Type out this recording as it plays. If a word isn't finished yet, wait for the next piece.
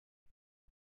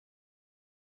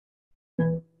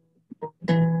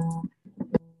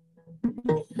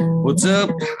What's up?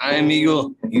 I'm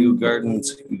Eagle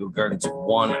Gardens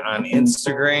 1 on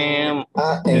Instagram,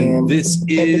 and this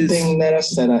is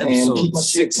episode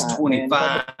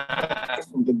 625.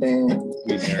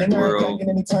 Weird World,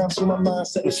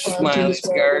 Smiley's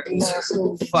Gardens,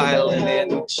 filing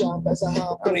in. I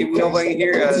don't even know if I can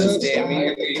hear us. Damn, you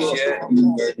hear me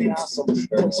yet?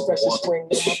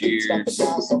 Cheers.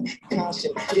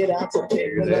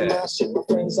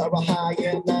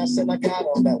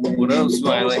 What up,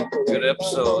 Smiley? Good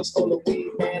episode.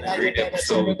 Great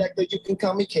episode. You can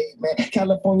call me caveman.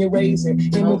 California raisin.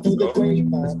 Through the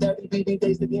grapevines.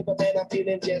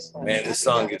 Man, this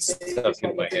song gets stuck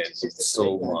in my head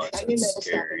so much. It's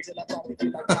scary.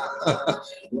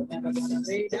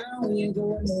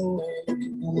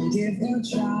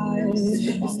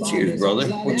 Cheers, brother.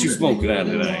 What you smoking on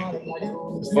tonight?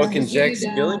 Fucking Jack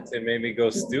Skillington made me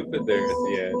go stupid there at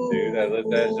the end, dude. I lit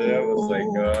that shit up. I was like,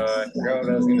 I forgot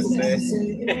what I was gonna say.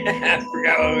 I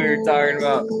forgot what we were talking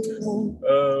about.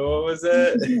 What was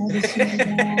that?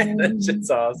 That shit's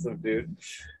awesome, dude.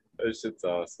 That shit's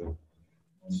awesome.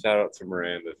 Shout out to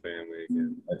Miranda family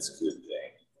again. That's a good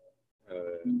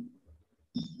thing.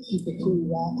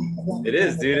 It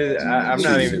is, dude. I'm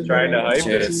not even trying to hype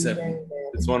it.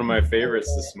 It's one of my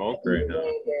favorites to smoke right now.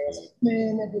 It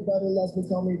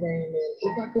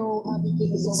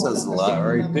says a lot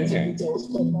right there. It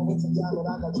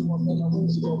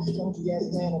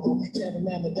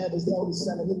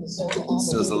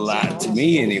says a lot to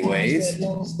me anyways.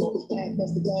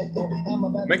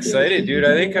 I'm excited, dude.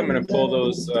 I think I'm going to pull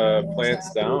those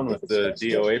plants down with the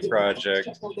DOA project.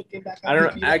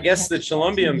 I guess the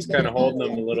Chelumbium's kind of holding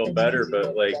them a little better,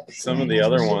 but like some of the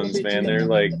other ones, man, they're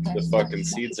like the fucking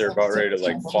seeds are about ready to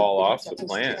like fall off the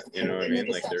plant. You know what I mean?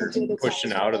 Like they're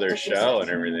pushing out of their shell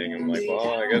and everything. I'm like,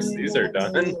 well, I guess these are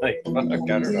done. Like, fuck, I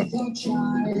don't know.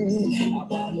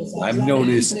 I've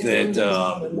noticed that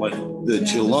what the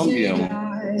Chelumbium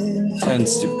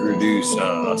tends to produce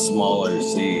a smaller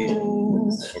seed.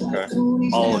 Okay.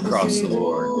 All across the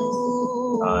board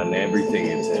on everything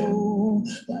it's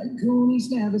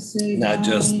in. Not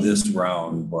just this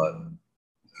round, but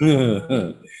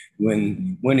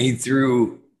when he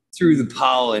threw the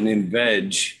pollen in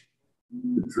veg,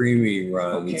 the creamy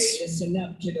runs. Okay, listen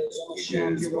up, kiddos. I'm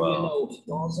strong, you well.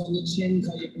 Balls on your chin,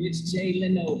 call your bitch Jay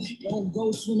Leno. Don't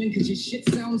go swimming because your shit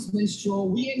sounds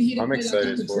minstrel. I'm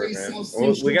excited for it, man.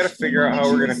 Well, we got to figure out how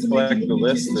we're going to collect the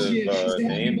list of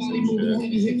names and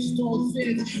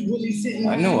shit.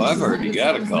 I know I've already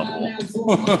got a couple.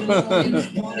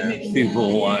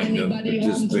 People wanting to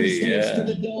participate, yeah.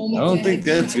 I don't think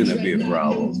that's going to be a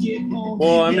problem.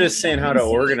 Well, I'm just saying how to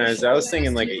organize. I was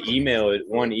thinking like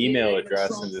one email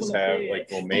address and just have like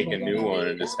we'll make a new one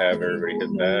and just have everybody hit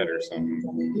that or something.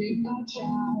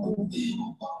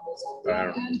 But I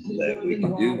don't know. That we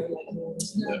can do.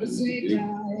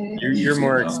 You're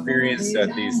more experienced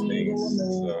at these things,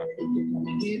 so.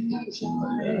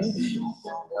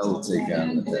 I will take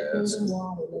on the task.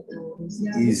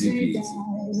 Easy peasy.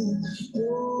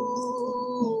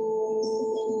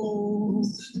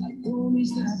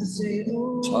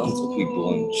 Tons of people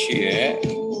in chat.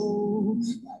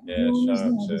 Yeah, shout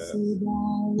out chat.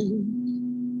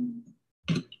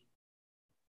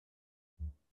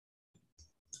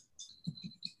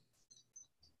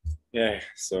 Yeah,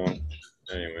 so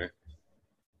anyway.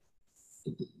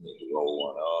 Roll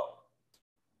one up.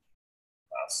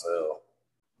 Myself.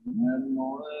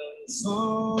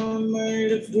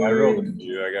 I rolled a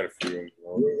few. I got a few.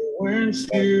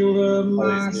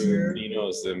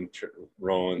 Knows them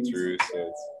rolling through, so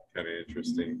it's kind of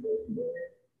interesting.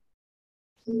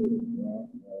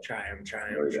 Try them.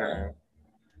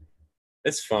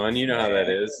 It's fun. You know how that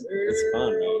is. It's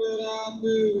fun,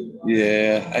 man.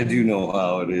 Yeah, I do know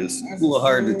how it is. It's a little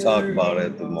hard to talk about it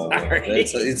at the moment.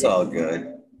 It's all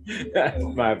good.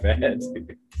 My bad.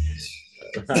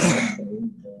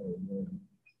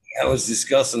 I was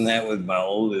discussing that with my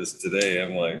oldest today.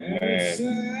 I'm like, man,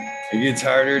 it gets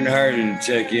harder and harder to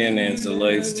check in as the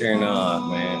lights turn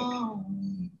off,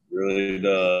 man. It really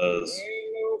does.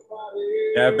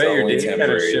 Yeah, I bet your day kind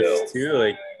of shifts too.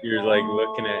 Like you're like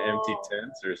looking at empty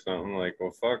tents or something. Like,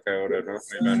 well, fuck, I would have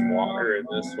normally been watering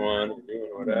this one, or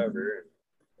doing whatever.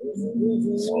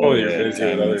 Oh, you're busy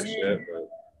with other shit, but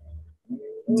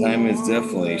time has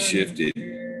definitely shifted.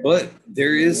 But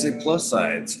there is a plus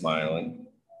side, Smiling,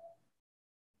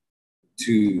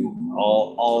 to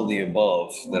all the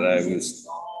above that I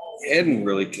hadn't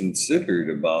really considered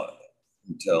about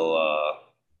until I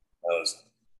was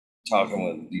talking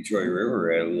with Detroit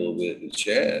River a little bit in the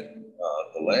chat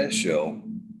the last show,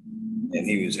 and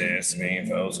he was asking me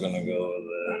if I was going to go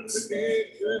to let's go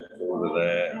to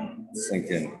that.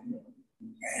 Thinking,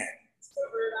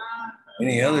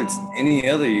 man, any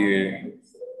other year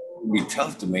it'd be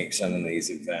tough to make some of these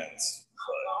events.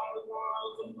 But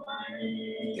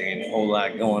there ain't a whole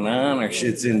lot going on. Our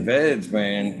shit's in beds,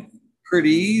 man.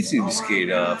 Pretty easy to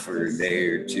skate off for a day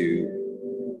or two.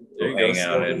 There you Hang go.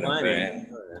 out in the van.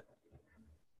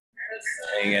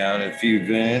 Hang out at a few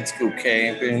events, go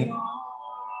camping.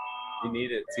 You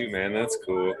need it too, man. That's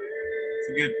cool.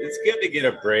 It's good to get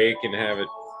a break and have it.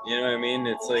 You know what I mean?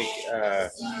 It's like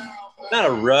not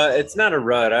a rut. It's not a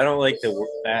rut. I don't like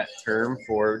that term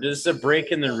for it. Just a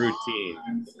break in the routine.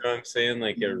 You know what I'm saying?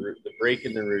 Like the break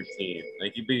in the routine.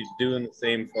 Like you'd be doing the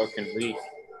same fucking week.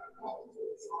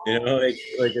 You know, like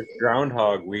it's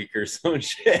Groundhog Week or some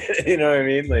shit. You know what I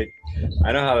mean? Like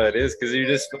I know how that is because you're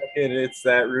just fucking. It's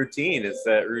that routine. It's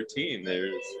that routine.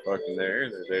 They're just fucking there.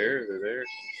 They're there. They're there.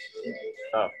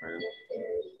 Tough, man.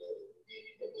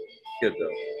 Good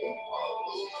though.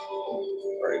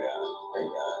 Right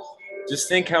on. Just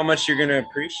think how much you're gonna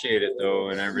appreciate it though,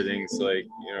 and everything's like,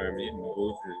 you know what I mean,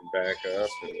 moved and back up.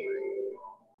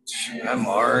 And I'm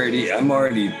already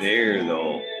there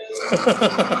though.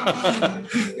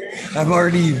 I'm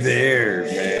already there,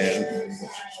 man.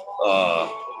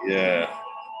 Yeah. I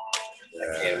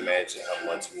can't imagine how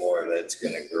much more that's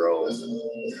gonna grow.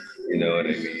 You know what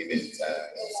I mean? In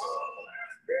time.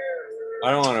 I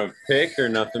don't want to pick or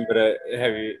nothing, but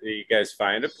have you guys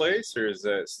find a place, or is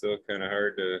that still kind of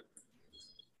hard to?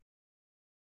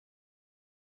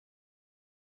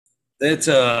 That's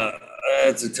a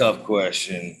tough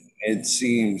question. It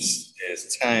seems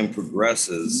as time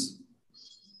progresses,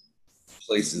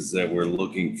 places that we're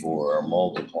looking for are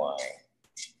multiplying.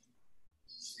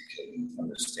 You can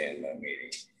understand my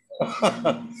meaning.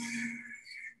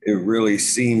 It really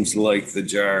seems like the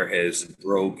jar has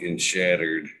broke and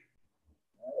shattered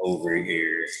over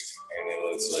here, and it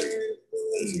looks like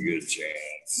there's a good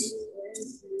chance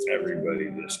everybody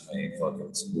just may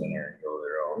fucking splinter and go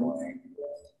their own way.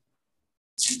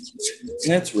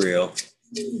 That's real.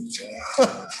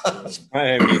 I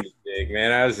didn't mean to dig,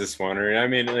 man. I was just wondering. I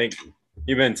mean, like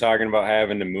you've been talking about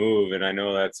having to move, and I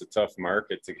know that's a tough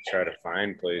market to try to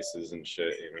find places and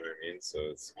shit. You know what I mean? So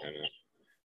it's kind of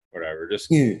whatever.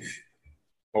 Just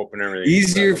hoping everything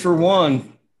easier for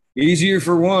one. Easier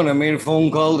for one. I made a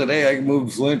phone call today. I can move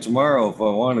to Flint tomorrow if I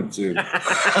wanted to.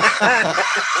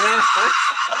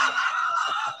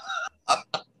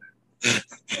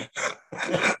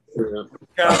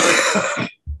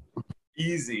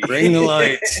 Easy. Bring the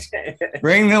lights.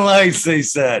 Bring the lights, they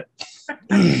said.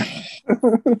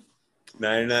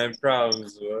 99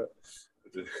 problems.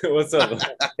 What's up?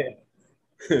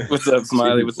 What's up,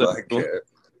 Smiley? What's up?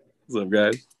 What's up,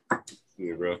 guys?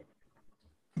 Yeah, bro.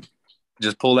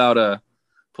 Just pulled out a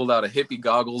hippie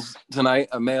goggles tonight,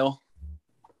 a male.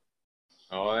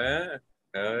 Oh yeah.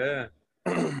 Oh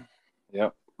yeah.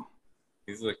 Yep.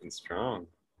 He's looking strong.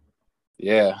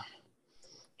 Yeah.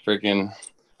 Freaking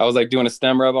I was like doing a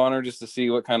stem rub on her just to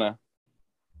see what kind of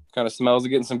smells,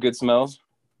 getting some good smells.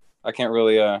 I can't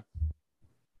really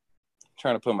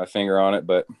trying to put my finger on it,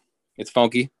 but it's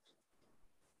funky.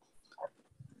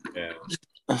 Yeah.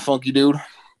 A funky dude.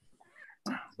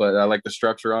 But I like the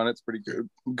structure on it. It's pretty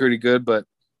good, but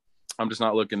I'm just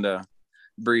not looking to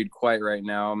breed quite right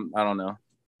now. I don't know.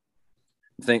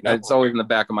 I think it's always in the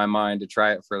back of my mind to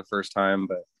try it for the first time,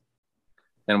 but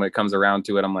then when it comes around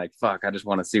to it, I'm like, fuck, I just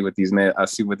want to see what these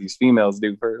females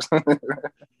do first.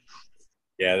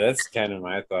 Yeah, that's kind of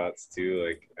my thoughts too.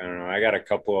 Like, I don't know, I got a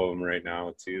couple of them right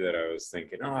now too that I was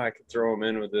thinking, oh, I could throw them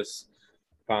in with this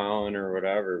pollen or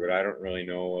whatever, but I don't really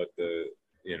know what the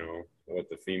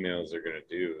females are gonna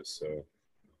do. So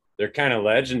they're kind of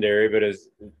legendary, but as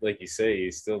like you say,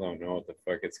 you still don't know what the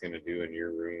fuck it's gonna do in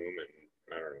your room, and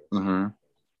I don't know. Mm-hmm.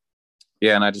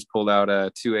 Yeah, and I just pulled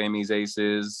out 2 Amy's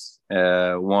Aces,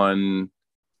 1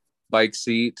 bike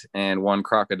seat, and 1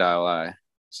 crocodile eye.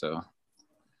 So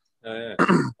yeah.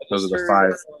 those are the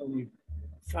 5.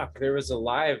 Fuck, there was a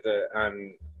live that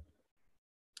on.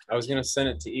 I was gonna send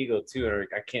it to Eagle too, and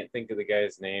I can't think of the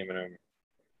guy's name, and I'm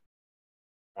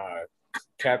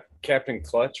Captain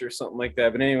Clutch or something like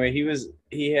that. But anyway,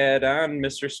 he had on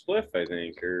Mr. Spliff, I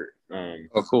think, or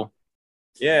oh, cool.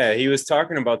 Yeah, he was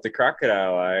talking about the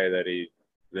crocodile eye that he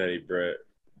bred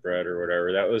or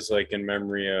whatever. That was like in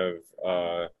memory of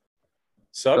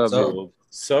Subcool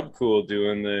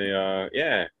doing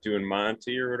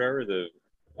Monty or whatever, the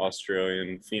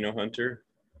Australian pheno hunter.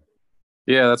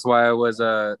 Yeah, that's why I was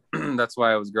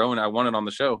growing. I won it on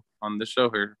this show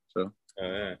here. So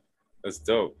yeah, that's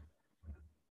dope.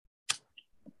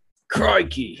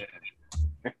 Crikey.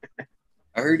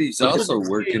 I I heard he's also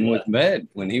working with Med.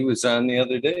 When he was on the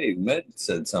other day, Med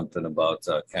said something about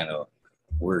kind of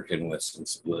working with some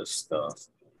split stuff.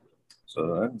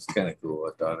 So that was kind of cool,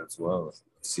 I thought, as well.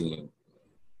 Seeing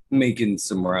making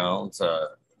some rounds,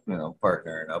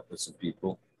 partnering up with some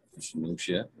people for some new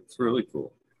shit. It's really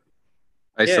cool.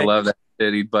 I used to love that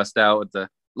shit. He'd bust out with the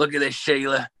look at this,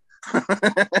 Shayla.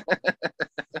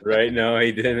 Right? No,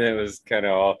 he didn't. It was kind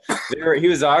of all he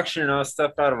was auctioning all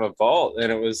stuff out of a vault,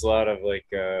 and it was a lot of like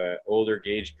older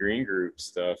Gage Green Group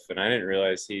stuff. And I didn't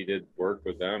realize he did work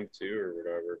with them too, or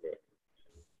whatever. But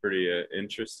pretty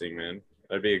interesting, man.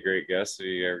 That'd be a great guest if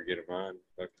you ever get him on.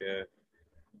 Fuck yeah.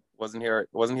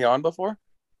 Wasn't he on before?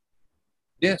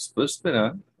 Yes, Spliff's been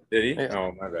on. Did he? Yeah.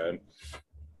 Oh, my bad.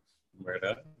 Right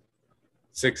up.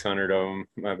 600 of them.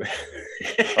 My bad.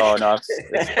 Oh no!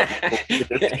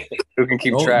 Who can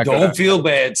keep track? Don't feel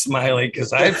bad, Smiley,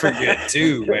 because I forget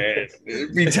too, man.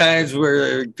 There'd be times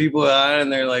where people are on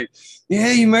and they're like,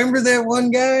 "Yeah, you remember that one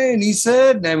guy?" And he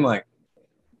said, and I'm like,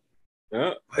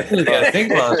 Oh. "I gotta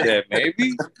think about that,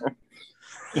 maybe."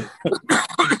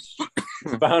 It's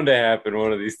bound to happen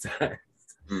one of these times.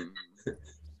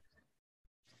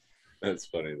 That's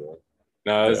funny though.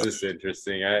 No, it was just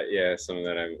interesting. Some of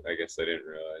that I guess I didn't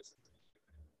realize.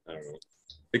 I don't know.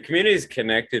 The community is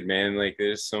connected, man. Like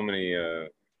there's so many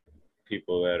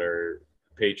people that are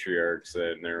patriarchs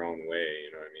that in their own way.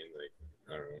 You know what I mean? Like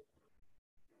I don't know.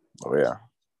 Oh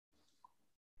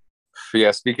yeah.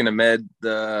 Yeah. Speaking of Med,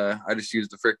 I just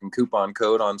used the freaking coupon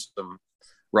code on some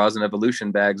Rosin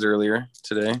Evolution bags earlier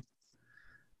today.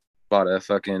 Bought a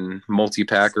fucking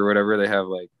multi-pack or whatever. They have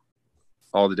like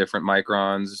all the different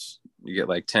microns. You get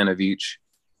like 10 of each,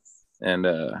 and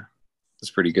it's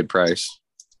a pretty good price.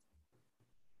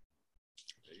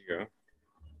 There you go.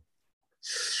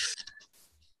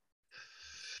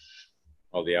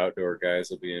 All the outdoor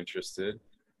guys will be interested.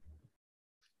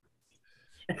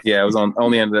 Yeah, it was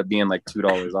only ended up being like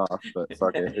 $2 off, but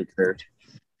fuck it, who cares?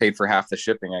 Paid for half the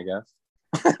shipping, I guess.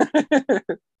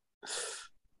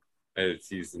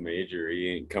 He's the major. He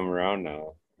ain't come around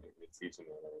now. He's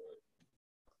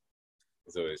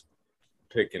always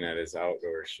picking at his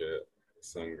outdoor shit.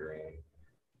 Sun-grown.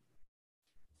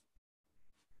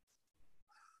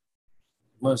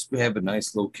 Must have a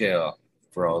nice locale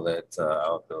for all that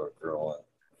outdoor growing.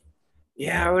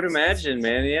 Yeah, I would imagine,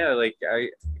 man. Yeah, like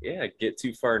get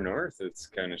too far north, it's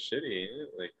kind of shitty.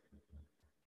 Like,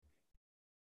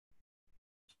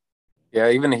 yeah,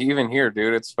 even here,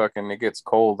 dude, it gets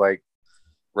cold. Like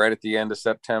right at the end of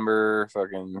September,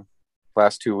 fucking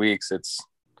last 2 weeks, it's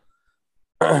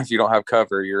if you don't have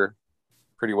cover, you're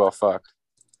pretty well fucked.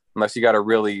 Unless you got a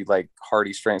really like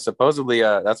hardy strain. Supposedly,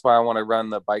 that's why I want to run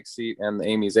the Bike Seat and the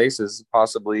Amy's Aces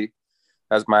possibly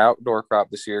as my outdoor crop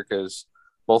this year, because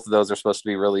both of those are supposed to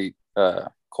be really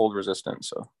cold resistant.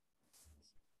 So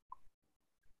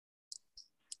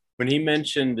when he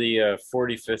mentioned the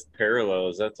 45th parallel,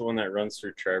 is that the one that runs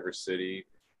through Traverse City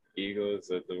Eagle? Is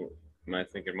that am I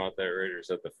thinking about that right, or is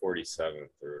that the 47th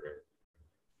or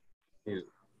whatever?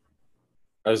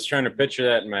 I was trying to picture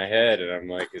that in my head, and I'm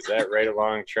like, is that right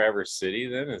along Traverse City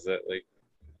then? Is that like...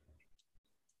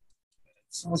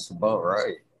 Sounds about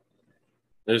right.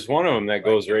 There's one of them that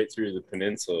goes right through the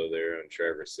peninsula there on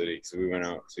Traverse City, because we went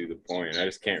out to the point. I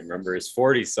just can't remember. It's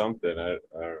 40-something. I don't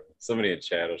know. Somebody in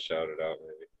chat will shout it out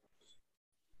maybe.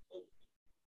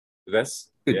 That's...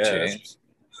 Good chance.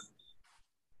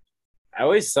 I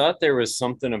always thought there was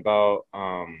something about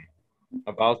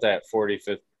that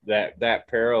 45th that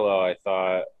parallel. I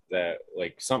thought that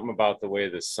like something about the way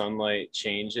the sunlight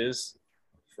changes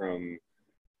from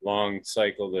long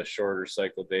cycle to shorter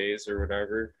cycle days or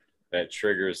whatever that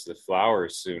triggers the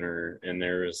flowers sooner, and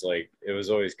there was like it was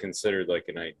always considered like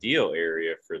an ideal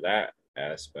area for that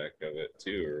aspect of it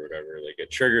too or whatever. Like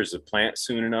it triggers the plant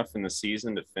soon enough in the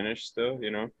season to finish still, you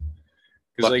know,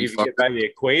 because like if you get by the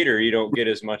equator you don't get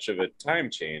as much of a time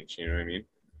change, you know what I mean,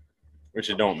 which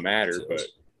it don't matter, but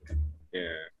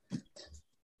yeah.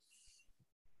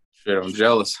 Shit, I'm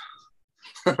jealous.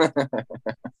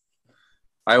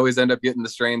 I always end up getting the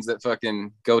strains that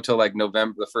fucking go till like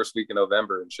November, the first week of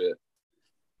November and shit.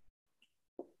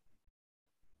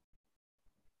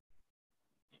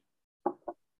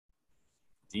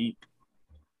 Deep.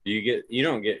 Do you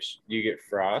get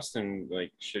frost and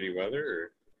like shitty weather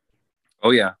or? Oh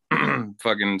yeah.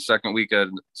 Fucking second week of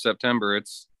September,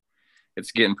 it's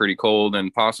getting pretty cold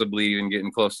and possibly even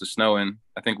getting close to snowing.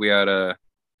 I think we had a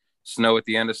snow at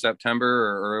the end of September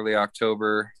or early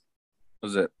October.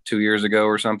 Was it 2 years ago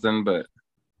or something? But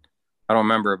I don't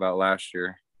remember about last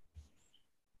year.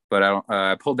 But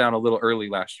I pulled down a little early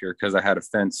last year because I had a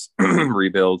fence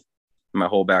rebuild in my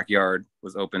whole backyard.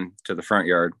 was open to the front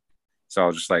yard. So I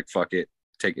was just like, fuck it,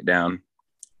 take it down.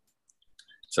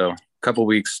 So a couple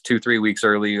weeks, 2-3 weeks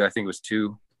early, I think it was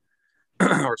 2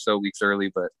 or so weeks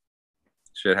early, but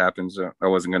shit happens. I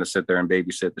wasn't going to sit there and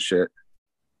babysit the shit.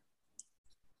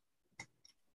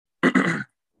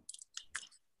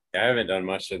 I haven't done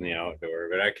much in the outdoor,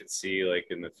 but I could see like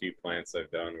in the few plants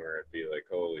I've done where it'd be like,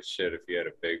 holy shit, if you had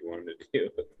a big one to deal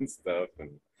with and stuff. And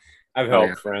I've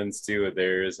helped friends too with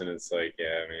theirs, and it's like,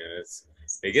 yeah, man,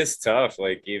 it gets tough.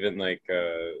 Like even like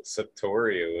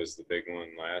Septoria was the big one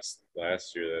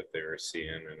last year that they were seeing,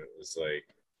 and it was like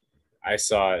I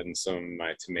saw it in some of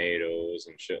my tomatoes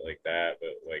and shit like that.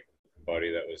 But like a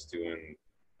buddy that was doing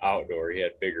outdoor, he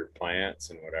had bigger plants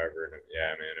and whatever. And yeah,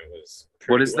 man, it was.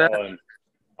 What is that?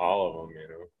 All of them, you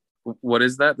know. What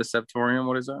is that? The Septorium?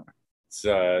 What is that?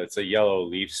 It's a yellow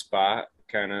leaf spot,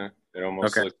 kind of. It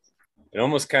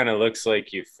almost kind of looks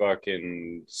like you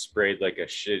fucking sprayed like a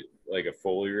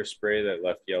foliar spray that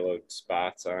left yellow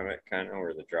spots on it, kind of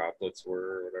where the droplets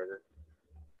were or whatever.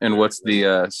 And what's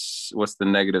the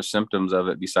negative symptoms of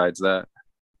it besides that?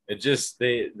 It just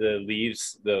the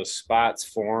leaves, those spots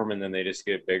form, and then they just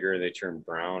get bigger and they turn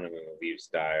brown, and then the leaves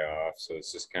die off. So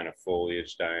it's just kind of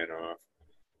foliage dying off.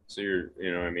 So you're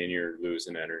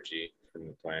losing energy from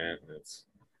the plant. And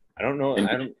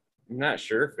I'm not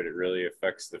sure if it really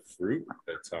affects the fruit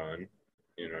a ton.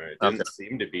 You know, it didn't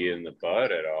seem to be in the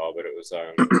bud at all, but it was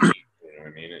on, you know what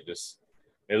I mean?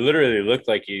 It literally looked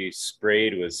like you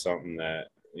sprayed with something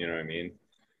that, you know what I mean?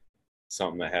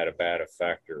 Something that had a bad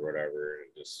effect or whatever,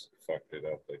 and just fucked it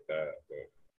up like that. But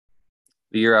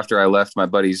the year after I left my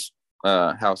buddy's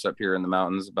house up here in the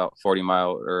mountains, about 40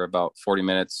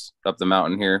 minutes up the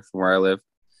mountain here from where I live.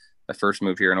 I first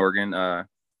moved here in Oregon.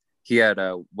 He had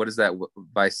what is that?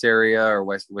 Visaria or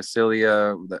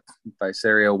Wessilia? The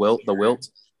Visaria wilt, the wilt.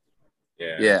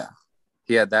 Yeah.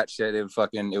 He had that shit. It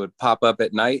would pop up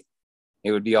at night.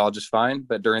 It would be all just fine,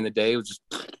 but during the day it was just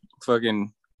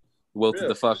fucking wilted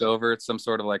the fuck over. It's some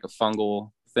sort of like a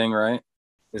fungal thing, right?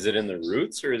 Is it in the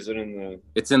roots or is it in the?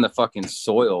 It's in the fucking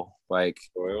soil, like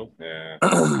soil.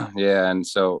 Yeah. Yeah, and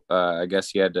so I guess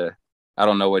he had to. I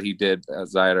don't know what he did.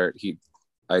 As I left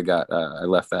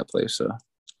that place. So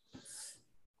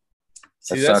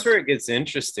see, that's where it gets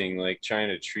interesting. Like trying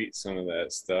to treat some of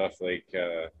that stuff, like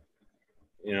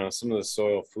some of the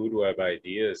soil food web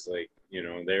ideas. Like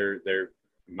they're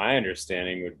my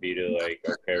understanding would be to like,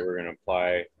 okay, we're gonna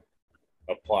apply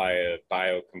a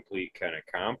BioComplete kind of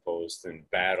compost and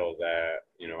battle that,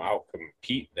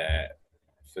 outcompete that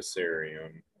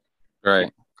Fusarium,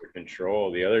 right? For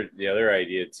control. The other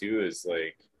idea too is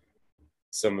like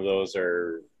some of those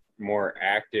are more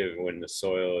active when the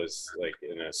soil is like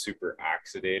in a super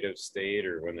oxidative state,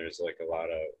 or when there's like a lot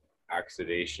of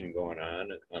oxidation going on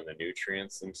the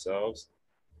nutrients themselves.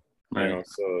 Right.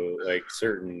 So like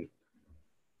certain,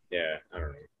 I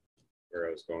don't know where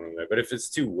I was going with that, but if it's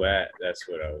too wet, that's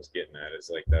what I was getting at, is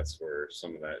like that's where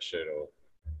some of that shit will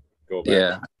go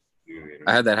back.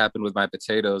 I had that happen with my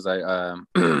potatoes. I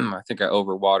I think I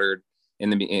overwatered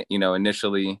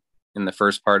initially in the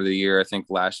first part of the year. I think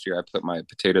last year I put my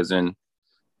potatoes in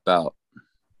about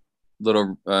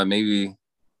maybe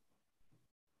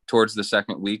towards the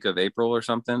second week of April or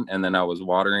something, and then I was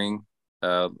watering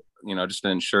just to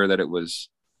ensure that it was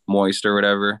moist or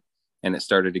whatever, and it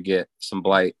started to get some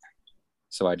blight.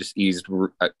 So I just eased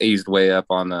way up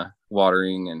on the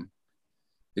watering, and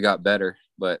it got better,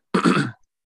 but it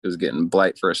was getting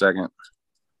blight for a second.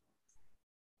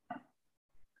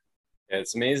 Yeah,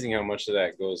 it's amazing how much of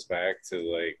that goes back to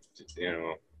like,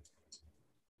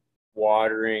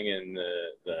 watering and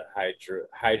the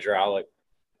hydraulic,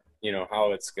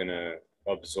 how it's going to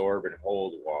absorb and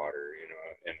hold water,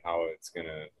 and how it's going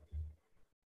to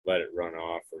let it run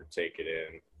off or take it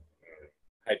in.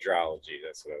 Hydrology,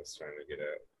 that's what I was trying to get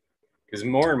at. Because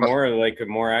more and more, like the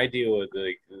more I deal with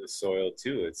like the soil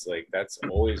too, it's like that's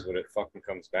always what it fucking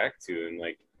comes back to. And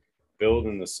like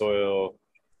building the soil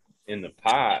in the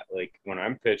pot, like when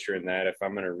I'm picturing that, if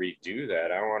I'm gonna redo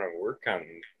that, I want to work on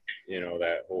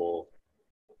that whole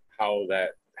how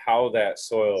that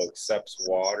soil accepts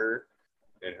water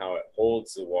and how it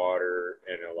holds the water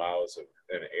and allows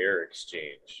an air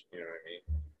exchange. You know what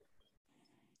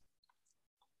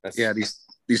I mean?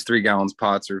 These 3 gallons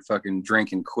pots are fucking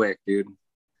drinking quick, dude.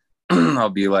 I'll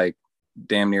be like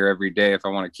damn near every day if I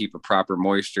want to keep a proper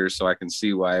moisture, so I can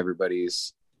see why I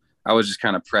was just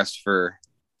kind of pressed for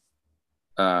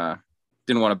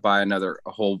didn't want to buy a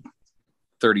whole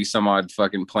 30 some odd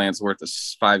fucking plants worth of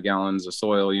 5 gallons of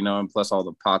soil, and plus all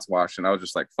the pots washed, and I was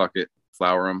just like, fuck it,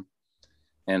 flower them.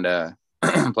 And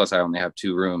plus I only have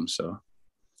 2 rooms, so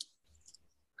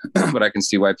but I can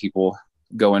see why people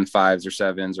go in 5s or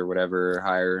 7s or whatever or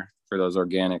higher for those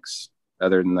organics,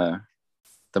 other than the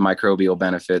microbial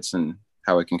benefits and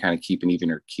how it can kind of keep an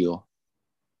evener keel.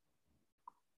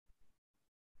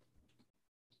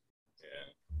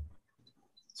 Yeah.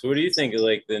 So what do you think of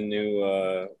like the new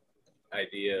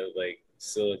idea of like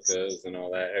silicas and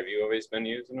all that? Have you always been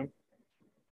using them?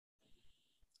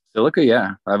 Silica,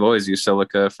 yeah. I've always used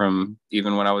silica from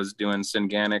even when I was doing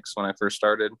Synganics when I first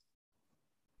started.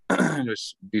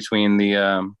 Just between the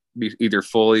either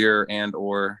foliar and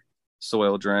or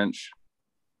soil drench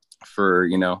for,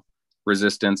 you know,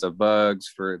 resistance of bugs,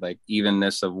 for like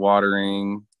evenness of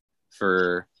watering,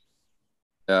 for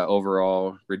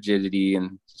overall rigidity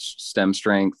and stem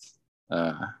strength.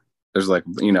 There's like,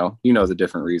 you know the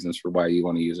different reasons for why you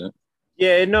want to use it.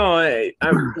 Yeah, no,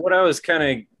 I'm what I was kind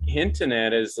of hinting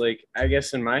at is like, I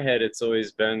guess in my head, it's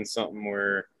always been something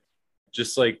where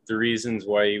just like the reasons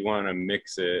why you want to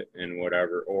mix it in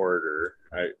whatever order.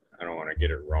 I don't want to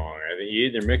get it wrong. I think you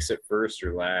either mix it first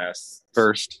or last.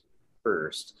 First.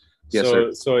 So Yes,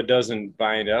 sir. so it doesn't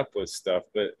bind up with stuff.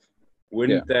 But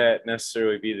wouldn't that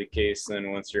necessarily be the case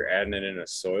then once you're adding it in a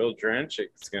soil drench?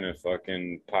 It's gonna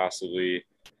fucking possibly,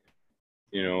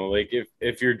 you know, like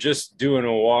if you're just doing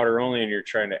a water only and you're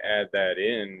trying to add that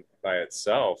in by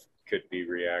itself, could be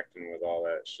reacting with all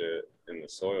that shit in the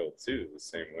soil too, the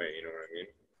same way. You know what I mean?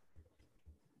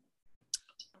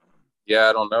 Yeah,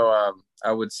 I don't know.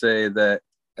 I would say that,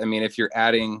 I mean, if you're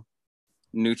adding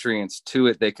nutrients to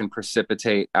it, they can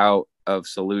precipitate out of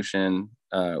solution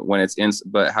when it's in.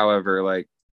 But however, like,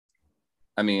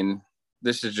 I mean,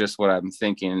 this is just what I'm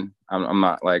thinking. I'm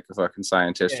not like a fucking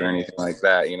scientist or anything like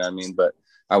that, you know what I mean? But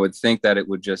I would think that it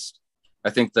would just, I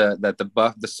think that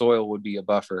the soil would be a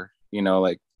buffer, you know,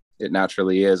 like it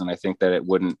naturally is. And I think that it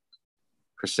wouldn't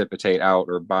precipitate out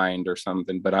or bind or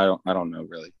something, but I don't know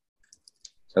really.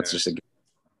 That's just a.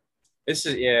 This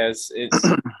is it's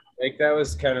like that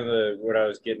was kind of what I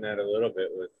was getting at a little bit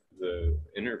with the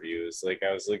interviews. Like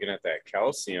I was looking at that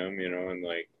calcium, you know, and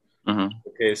like,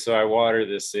 okay, so I water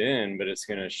this in, but it's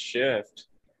gonna shift.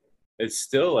 It's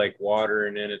still like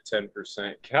watering in a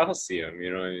 10% calcium,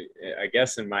 you know. I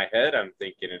guess in my head I'm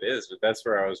thinking it is, but that's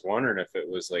where I was wondering if it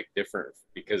was like different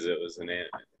because it was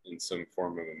in some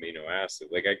form of amino acid.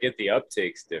 Like I get the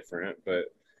uptake's different, but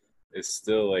it's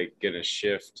still like gonna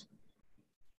shift.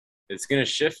 It's gonna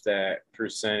shift that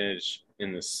percentage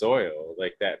in the soil,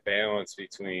 like that balance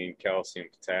between calcium,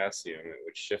 potassium. It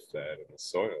would shift that in the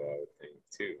soil, I would think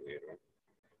too. You know,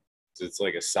 so it's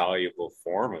like a soluble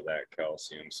form of that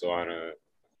calcium. So on a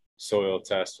soil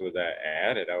test with that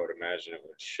added, I would imagine it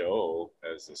would show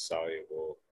as the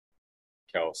soluble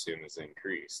calcium is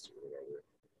increased or whatever.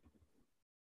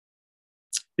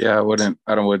 Yeah, I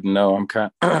wouldn't know.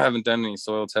 I haven't done any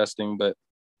soil testing, but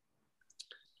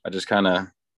I just kind of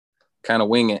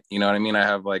wing it. You know what I mean? I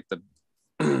have like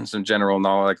some general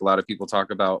knowledge, like a lot of people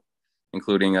talk about,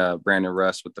 including Brandon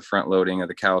Russ with the front loading of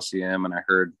the calcium. And I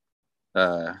heard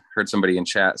somebody in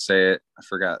chat say it. I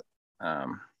forgot.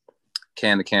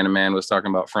 The Cannon Man was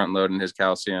talking about front loading his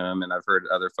calcium, and I've heard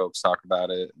other folks talk about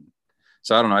it.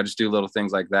 So I don't know. I just do little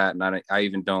things like that, and I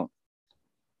even don't.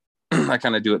 I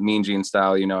kind of do it Mean Gene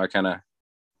style, you know. I kind of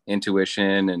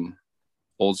intuition and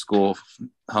old school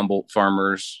Humboldt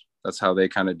farmers. That's how they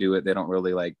kind of do it. They don't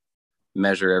really like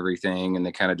measure everything, and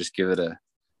they kind of just give it a,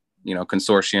 you know,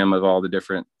 consortium of all the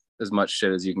different, as much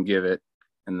shit as you can give it,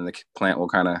 and then the plant will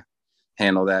kind of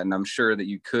handle that. And I'm sure that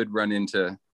you could run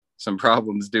into some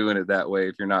problems doing it that way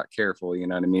if you're not careful, you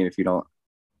know what I mean? If you don't,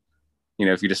 you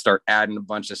know, if you just start adding a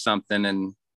bunch of something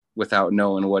and without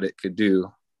knowing what it could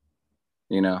do,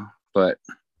 you know. But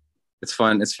it's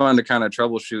fun to kind of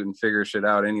troubleshoot and figure shit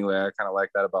out anyway. I kind of like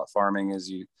that about farming, is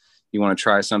you want to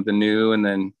try something new and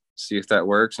then see if that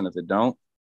works. And if it don't,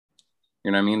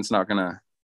 you know what I mean? It's not gonna,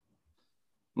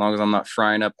 as long as I'm not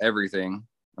frying up everything,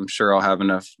 I'm sure I'll have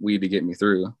enough weed to get me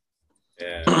through.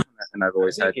 Yeah. And I've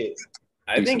always I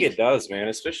think it does, man,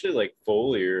 especially like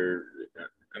foliar.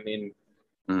 I mean,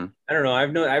 I don't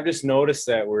know. I've just noticed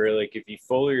that where like if you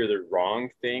foliar the wrong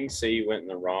thing, say you went in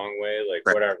the wrong way, like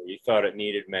whatever, you thought it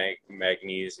needed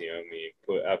magnesium, you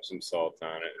put Epsom salt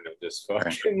on it, and it just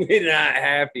fucking not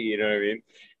happy. You know what I mean?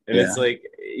 And it's like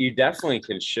you definitely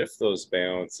can shift those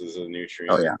balances of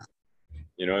nutrients. Oh yeah.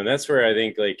 You know, and that's where I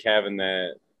think like having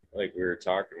that, like we were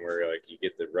talking, where like you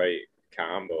get the right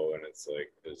combo, and it's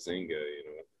like bazinga. You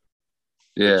know.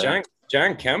 Yeah.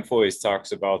 John Kempf always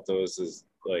talks about those as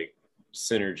like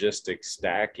synergistic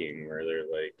stacking, where they're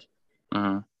like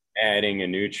adding a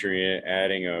nutrient,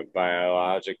 adding a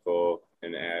biological,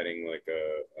 and adding like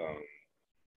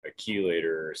a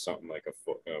chelator or something like a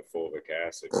fulvic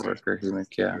acid. Fulvic or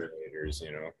humic, yeah. Chelators,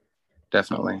 you know.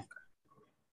 definitely.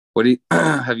 What do you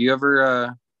have you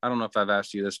ever I don't know if I've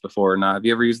asked you this before or not. Have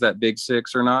you ever used that Big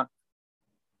Six or not?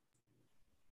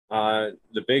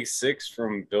 The Big Six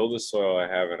from Build a Soil I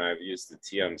haven't. I've used the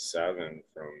TM7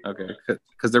 from. Okay,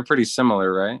 because they're pretty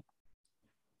similar, right?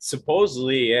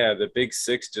 Supposedly, yeah. The Big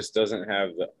Six just doesn't have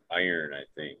the iron. I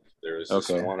think there was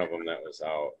just one of them that was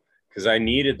out because I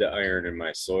needed the iron in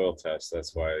my soil test.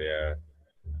 That's why, yeah.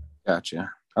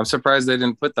 Gotcha. I'm surprised they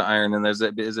didn't put the iron in. Is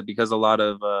it because a lot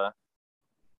of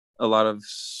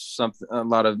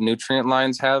nutrient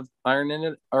lines have iron in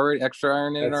it already, extra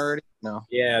iron in it already? No.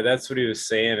 Yeah, that's what he was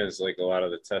saying is like a lot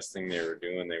of the testing they were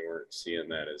doing, they weren't seeing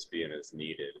that as being as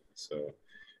needed. So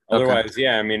otherwise,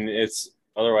 yeah, I mean, just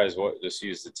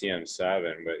use the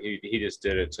TM7, but he just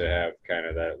did it to have kind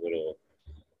of that little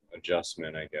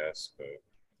adjustment, I guess. But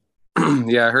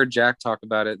yeah, I heard Jack talk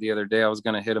about it the other day. I was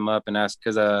going to hit him up and ask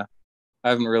because I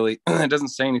haven't really, it doesn't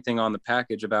say anything on the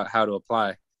package about how to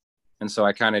apply. And so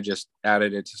I kind of just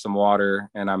added it to some water,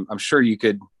 and I'm sure you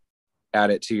could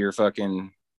add it to your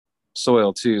fucking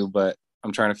soil too, but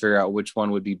I'm trying to figure out which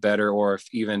one would be better, or if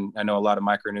even, I know a lot of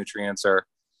micronutrients are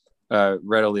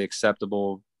readily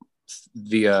acceptable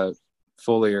via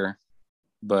foliar,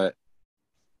 but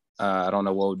I don't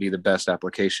know what would be the best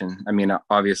application. I mean,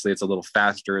 obviously it's a little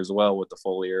faster as well with the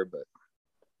foliar, but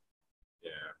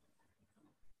yeah.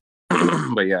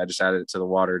 But yeah, I just added it to the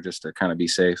water just to kind of be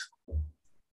safe.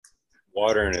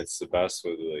 Water, and it's the best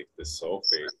with like the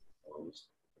sulfate forms,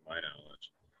 to my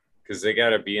knowledge, because they got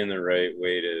to be in the right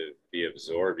way to be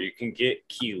absorbed. You can get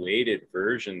chelated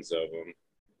versions of them.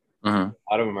 Mm-hmm. A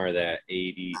lot of them are that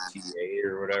ADTA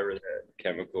or whatever that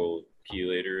chemical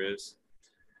chelator is.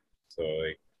 So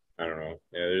like, I don't know.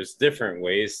 Yeah, there's different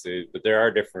ways to, but there are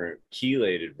different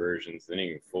chelated versions. Then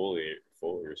you can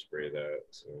foliar spray that.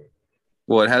 So.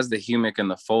 Well, it has the humic and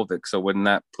the fulvic, so wouldn't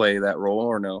that play that role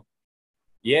or no?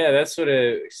 Yeah, that's what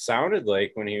it sounded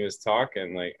like when he was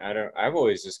talking. Like I've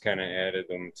always just kind of added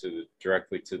them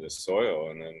directly to the soil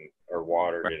and then or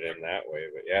watered it in that way.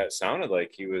 But yeah, it sounded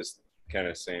like he was kind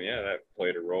of saying, yeah, that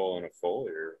played a role in a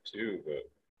foliar too.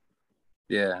 But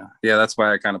yeah, that's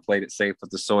why I kind of played it safe with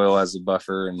the soil as a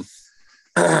buffer, and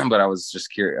but I was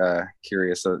just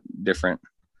curious of different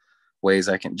ways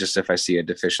I can, just if I see a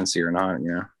deficiency or not,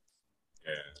 Yeah.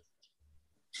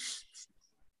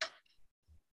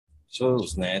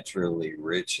 Soil's naturally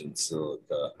rich in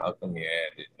silica. How come you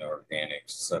add it in organic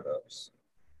setups?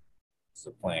 Does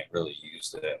the plant really use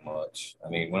that much? I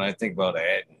mean, when I think about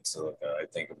adding silica, I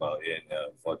think about it in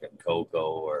a fucking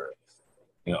cocoa or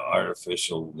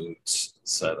artificial roots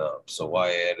setup. So why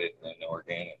add it in an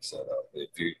organic setup?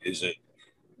 Is it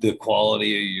the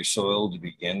quality of your soil to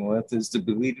begin with is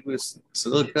depleted with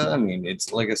silica? I mean,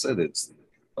 it's like I said, it's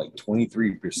like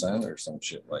 23% or some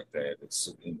shit like that.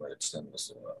 It's enriched in the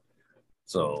soil.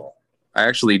 So I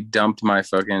actually dumped my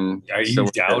fucking. Are you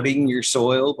doubting your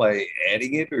soil by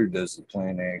adding it, or does the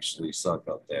plant actually suck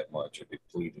up that much or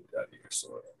deplete it out of your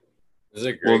soil?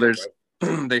 Well, there's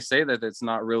they say that it's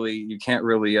not really, you can't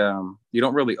really you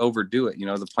don't really overdo it.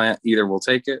 The plant either will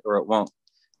take it or it won't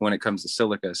when it comes to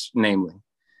silica, namely,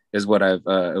 is what I've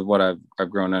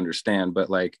grown to understand. But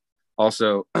like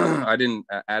also I didn't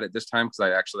add it this time because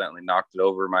I accidentally knocked it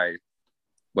over my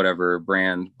whatever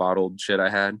brand bottled shit I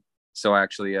had. So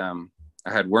actually, I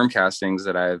had worm castings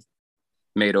that I've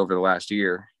made over the last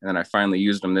year, and then I finally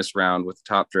used them this round with the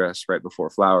top dress right before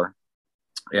flower,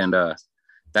 and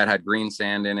that had green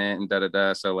sand in it and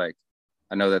da. So like,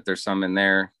 I know that there's some in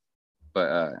there,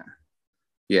 but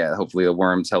yeah, hopefully the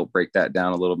worms help break that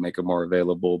down a little, make it more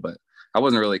available. But I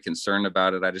wasn't really concerned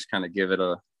about it. I just kind of give it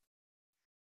a,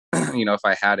 if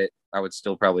I had it, I would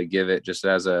still probably give it just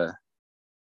as I'm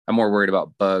more worried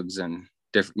about bugs and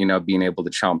different, being able to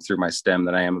chomp through my stem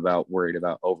than I am worried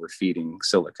about overfeeding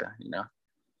silica,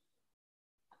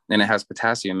 and it has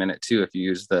potassium in it too if you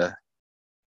use the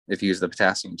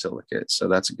potassium silicate, so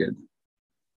that's a good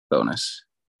bonus.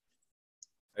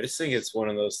 I just think it's one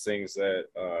of those things that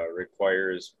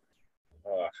requires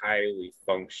highly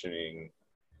functioning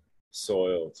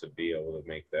soil to be able to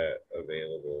make that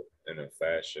available in a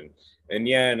fashion. And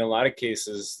yeah, in a lot of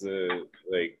cases, the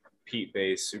like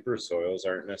peat-based super soils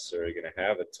aren't necessarily going to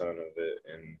have a ton of it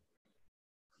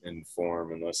in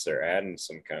form unless they're adding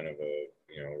some kind of a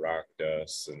rock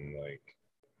dust and like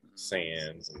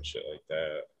sands and shit like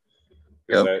that.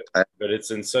 But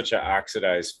it's in such an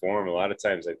oxidized form. A lot of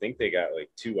times I think they got like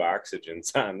 2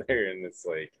 oxygens on there, and it's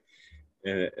like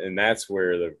and that's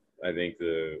where I think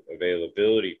the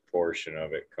availability portion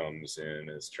of it comes in,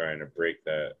 is trying to break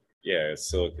that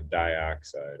silica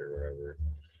dioxide or whatever.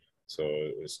 So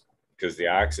it was because the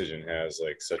oxygen has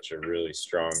like such a really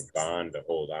strong bond to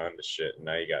hold on to shit. And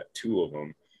now you got two of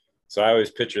them. So I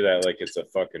always picture that like it's a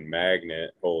fucking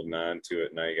magnet holding on to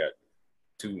it. Now you got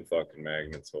two fucking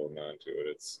magnets holding on to it.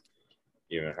 It's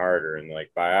even harder. And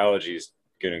like biology's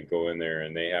going to go in there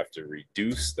and they have to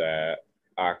reduce that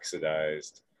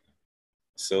oxidized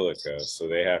silica. So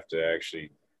they have to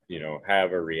actually, you know,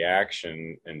 have a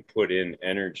reaction and put in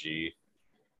energy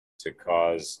to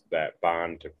cause that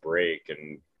bond to break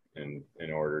and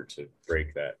in order to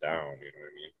break that down, you know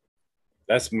what I mean?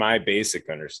 That's my basic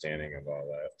understanding of all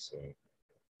that. So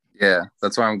yeah,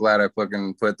 that's why I'm glad I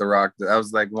fucking put the rock. That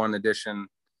was like one addition,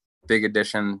 big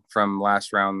addition from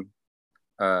last round,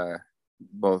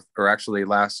 both, or actually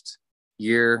last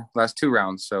two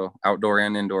rounds. So outdoor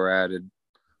and indoor added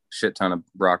shit ton of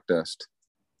rock dust,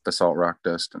 basalt rock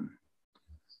dust, and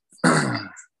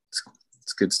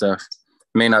it's good stuff.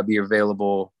 May not be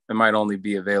available. It might only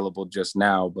be available just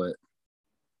now, but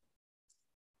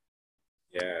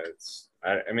yeah,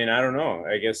 I mean, I don't know.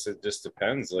 I guess it just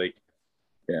depends. Like,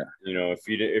 yeah, you know,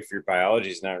 if your biology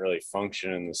is not really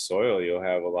functioning in the soil, you'll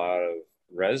have a lot of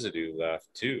residue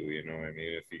left too. You know what I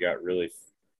mean? If you got really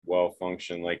well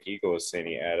functioned, like Eagle was saying,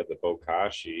 he added the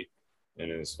bokashi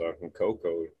in his fucking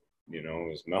cocoa, you know, it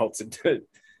was melted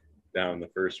down the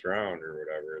first round or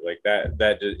whatever, like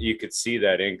that you could see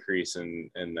that increase in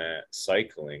that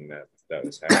cycling that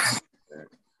was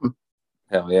happening.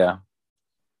 Hell yeah.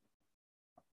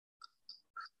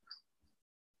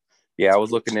 Yeah, I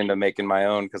was looking into making my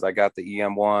own because I got the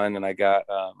EM1 and I got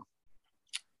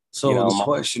so you know, the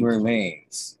question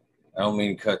remains, I don't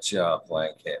mean to cut you off,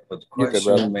 Blankhead, but the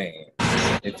question remains,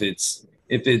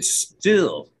 if it's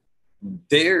still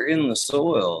there in the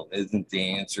soil, isn't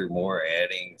the answer more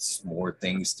adding more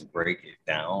things to break it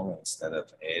down instead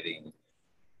of adding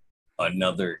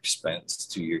another expense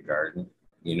to your garden?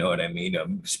 You know what I mean?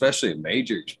 Especially a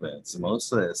major expense.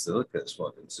 Most of that silica is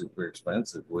fucking super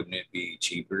expensive. Wouldn't it be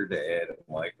cheaper to add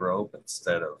a microbe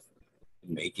instead of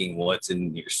making what's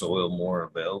in your soil more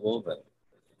available than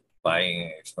buying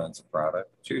an expensive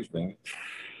product? Cheers, baby.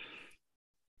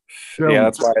 Yeah,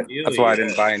 that's why I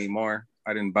didn't buy any more.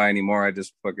 I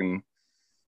just fucking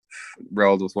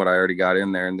rolled with what I already got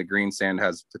in there. And the green sand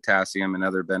has potassium and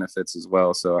other benefits as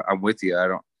well. So I'm with you.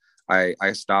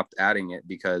 I stopped adding it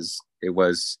because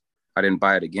I didn't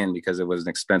buy it again because it was an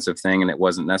expensive thing and it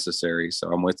wasn't necessary.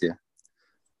 So I'm with you.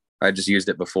 I just used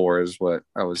it before is what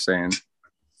I was saying.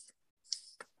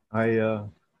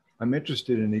 I'm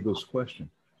interested in Eagle's question.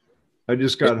 I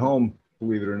just got home,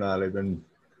 believe it or not. I've been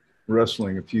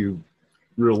wrestling a few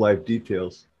real life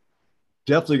details.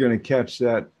 Definitely going to catch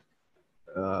that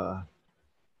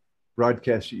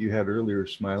broadcast that you had earlier,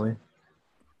 Smiley.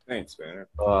 Thanks, man.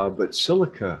 But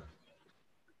silica,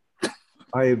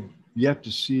 I have yet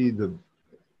to see the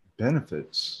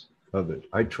benefits of it.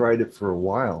 I tried it for a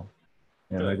while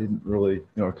and I didn't really, you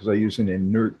know, because I use an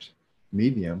inert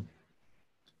medium.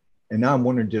 And now I'm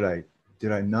wondering, did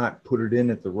I not put it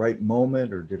in at the right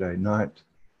moment, or did I not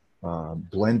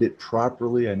blend it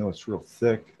properly? I know it's real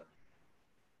thick.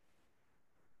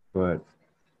 But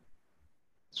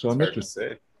so I'm interested.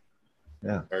 To say.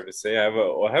 Yeah, hard to say. I've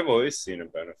always seen a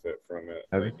benefit from it.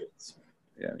 Like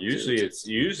usually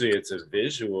it's a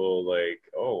visual, like,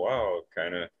 oh wow,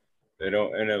 kind of. They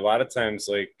don't, and a lot of times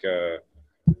like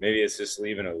maybe it's just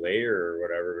leaving a layer or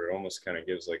whatever. It almost kind of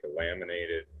gives like a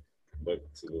laminated look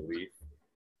to the leaf.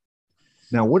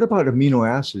 Now, what about amino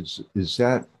acids?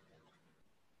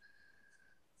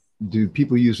 Do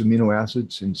people use amino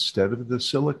acids instead of the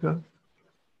silica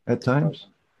at times?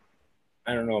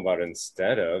 I don't know about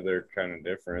instead of, they're kind of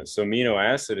different. So amino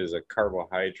acid is a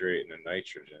carbohydrate and a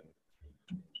nitrogen,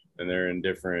 and they're in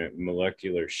different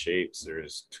molecular shapes.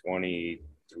 There's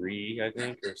 23, I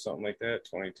think, or something like that.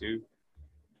 22,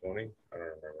 20, I don't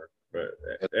remember. But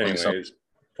anyways,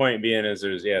 point being is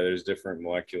there's different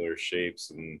molecular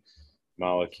shapes and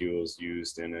molecules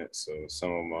used in it. So some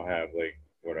of them will have like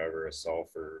whatever, a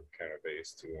sulfur kind of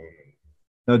base to them.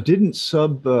 Now, didn't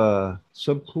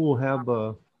Subcool have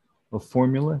a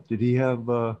formula? Did he have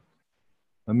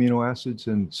amino acids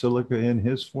and silica in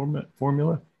his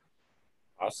formula?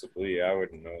 Possibly, I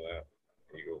wouldn't know that.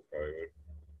 Eagle probably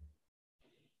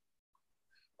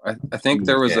would. I think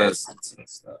there was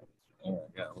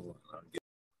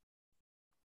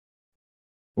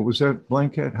What was that,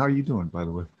 Blanket? How are you doing, by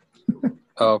the way?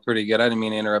 Oh, pretty good. I didn't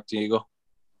mean to interrupt you, Eagle.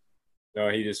 No,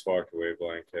 he just walked away,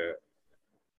 Blanket.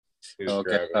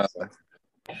 Okay.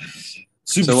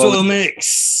 Super Soil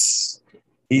Mix.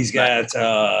 He's got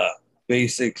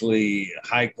basically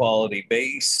high quality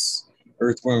base,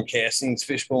 earthworm castings,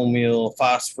 fishbone meal,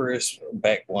 phosphorus,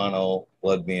 back guano,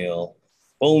 blood meal,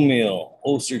 bone meal,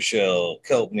 oyster shell,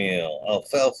 kelp meal,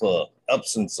 alfalfa,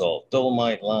 Epsom salt,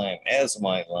 dolomite lime,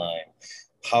 azomite lime,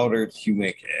 powdered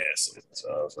humic acid. So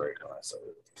I was right when I said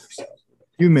it.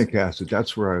 Humic acid.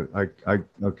 That's where I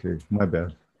okay, my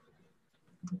bad.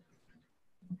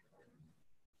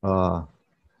 I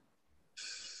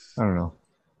don't know.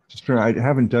 Just trying. I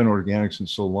haven't done organics in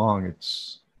so long.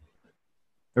 It's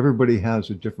everybody has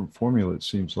a different formula. It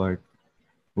seems like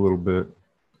a little bit.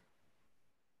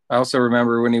 I also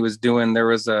remember when he was doing, there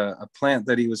was a plant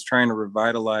that he was trying to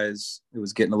revitalize. It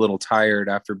was getting a little tired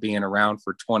after being around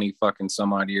for 20 fucking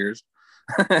some odd years.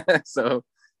 So,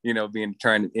 you know, being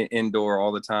trying to indoor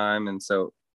all the time. And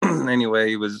so anyway,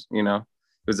 he was, you know,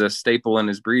 it was a staple in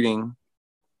his breeding.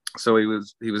 So he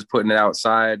was putting it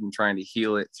outside and trying to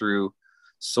heal it through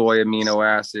soy amino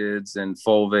acids and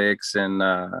fulvics and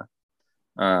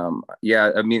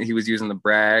yeah, I mean, he was using the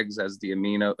Brags as the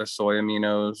soy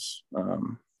aminos.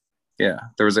 Yeah,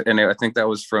 there was, and I think that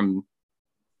was from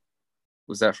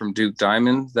Duke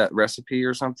Diamond, that recipe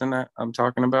or something that I'm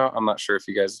talking about? I'm not sure if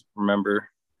you guys remember.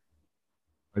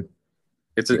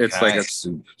 It's like a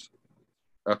soup.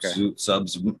 Okay. Soup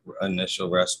Sub's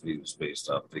initial recipe was based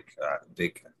off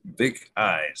Vic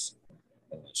High's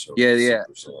initial. Yeah.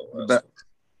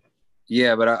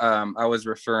 But I was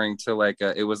referring to like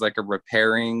it was like a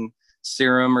repairing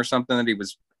serum or something that he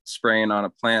was spraying on a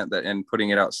plant and putting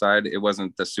it outside. It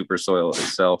wasn't the super soil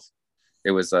itself.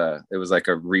 It was like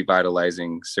a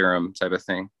revitalizing serum type of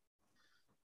thing.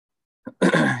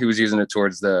 He was using it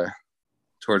towards the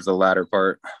latter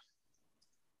part.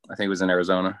 I think it was in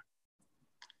Arizona.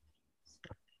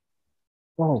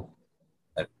 Oh,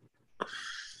 I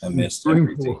missed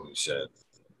everything you said.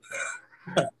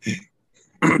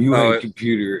 You had a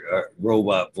computer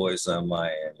robot voice on my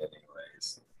end,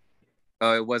 anyways.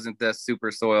 Oh, it wasn't the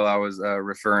super soil I was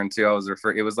referring to.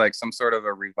 It was like some sort of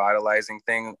a revitalizing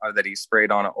thing that he sprayed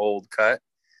on an old cut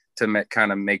to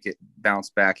kind of make it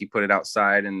bounce back. He put it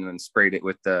outside and then sprayed it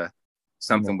with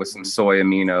something with some soy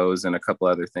aminos and a couple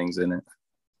other things in it.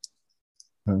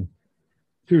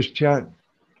 Cheers, chat.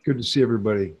 Good to see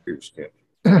everybody. Cheers, Cat.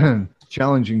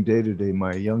 Challenging day today.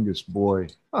 My youngest boy.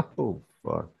 Oh,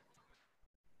 fuck.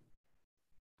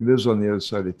 He lives on the other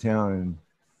side of town, and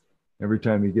every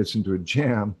time he gets into a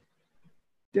jam,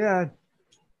 Dad,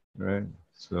 right?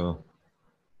 So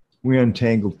we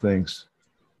untangled things.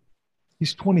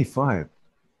 He's 25.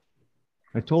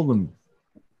 I told him,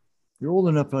 you're old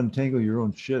enough to untangle your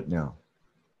own shit now.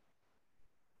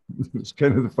 It's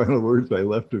kind of the final words I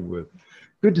left him with.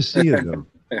 Good to see you, though.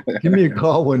 Give me a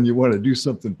call when you want to do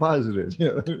something positive.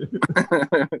 Yeah.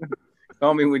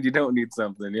 Call me when you don't need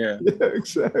something. Yeah. Yeah,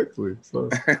 exactly. So,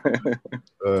 I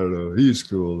don't know. He's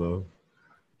cool, though.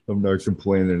 I'm not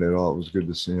complaining at all. It was good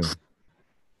to see him.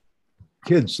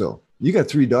 Kids, though. You got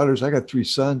 3 daughters. I got 3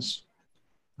 sons.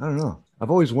 I don't know.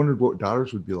 I've always wondered what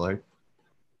daughters would be like.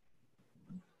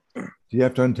 Do you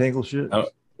have to untangle shit? I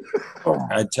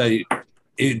tell you,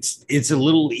 it's a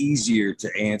little easier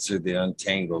to answer the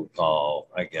untangled call,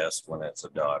 I guess, when it's a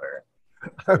daughter.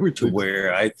 I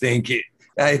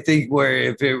think where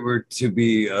if it were to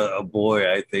be a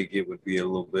boy, I think it would be a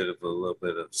little bit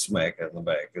of smack on the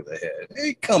back of the head.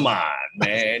 Hey, come on,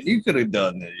 man! You could have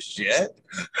done this shit.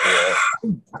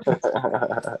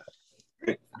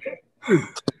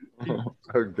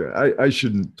 Okay, I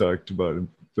shouldn't talk about him,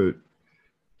 but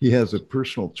he has a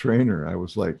personal trainer. I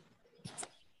was like,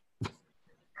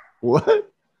 what?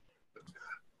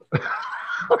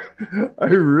 I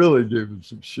really gave him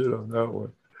some shit on that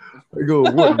one. I go,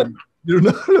 what? You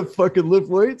don't know how to fucking lift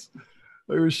weights?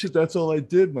 I go, shit, that's all I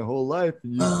did my whole life.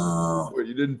 And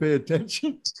you didn't pay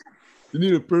attention? You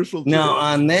need a personal trainer. Now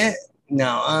on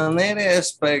that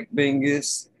aspect,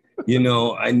 Bingus, you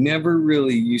know, I never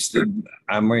really used to,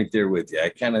 I'm right there with you. I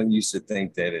kind of used to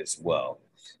think that as well.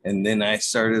 And then I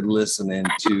started listening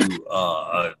to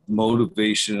a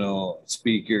motivational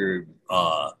speaker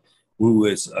who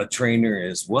is a trainer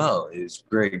as well, is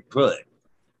Greg Put.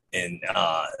 And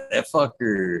that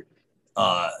fucker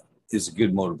is a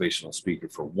good motivational speaker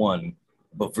for one.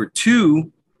 But for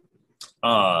two,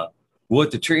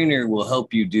 what the trainer will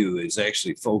help you do is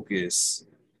actually focus,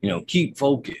 you know, keep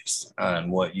focused on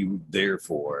what you're there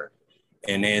for.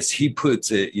 And as he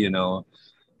puts it, you know,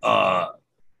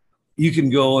 you can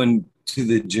go into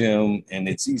the gym and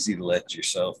it's easy to let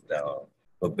yourself down.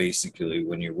 But basically,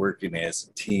 when you're working as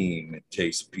a team, it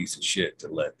takes a piece of shit to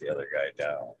let the other guy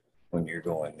down when you're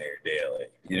going there daily.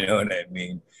 You know what I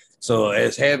mean? So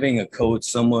as having a coach,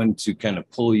 someone to kind of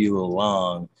pull you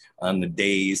along on the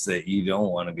days that you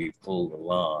don't want to be pulled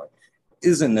along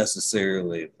isn't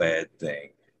necessarily a bad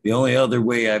thing. The only other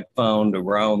way I found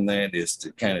around that is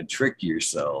to kind of trick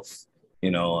yourself.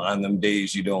 On them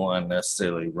days you don't want to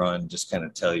necessarily run, just kind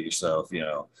of tell yourself,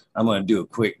 I'm going to do a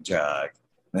quick jog.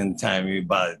 Then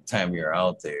by the time you're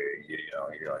out there,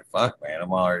 you're like, fuck, man,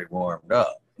 I'm already warmed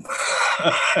up.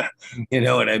 You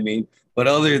know what I mean? But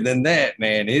other than that,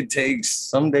 man,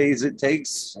 some days it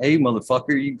takes, hey,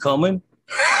 motherfucker, you coming?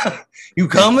 You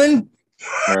coming?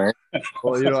 All right.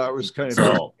 Well, that was kind of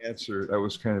his answer. That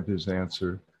was kind of his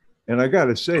answer. And I got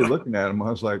to say, looking at him, I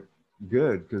was like,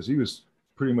 good, because he was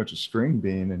pretty much a string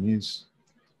bean, and he's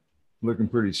looking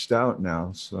pretty stout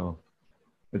now. So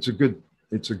it's a good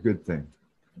thing.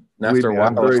 And after a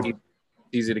while, it's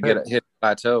easy to hit a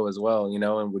plateau as well,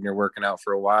 and when you're working out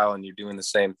for a while and you're doing the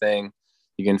same thing,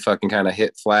 you can fucking kind of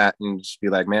hit flat and just be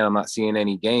like, man, I'm not seeing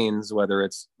any gains, whether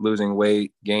it's losing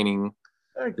weight, gaining,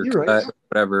 you're right.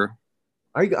 Whatever.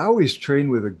 I always trained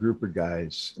with a group of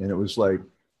guys, and it was like,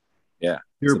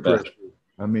 peer pressure.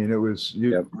 I mean, it was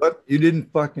what you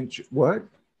didn't fucking what,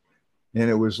 and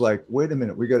it was like, wait a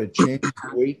minute, we got to change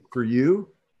weight for you.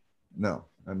 No,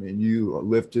 I mean, you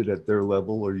lifted at their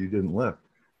level or you didn't lift,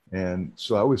 and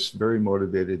so I was very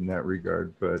motivated in that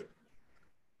regard. But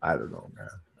I don't know, man.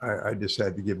 I just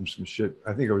had to give him some shit.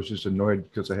 I think I was just annoyed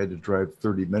because I had to drive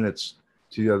 30 minutes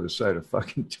to the other side of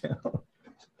fucking town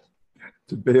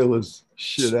to bail his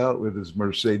shit out with his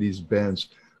Mercedes Benz.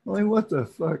 I'm like, what the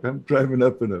fuck? I'm driving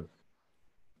up in a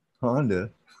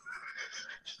Honda.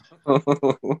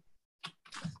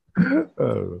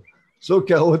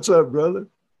 SoCal, what's up, brother?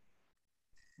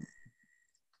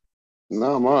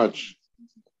 Not much.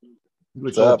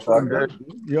 What's up, fucker?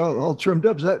 You all trimmed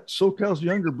up. Is that SoCal's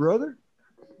younger brother?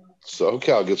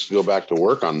 SoCal gets to go back to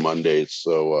work on Mondays,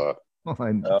 so I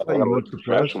thought you looked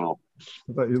depressed. I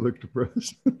thought you looked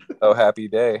depressed. Oh, happy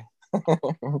day.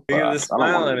 Look at the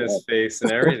smile on his face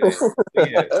and everything.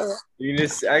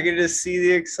 I can just see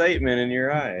the excitement in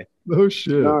your eye. No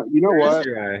shit. You know what?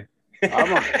 Your eye.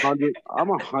 I'm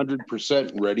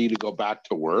 100% ready to go back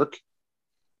to work.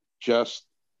 Just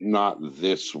not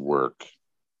this work.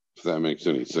 If that makes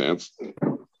any sense.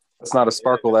 It's not a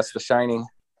sparkle, that's the shining.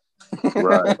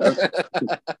 Right.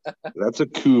 That's a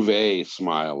cuvee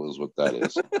smile is what that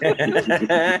is.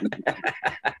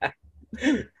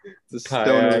 The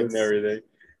stoner and everything.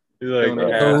 He's like,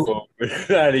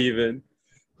 not even.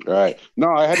 Right.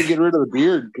 No, I had to get rid of the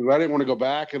beard because I didn't want to go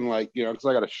back and because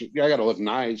I gotta look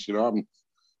nice. I'm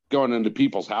going into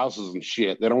people's houses and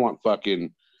shit. They don't want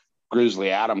fucking Grizzly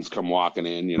Adams come walking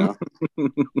in,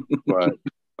 But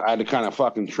I had to kind of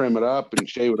fucking trim it up and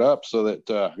shave it up so that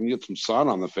I can get some sun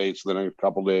on the face the next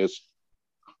couple days.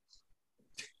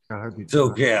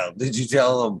 So, Cal, did you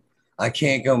tell them I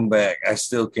can't come back? I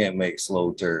still can't make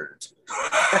slow turns.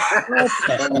 I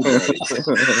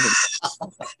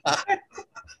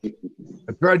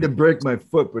tried to break my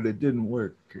foot, but it didn't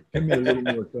work. Give me a little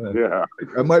more time. Yeah.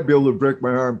 I might be able to break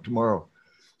my arm tomorrow.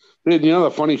 Dude,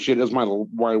 the funny shit is my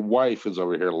wife is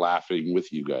over here laughing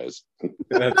with you guys.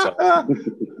 That's all.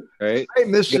 Right? Hey,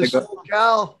 Mr.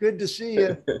 Cal, good to see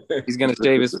you. He's going to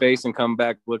shave his face and come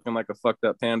back looking like a fucked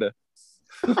up panda.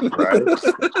 Right?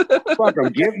 Fuck,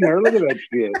 I'm getting there. Look at that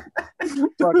shit.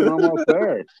 Fucking almost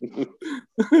there.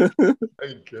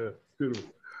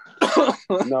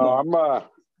 No,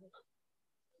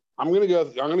 I'm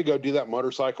gonna go do that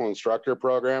motorcycle instructor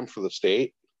program for the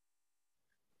state.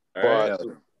 But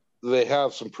they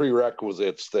have some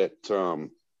prerequisites that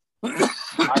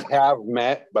I have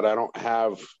met, but I don't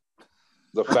have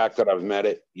the fact that I've met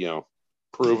it,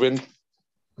 proven.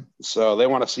 So they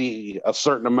want to see a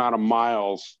certain amount of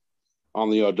miles on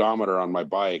the odometer on my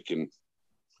bike, and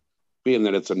being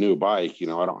that it's a new bike, I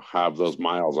don't have those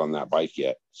miles on that bike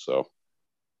yet. So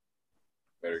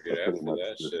better get after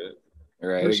that shit. All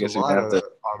right, I guess you have to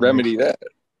remedy that.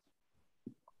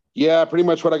 Yeah, pretty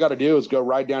much what I got to do is go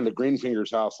ride down to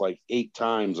Greenfinger's house like 8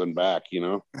 times and back,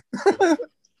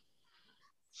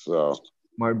 So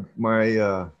my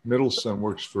middle son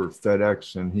works for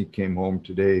FedEx, and he came home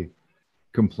today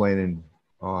complaining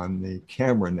on the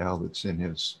camera now that's in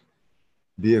his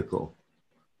vehicle.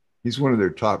 He's one of their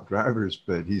top drivers,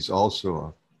 but he's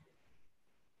also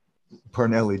a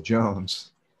Parnelli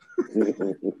Jones.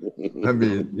 I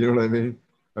mean, you know what I mean?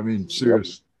 I mean,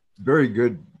 serious, very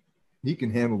good. He can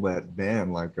handle that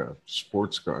van like a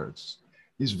sports car.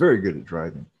 He's very good at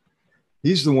driving.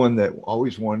 He's the one that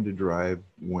always wanted to drive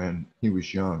when he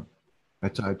was young. I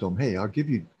told him, hey, I'll tell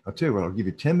you what, I'll give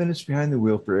you 10 minutes behind the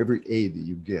wheel for every A that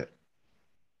you get.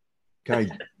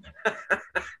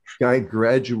 Guy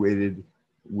graduated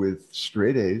with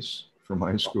straight A's from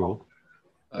high school,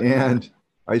 and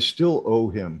I still owe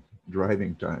him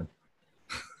driving time.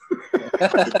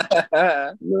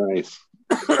 Nice.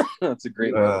 That's a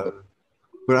great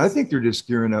but I think they're just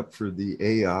gearing up for the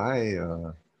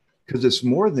AI because it's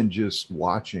more than just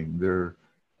watching. They're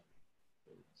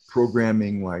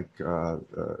programming like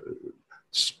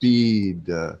speed,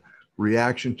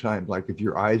 reaction time. Like if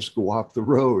your eyes go off the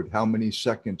road, how many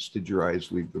seconds did your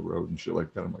eyes leave the road and shit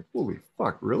like that? I'm like, holy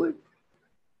fuck, really?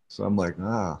 So I'm like,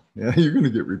 yeah, you're going to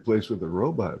get replaced with a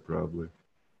robot probably.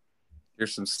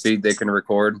 Here's some speed they can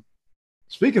record.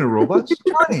 Speaking of robots,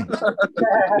 Johnny.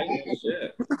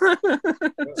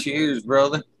 Cheers,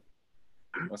 brother.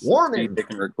 Warning. They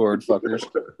can record, fuckers.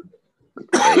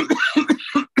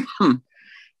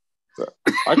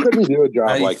 I couldn't do a job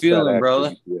How you like feeling, that,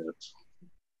 brother? Yes.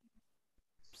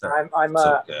 I'm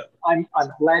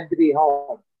glad to be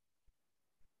home.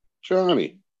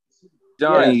 Johnny.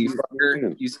 Johnny, Yes. you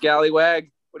fucker, you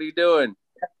scallywag. What are you doing?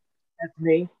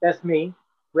 That's me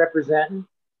representing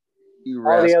You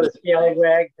all the rascal. other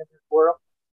scallywags in this world.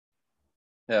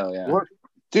 Hell yeah. What?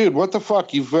 Dude, what the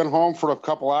fuck? You've been home for a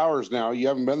couple hours now. You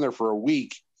haven't been there for a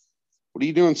week. What are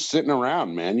you doing sitting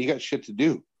around, man? You got shit to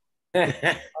do. I'm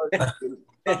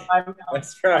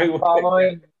That's probably what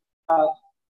following.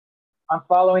 I'm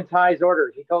following Ty's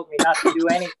orders. He told me not to do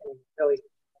anything until he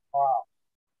tomorrow.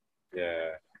 Yeah.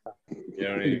 You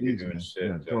don't need to be Easy, doing man. shit.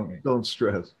 Yeah, Johnny. don't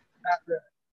stress. Not really.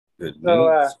 Good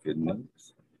So, news. Good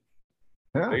news.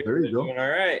 Yeah, They're there you go. doing all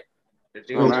right. They're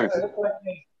doing Oh, all nice.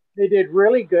 right. They did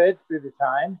really good through the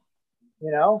time.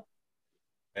 You know,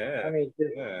 Yeah. I mean,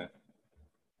 just Yeah.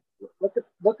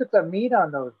 look at the meat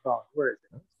on those bones. Where is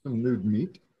it? Some nude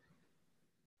meat.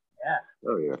 Yeah.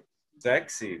 Oh, yeah.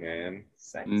 Sexy, man.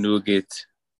 Sexy. Nougat.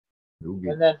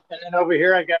 Nougat. And then over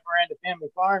here I got Miranda Family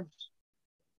Farms.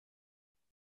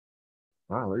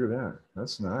 Wow, look at that.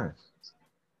 That's nice.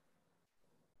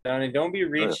 Johnny, don't be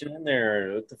reaching in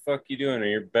there. What the fuck you doing? Are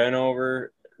you bent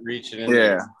over reaching in Yeah.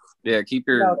 there? Yeah, keep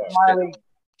You your know, Smiley.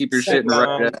 shit in the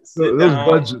right depth. Sit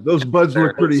Those down. buds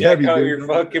look pretty Check heavy, out dude. your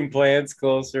fucking plants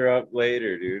closer up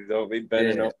later, dude. Don't be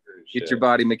bending Yeah. over. and Get shit. your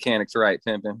body mechanics right,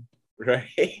 pimping. Right.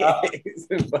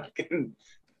 Fucking.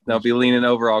 Don't be leaning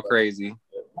over all crazy.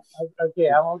 Okay,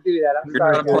 I won't do that. I'm Look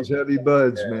sorry, at those guys. heavy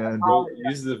buds, man. Go-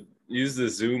 use the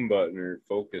zoom button or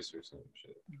focus or some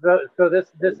shit. So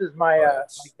this is my my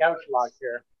couch lock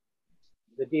here,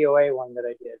 the DOA one that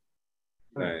I did.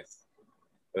 Nice.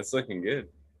 That's looking good.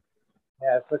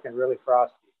 Yeah, it's looking really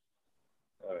frosty.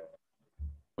 Oh, yeah.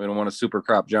 We don't want to super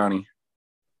crop Johnny.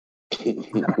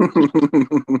 Looking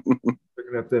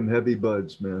at them heavy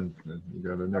buds, man. You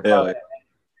got a next. Hell yeah.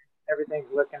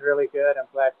 Everything's looking really good. I'm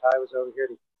glad Ty was over here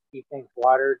to keep things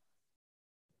watered,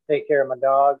 take care of my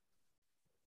dog.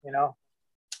 You know,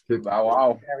 Wow,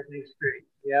 wow. everything's great.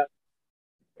 Yep,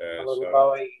 Yeah, my little so-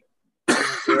 Bowie,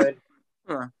 doing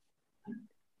good.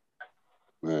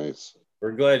 Nice.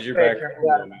 We're glad you're Hey, back. turns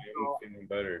home, out- man. You're feeling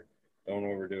better. Don't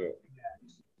overdo it.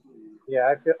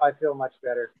 Yeah, I feel much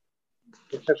better.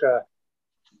 It took a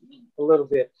little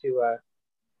bit to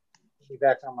be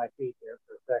back on my feet there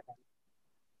for a second.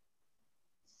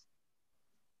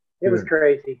 It was Good.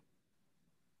 crazy.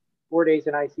 4 days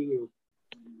in ICU.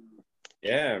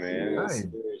 Yeah, man. That's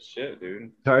Nice. serious shit,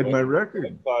 dude. Tied my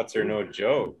record. Thoughts are no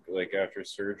joke. Like after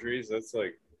surgeries, that's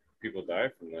like people die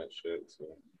from that shit.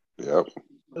 So Yep.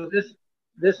 So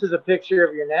this is a picture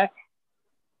of your neck.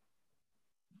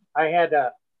 I had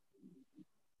a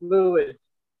fluid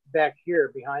back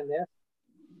here behind this,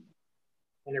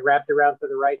 and it wrapped around to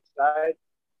the right side,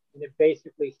 and it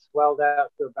basically swelled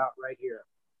out to about right here.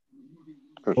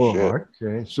 Oh, Oh, shit.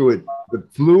 okay. So the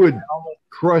fluid Almost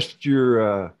crushed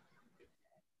your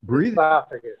breathing.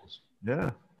 esophagus.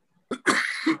 Yeah. It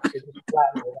just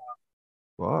flattened it out,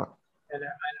 Fuck. and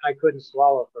I couldn't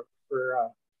swallow for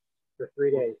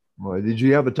 3 days. Well, did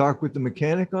you have a talk with the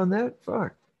mechanic on that?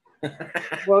 Fuck.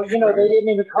 Well, you know, they didn't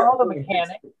even call the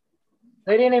mechanic.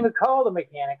 They didn't even call the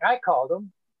mechanic. I called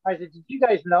them. I said, "Did you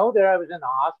guys know that I was in the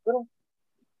hospital?"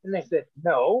 And they said,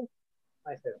 "No."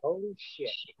 I said, "Holy shit!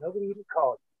 Nobody even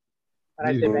called." And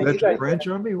I You said, "Man, you that's guys." French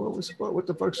on me? What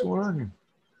the fuck's going on here?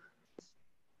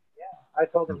 I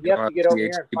told them, "You have to get over here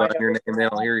and THC find behind out your what's name, they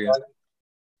don't going hear you.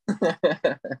 on."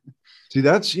 See,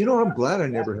 that's, I'm glad I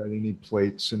never had any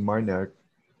plates in my neck.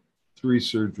 3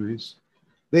 surgeries.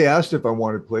 They asked if I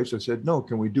wanted plates. I said, no.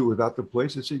 Can we do it without the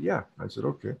plates? They said, yeah. I said,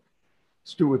 okay.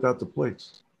 Let's do it without the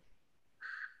plates.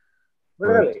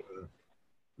 Really? But,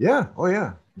 yeah. Oh,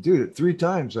 yeah. Dude, 3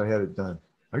 times I had it done.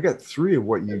 I got 3 of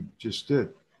what you just did.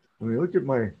 I mean, look at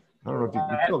my, I don't know if you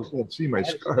probably can't see I my had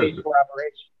a scars. stage 4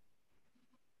 operation.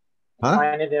 Huh?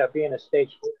 Mine ended up being a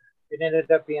stage 4. It ended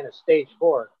up being a stage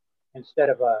 4 instead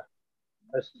of a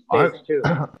Stage two.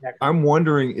 I'm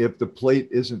wondering if the plate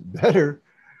isn't better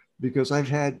because I've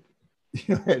had,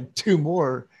 had two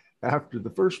more after the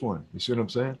first one. You see what I'm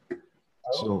saying?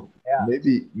 So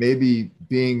maybe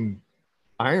being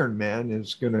Iron Man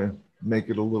is going to make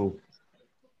it a little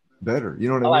better. You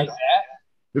know what I mean? Like that.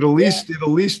 It'll at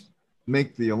least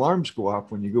make the alarms go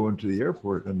off when you go into the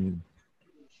airport. I mean,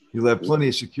 you'll have plenty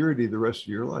of security the rest of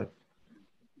your life.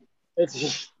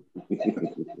 It's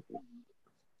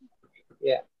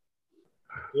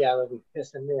it'll be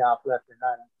pissing me off left and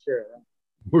right, I'm sure.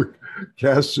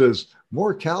 Cass says,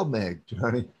 more CalMag,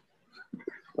 Johnny.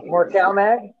 More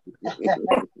CalMag?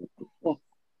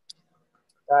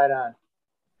 Right on.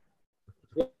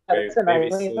 Yeah, that's a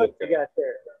nice look you got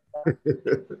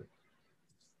there.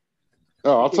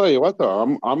 Oh, I'll tell you what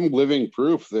though, I'm living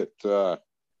proof that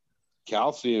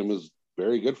calcium is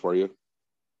very good for you.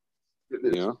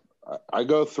 You know, I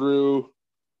go through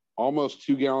almost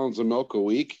 2 gallons of milk a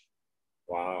week.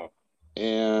 Wow.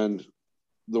 And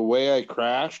the way I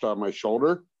crashed on my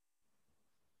shoulder,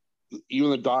 even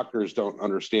the doctors don't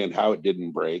understand how it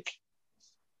didn't break.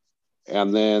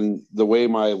 And then the way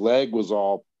my leg was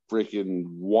all freaking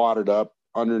wadded up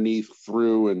underneath,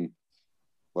 through, and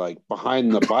like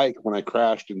behind the bike when I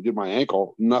crashed and did my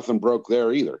ankle, nothing broke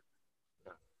there either.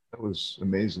 That was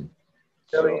amazing.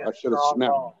 So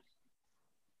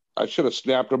I should have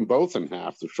snapped them both in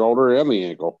half, the shoulder and the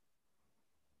ankle.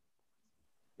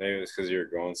 Maybe it's because you were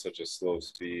going such a slow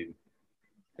speed.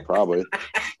 Probably.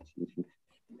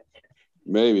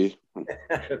 Maybe.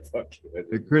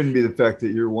 It couldn't be the fact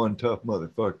that you're one tough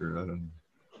motherfucker. I don't know.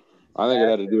 I think it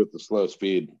had to do with the slow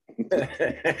speed. There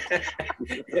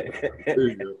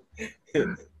you go.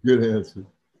 Good answer.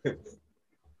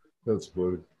 That's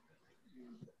funny.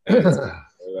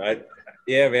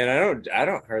 Yeah, man, I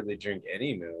don't hardly drink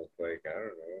any milk. Like, I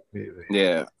don't know.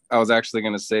 Yeah, I was actually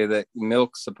going to say that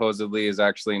milk supposedly is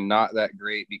actually not that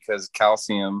great because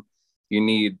calcium you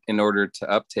need in order to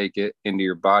uptake it into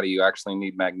your body. You actually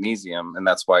need magnesium, and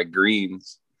that's why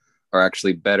greens are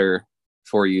actually better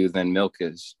for you than milk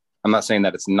is. I'm not saying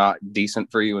that it's not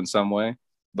decent for you in some way,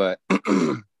 but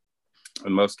in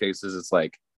most cases it's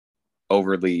like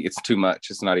it's too much.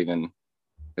 It's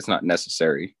not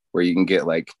necessary, where you can get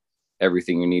like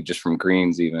everything you need just from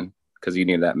greens, even because you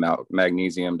need that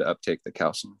magnesium to uptake the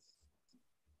calcium.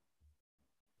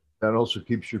 That also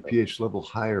keeps your pH level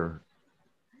higher.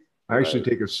 I actually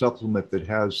take a supplement that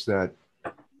has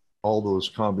all those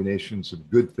combinations of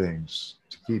good things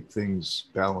to keep things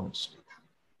balanced.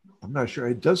 I'm not sure.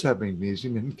 It does have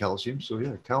magnesium and calcium. So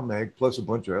yeah, CalMag plus a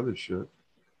bunch of other shit.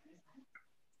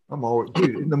 I'm always,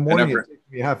 dude, in the morning, it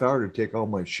takes me a half hour to take all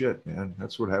my shit, man.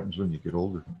 That's what happens when you get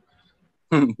older.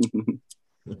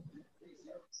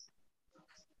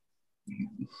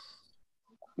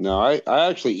 No, I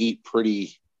actually eat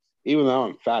pretty, even though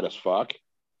I'm fat as fuck,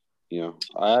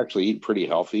 I actually eat pretty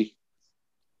healthy.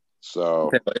 So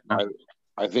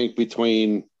I think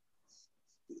between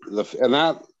the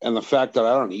fact that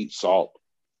I don't eat salt,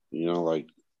 like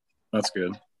that's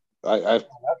good. I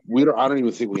don't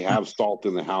even think we have salt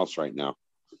in the house right now,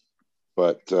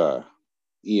 but the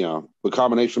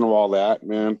combination of all that,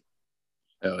 man,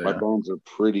 my bones are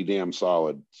pretty damn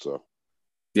solid. So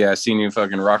yeah, I seen you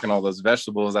fucking rocking all those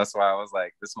vegetables. That's why I was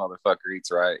like, this motherfucker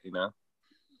eats right,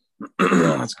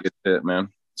 That's good shit, man.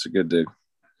 It's a good dude.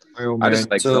 Oh, I just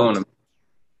like telling him.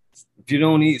 If you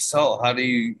don't eat salt, how do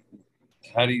you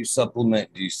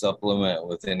supplement? Do you supplement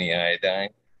with any iodine?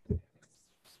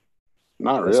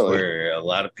 Not That's really. where a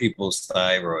lot of people's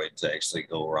thyroids actually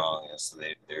go wrong, is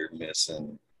they're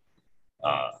missing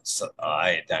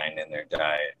iodine in their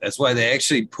diet. That's why they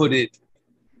actually put it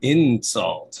in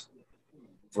salt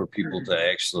for people to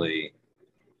actually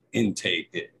intake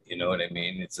it. You know what I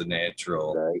mean? It's a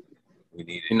natural. Right. We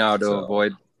need it.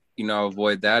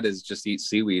 Avoid that is just eat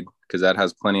seaweed because that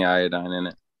has plenty of iodine in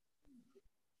it.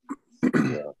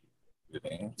 You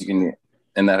can,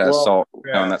 and that has salt.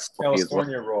 Yeah, that's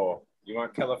California roll. You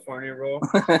want California roll?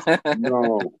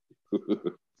 No.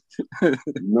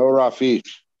 No raw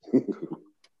fish.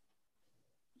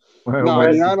 Well, no,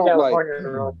 man, I don't like.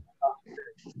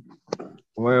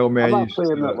 Well, man, I'm not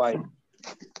saying that like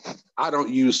I don't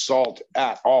use salt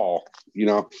at all,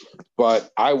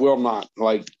 but I will not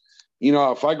like,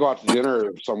 if I go out to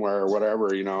dinner somewhere or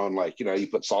whatever, and like, you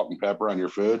put salt and pepper on your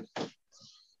food,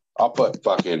 I'll put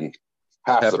fucking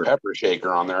half the pepper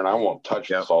shaker on there and I won't touch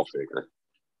the salt shaker.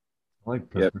 I like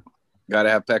pepper. Yep. Gotta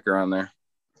have pecker on there.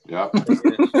 Yeah.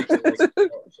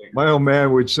 My old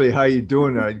man would say, "How you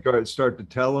doing?" I'd start to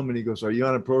tell him, and he goes, "Are you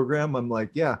on a program?" I'm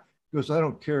like, "Yeah." He goes, "I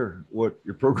don't care what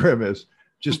your program is,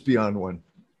 just be on one."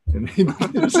 And he,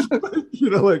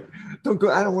 like Don't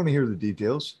go. I don't want to hear the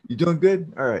details. You doing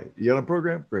good? All right. You on a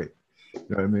program? Great. You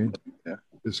know what I mean? Yeah.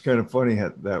 It's kind of funny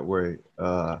that way.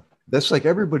 That's like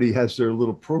everybody has their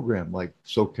little program, like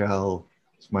SoCal,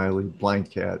 Smiley, Blind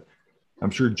Cat.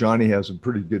 I'm sure Johnny has a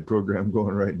pretty good program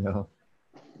going right now.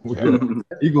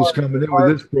 Eagle's coming in with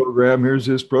his program. Here's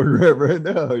his program right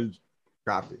now. He's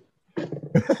copy.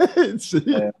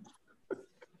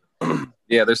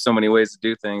 Yeah, there's so many ways to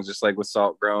do things, just like with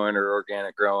salt growing or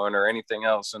organic growing or anything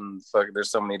else. And there's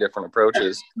so many different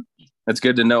approaches. It's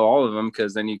good to know all of them,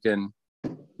 because then you can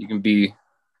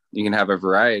have a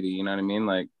variety. You know what I mean?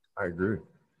 Like, I agree.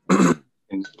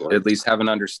 And at least have an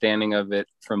understanding of it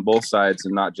from both sides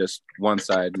and not just one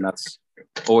side. And that's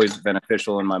always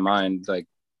beneficial in my mind. Like,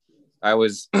 I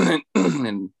was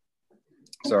in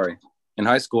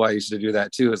high school, I used to do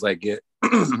that too, is like get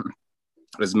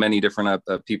as many different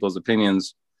people's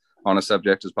opinions on a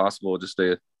subject as possible, just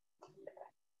to,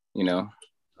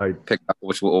 pick up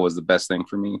what was the best thing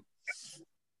for me.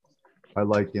 I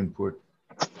like input.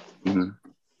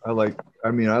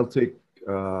 Mm-hmm. I'll take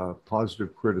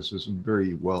positive criticism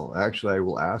very well. Actually, I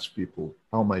will ask people,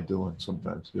 how am I doing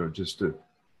sometimes, just to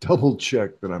double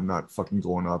check that I'm not fucking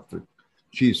going off the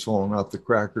cheese falling off the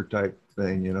cracker type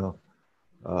thing,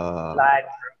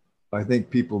 I think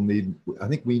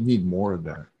we need more of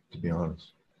that, to be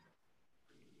honest.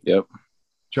 Yep.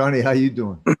 Johnny, how you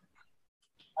doing?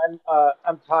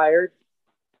 I'm tired.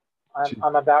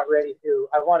 I'm about ready to.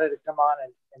 I wanted to come on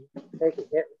and take a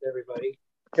hit with everybody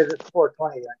because it's 4:20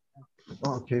 right now.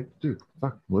 Oh, okay, dude.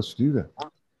 Fuck, let's do that.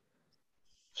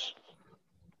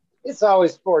 It's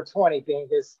always 4:20,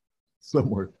 Dingus.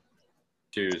 Somewhere.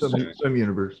 Some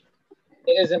universe.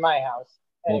 It is in my house.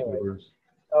 Anyway.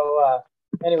 So,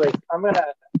 anyways, I'm gonna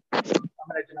jump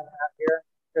out here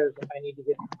because I need to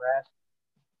get some rest.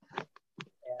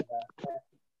 And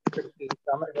so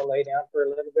I'm gonna go lay down for a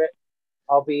little bit.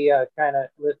 I'll be kind of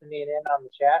listening in on the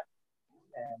chat,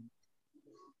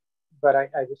 but I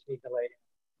just need to lay down.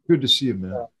 Good to see you,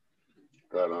 man. So,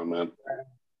 right on, man.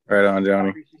 Right on,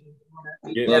 Johnny.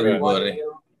 Everybody.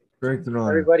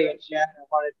 Everybody in chat, I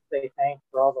wanted to say thanks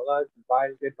for all the love and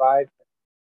vibes, good vibes,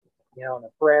 and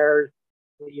the prayers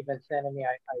that you've been sending me.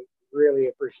 I really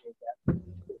appreciate that.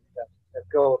 That's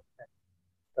gold.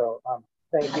 So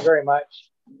thank you very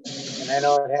much. And I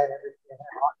know it had a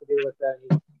lot to do with that.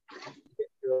 You get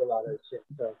through a lot of shit.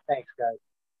 So thanks, guys.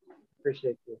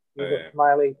 Appreciate you.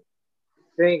 Smiley,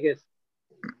 Dingus,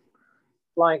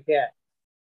 Blind Cat,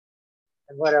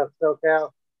 and what else?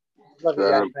 SoCal. Love you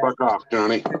guys, man. Fuck off,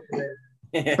 Johnny.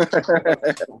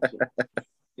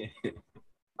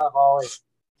 Love always.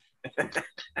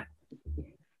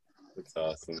 That's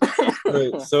awesome.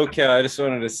 SoCal, I just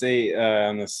wanted to say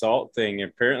on the salt thing,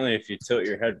 apparently if you tilt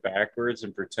your head backwards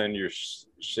and pretend you're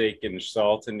shaking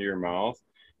salt into your mouth,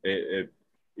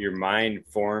 your mind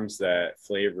forms that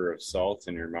flavor of salt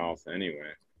in your mouth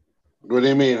anyway. What do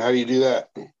you mean? How do you do that?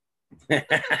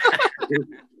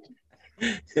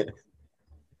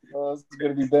 Oh, this is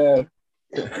going to be bad.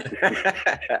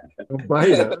 No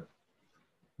bite, huh?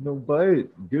 No bite.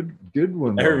 Good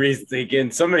one. Everybody's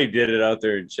thinking somebody did it out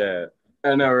there in chat.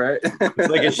 I know, right? It's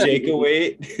like a shake a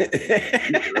weight.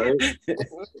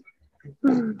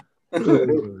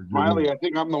 Smiley, I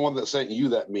think I'm the one that sent you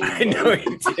that meme. I know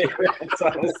you did. That's why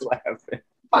I was laughing.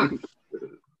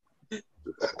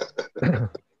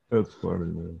 That's funny,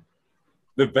 man.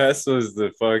 The best was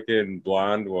the fucking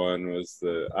blonde one.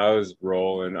 I was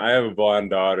rolling. I have a blonde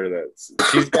daughter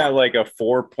she's got like a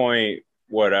 4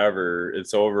 whatever.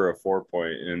 It's over a 4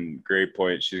 in grade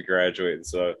point. She's graduating,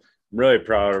 so I'm really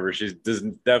proud of her. She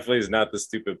definitely is not the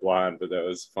stupid blonde, but that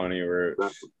was funny. Where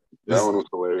that one was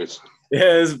hilarious.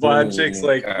 Yeah, this blonde chick's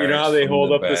like, you know how they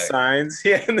hold up the signs,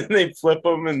 yeah, and then they flip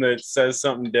them and it says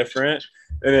something different.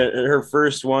 And her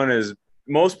first one is,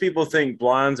 most people think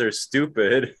blondes are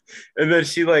stupid, and then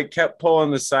she like kept pulling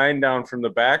the sign down from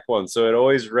the back one, so it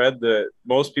always read that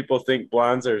most people think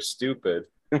blondes are stupid.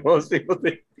 Most people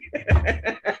think.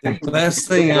 The best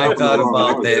thing I thought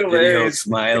about that video,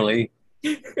 Smiley,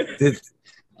 the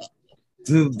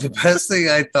best thing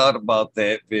I thought about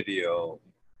that video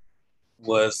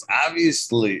was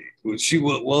obviously was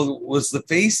the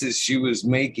faces she was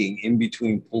making in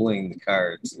between pulling the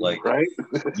cards. Like, right?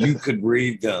 You could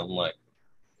read them, like,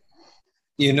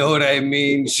 you know what I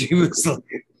mean? She was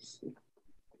like,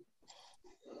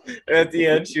 at the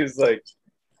end, she was like,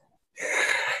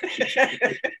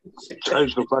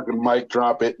 tries to fucking mic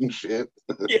drop it and shit.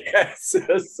 Yes,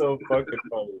 that's so fucking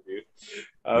funny, dude.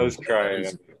 I was crying.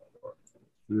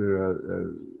 Yeah,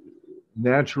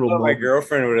 natural. Well, my moment.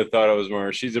 girlfriend would have thought it was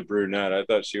more. She's a brunette. I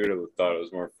thought she would have thought it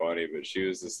was more funny, but she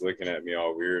was just looking at me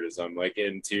all weird as I'm like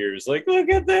in tears, like, look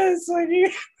at this. Like,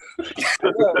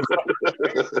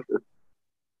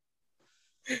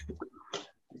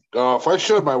 if I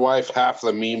showed my wife half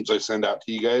the memes I send out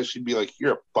to you guys, she'd be like,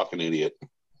 "You're a fucking idiot."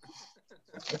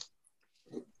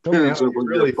 Tell me how you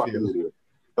really feel.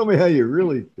 Tell me how you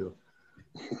really feel.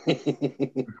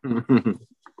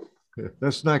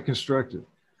 That's not constructive.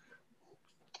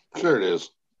 Sure it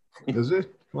is. Is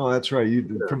it? Well, that's right.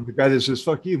 You from the guy that says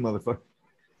 "fuck you, motherfucker."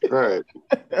 Right.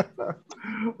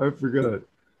 I forgot.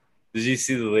 did you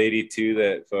see the lady too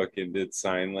that fucking did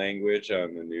sign language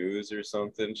on the news or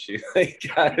something? She like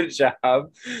got a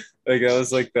job. Like that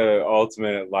was like the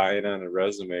ultimate line on a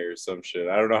resume or some shit.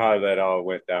 I don't know how that all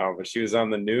went down, but she was on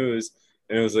the news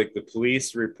and it was like the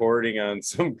police reporting on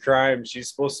some crime. She's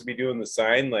supposed to be doing the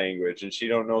sign language and she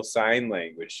don't know sign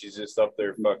language. She's just up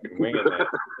there fucking winging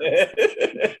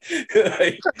it.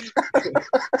 Like,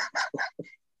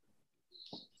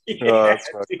 Oh, that's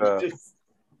fucked up.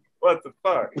 What the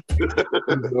fuck?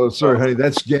 Oh, sorry, honey.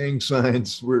 That's gang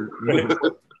signs. We're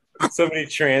Somebody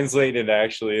translated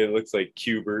actually. It looks like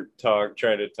Cubert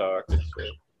trying to talk.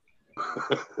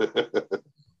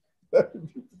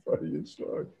 funniest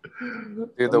dog.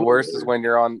 Dude, the worst is when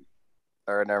you're on.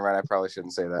 Or never mind. I probably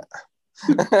shouldn't say that.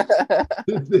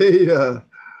 Did they?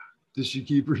 Did she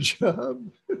keep her job?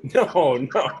 No.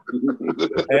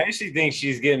 I actually think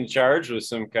she's getting charged with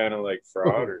some kind of like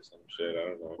fraud or some shit. I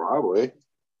don't know. Probably.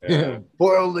 Yeah,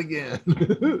 boiled again.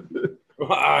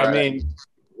 Well, I mean,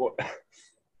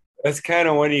 that's kind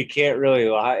of when you can't really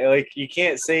lie. Like you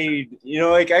can't say,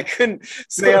 like I couldn't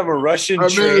say I'm a Russian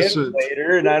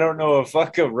translator and I don't know a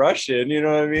fucking Russian. You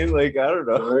know what I mean? Like I don't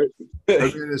know. I'm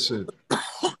innocent.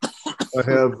 I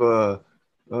have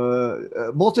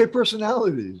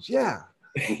multi-personalities. Yeah,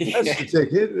 that's the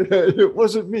ticket. It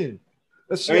wasn't me.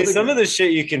 I mean, some of the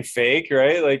shit you can fake,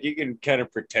 right? Like you can kind of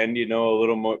pretend you know a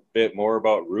little bit more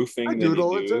about roofing than you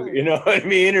do. You know what I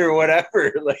mean, or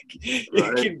whatever. Like you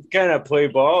can kind of play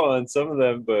ball on some of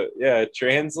them, but yeah,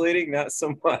 translating not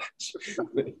so much.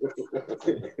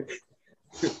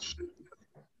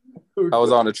 I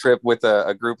was on a trip with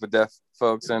a group of deaf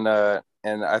folks, and I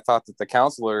thought that the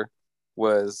counselor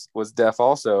was deaf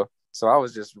also. So I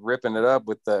was just ripping it up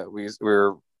with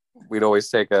we'd always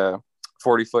take a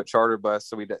 40-foot charter bus.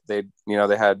 So they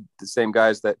had the same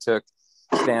guys that took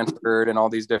Stanford and all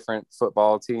these different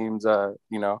football teams,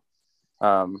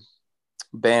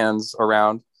 bands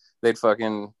around. They'd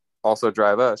fucking also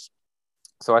drive us.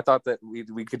 So I thought that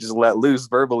we could just let loose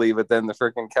verbally, but then the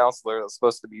freaking counselor that was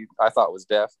supposed to be, I thought was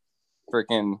deaf,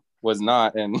 freaking was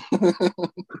not. And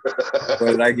why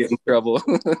did I get in trouble?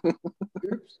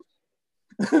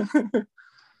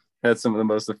 Had some of the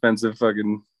most offensive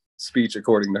fucking speech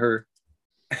according to her.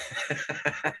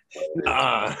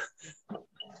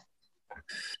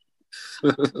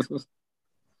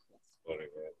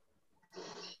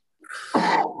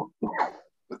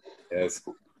 Yes.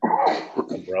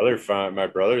 My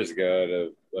brother's got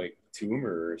a like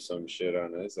tumor or some shit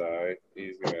on his eye.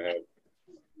 He's gonna have,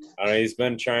 I don't know, he's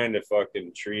been trying to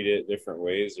fucking treat it different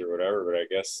ways or whatever, but I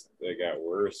guess it got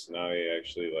worse. Now he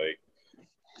actually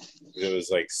it was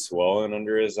like swollen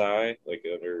under his eye, like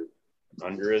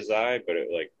under his eye, but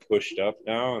it like pushed up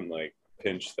now and like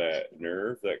pinched that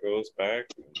nerve that goes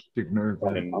back. Big nerve.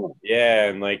 And yeah,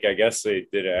 and like I guess they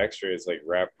did an X-ray. It's like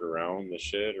wrapped around the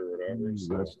shit or whatever.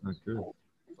 So. That's not good.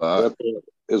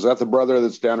 Is that the brother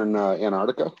that's down in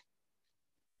Antarctica?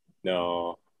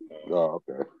 No. Oh,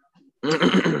 okay. That's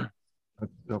a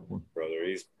tough one. Brother,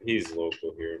 he's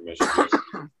local here in Michigan.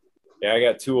 Yeah, I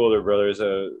got two older brothers.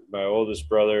 My oldest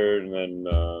brother, and then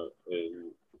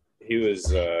he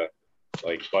was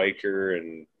like biker,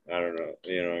 and I don't know,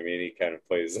 what I mean, he kind of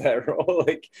plays that role.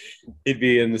 Like he'd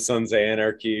be in the Sons of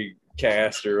Anarchy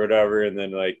cast or whatever, and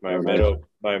then like my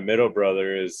middle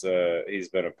brother is he's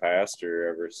been a pastor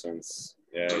ever since.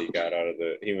 Yeah, he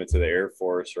went to the Air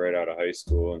Force right out of high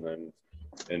school, and then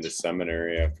into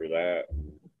seminary after that.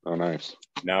 Oh, nice.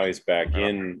 Now he's back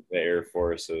in the Air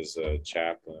Force as a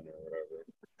chaplain or whatever.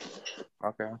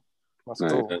 Okay, that's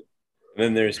cool. And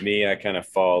then there's me. I kind of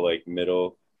fall like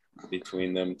middle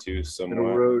between them two somewhat.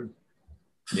 Middle road.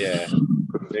 Yeah,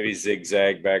 maybe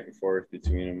zigzag back and forth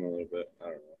between them a little bit. I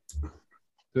don't know.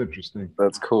 It's interesting.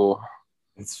 That's cool.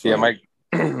 It's fun. Yeah,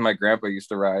 my grandpa used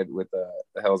to ride with the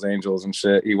Hells Angels and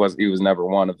shit. He was never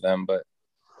one of them, but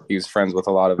he was friends with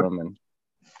a lot of them. And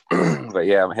but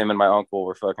yeah, him and my uncle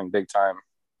were fucking big time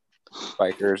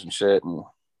bikers and shit. And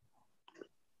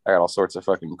I got all sorts of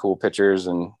fucking cool pictures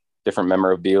and different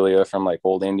memorabilia from like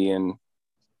old Indian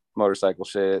motorcycle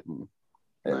shit. And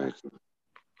Yeah. Nice.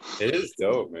 It is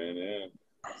dope, man. Yeah.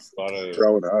 It's a lot of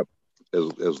Growing up,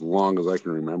 as long as I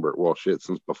can remember, well, shit,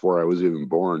 since before I was even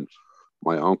born,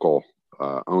 my uncle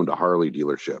owned a Harley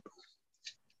dealership,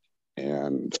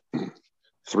 and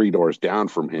 3 doors down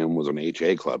from him was an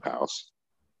HA clubhouse.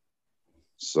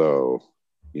 So,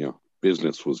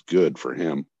 business was good for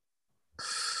him.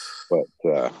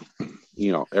 But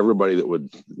everybody that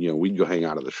would, we'd go hang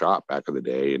out at the shop back in the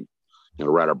day and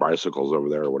ride our bicycles over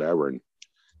there or whatever, and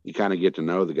you kind of get to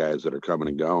know the guys that are coming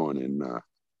and going, and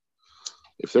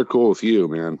if they're cool with you,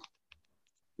 man,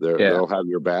 they'll have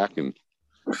your back, and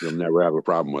you'll never have a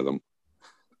problem with them.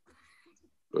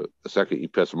 But the second you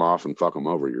piss them off and fuck them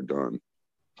over, you're done.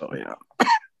 Oh yeah.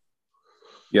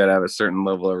 You gotta have a certain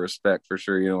level of respect for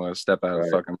sure. You don't want to step out of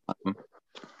fucking line.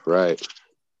 Right.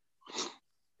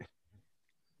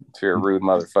 If you're a rude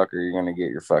motherfucker, you're gonna get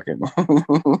your fucking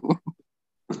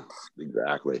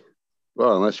Exactly.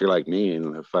 Well, unless you're like me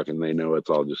and they know it's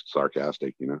all just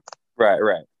sarcastic,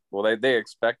 Right. Well, they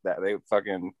expect that. They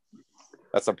fucking,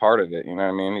 that's a part of it. You know what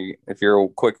I mean? If you're a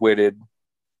quick-witted,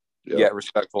 yet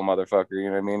respectful motherfucker, you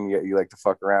know what I mean? You like to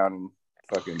fuck around and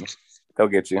fucking, they'll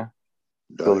get you.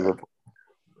 Yep.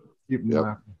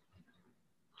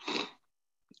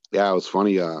 Yeah, it was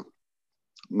funny.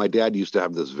 My dad used to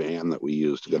have this van that we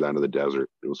used to go down to the desert.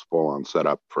 It was full on set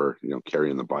up for,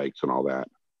 carrying the bikes and all that.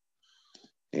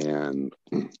 And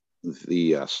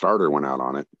the starter went out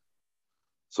on it.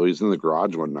 So he's in the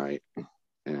garage one night,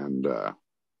 and a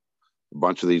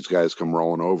bunch of these guys come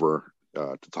rolling over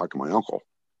to talk to my uncle.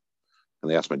 And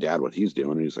they asked my dad what he's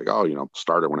doing. And he's like, oh,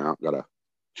 starter went out, got to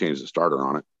change the starter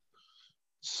on it.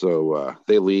 So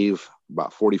they leave.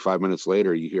 About 45 minutes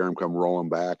later, you hear them come rolling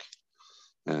back.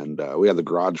 And we had the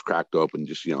garage cracked open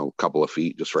just, a couple of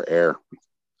feet just for air.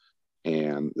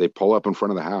 And they pull up in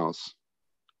front of the house.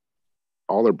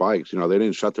 All their bikes, they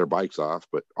didn't shut their bikes off,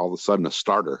 but all of a sudden a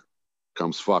starter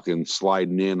comes fucking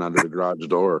sliding in under the garage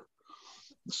door.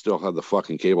 Still had the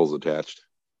fucking cables attached.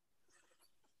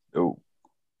 Oh.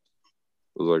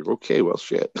 I was like, okay, well,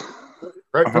 shit.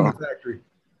 Right from the factory.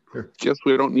 Here. Guess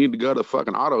we don't need to go to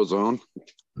fucking AutoZone.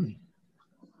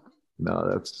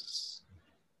 No,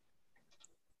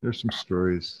 there's some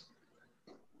stories.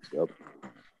 Yep.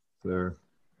 There.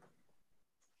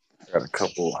 Got a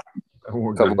couple of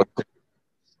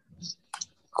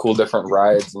cool different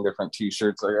rides and different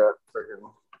t-shirts I got.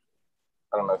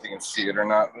 I don't know if you can see it or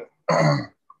not, but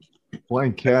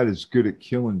Blind Cat is good at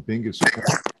killing Bingus.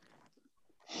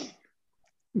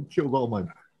 He killed all my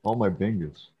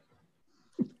Bingus.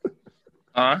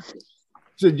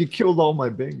 Said you killed all my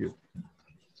Bingus.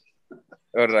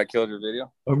 Oh, did I kill your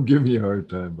video? I'm giving you a hard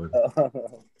time, buddy.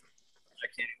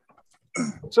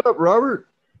 What's up, Robert?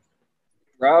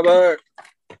 Robert,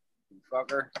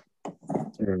 fucker.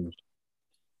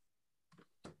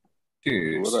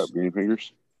 Cheers. What up, Green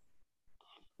Fingers?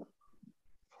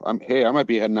 I might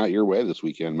be heading out your way this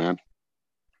weekend, man.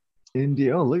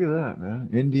 India. Oh, look at that, man.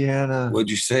 Indiana. What'd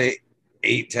you say?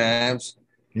 8 times?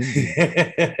 She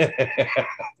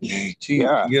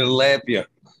gonna lap you.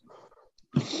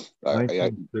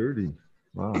 1930.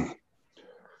 Wow.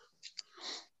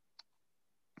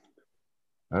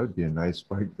 That would be a nice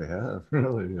bike to have,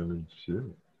 really. I mean, shit.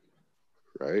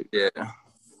 Right? Yeah.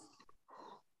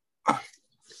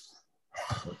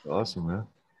 That's awesome, man.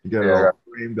 You got it all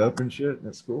framed up and shit.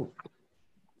 That's cool.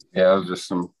 Yeah, it was just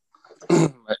some.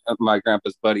 My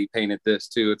grandpa's buddy painted this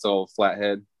too. It's all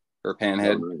flathead or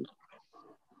panhead.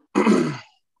 Oh,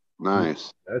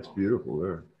 nice. That's beautiful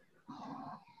there.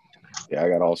 Yeah, I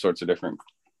got all sorts of different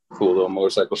cool little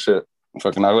motorcycle shit.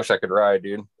 Fucking, I wish I could ride,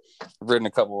 dude. I've ridden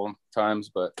a couple of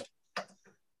times, but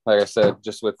like I said,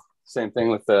 just with same thing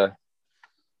with the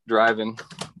driving,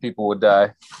 people would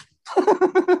die.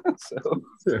 So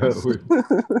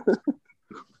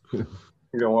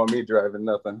you don't want me driving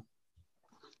nothing.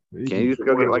 Can't you just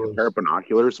go get like a pair of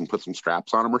binoculars and put some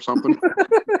straps on them or something?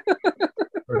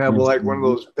 Or have like one of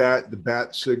those the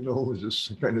bat signal,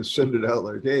 just kind of send it out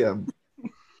like, hey, I'm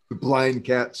the blind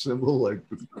cat symbol, like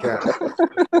the cat.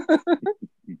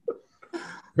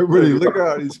 Everybody, look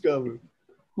out, he's coming.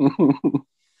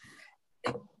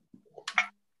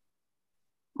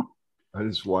 I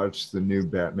just watched the new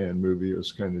Batman movie. It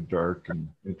was kind of dark and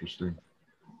interesting.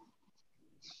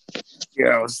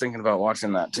 Yeah, I was thinking about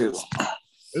watching that too.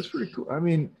 It's pretty cool. I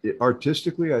mean,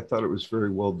 artistically, I thought it was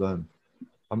very well done.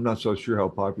 I'm not so sure how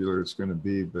popular it's going to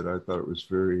be, but I thought it's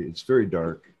very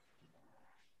dark.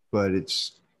 But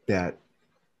it's that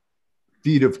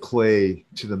feet of clay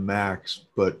to the max,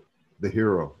 but the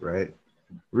hero, right?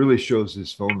 Really shows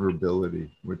his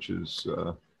vulnerability, which is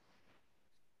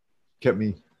kept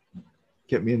me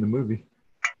in the movie.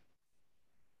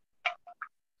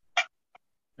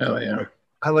 Oh yeah.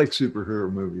 I like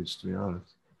superhero movies, to be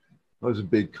honest. I was a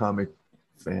big comic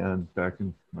fan back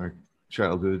in my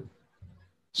childhood.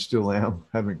 Still am.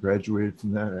 Haven't graduated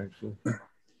from that, actually.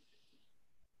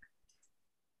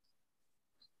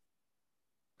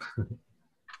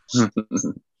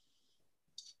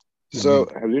 So,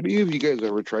 have any of you guys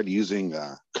ever tried using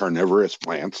carnivorous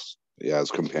plants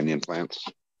as companion plants?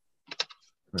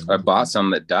 I bought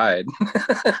some that died.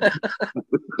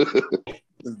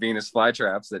 Venus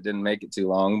flytraps that didn't make it too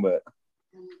long, but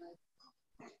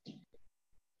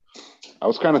I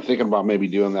was kind of thinking about maybe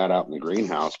doing that out in the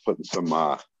greenhouse, putting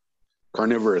some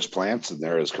carnivorous plants in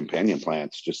there as companion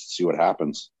plants, just to see what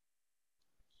happens.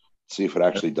 See if it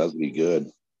actually does any good.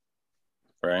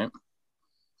 right.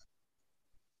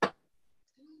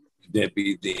 That'd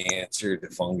be the answer to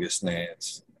fungus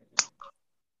gnats.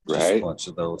 Just Right. a bunch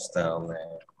of those down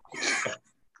there.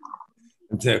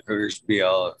 And hookers be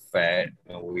all fat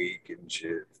and weak and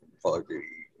shit. Fucking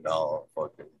eating all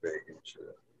fucking big and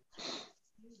shit.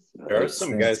 There are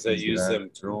some guys that use them.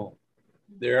 Control.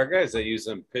 There are guys that use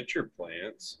them pitcher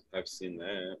plants. I've seen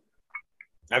that.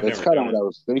 I've That's never kind of done what it, I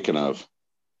was thinking of.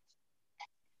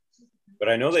 but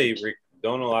I know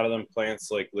don't a lot of them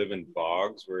plants like live in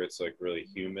bogs where it's like really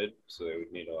humid, so they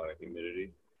would need a lot of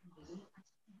humidity.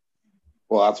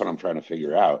 Well, that's what I'm trying to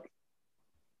figure out.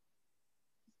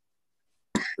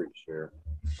 Pretty sure.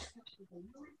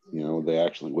 You know,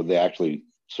 would they actually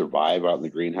survive out in the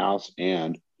greenhouse?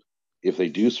 And if they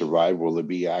do survive, will there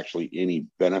be actually any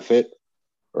benefit,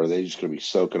 or are they just going to be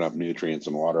soaking up nutrients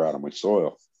and water out of my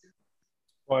soil?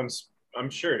 Well, I'm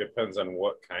sure it depends on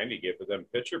what kind you get, but then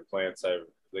pitcher plants,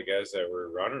 the guys that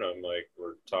were running them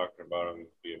were talking about them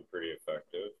being pretty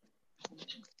effective.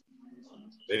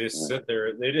 They just sit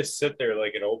there. They just sit there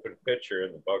like an open pitcher,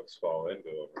 and the bugs fall into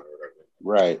them or whatever.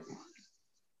 Right.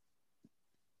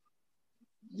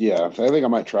 Yeah, I think I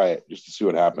might try it just to see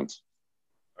what happens.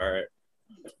 All right,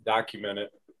 document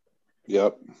it.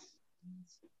 Yep.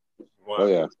 We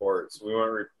want reports. We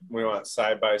want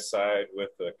side by side with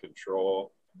the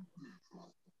control.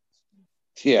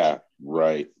 Yeah,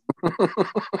 right.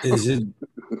 Is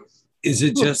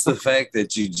it just the fact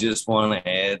that you just want to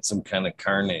add some kind of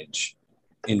carnage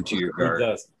into your garden?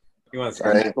 He does. He wants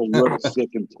It's a little sick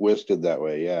and twisted that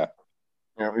way. Yeah.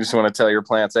 You just want to tell your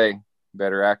plants, hey,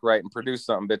 better act right and produce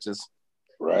something, bitches.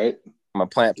 Right. My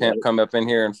plant can't come up in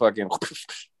here and fucking.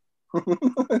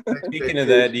 Speaking of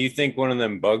that, do you think one of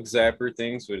them bug zapper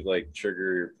things would like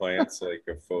trigger your plants, like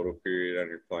a photo period on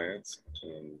your plants?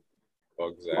 And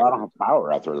bug zapper. Well, I don't have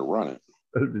power out there to run it.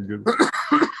 That'd be good.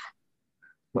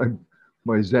 My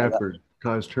zapper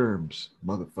caused herms,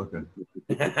 motherfucker.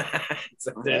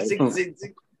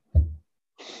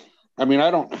 I mean,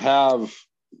 I don't have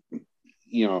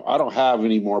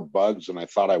any more bugs than I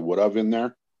thought I would have in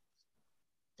there.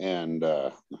 And,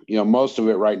 most of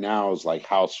it right now is like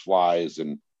house flies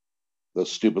and those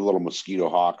stupid little mosquito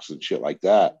hawks and shit like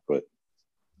that. But,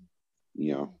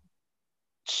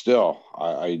 still,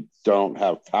 I don't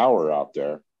have power out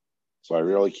there. So I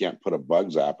really can't put a bug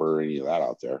zapper or any of that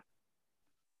out there.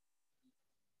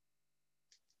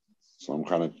 So I'm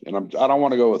kind of, I don't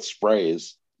want to go with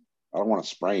sprays. I don't want to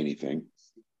spray anything.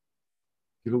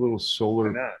 Get a little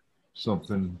solar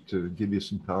something to give you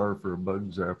some power for a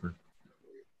bug zapper.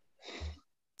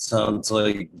 Sounds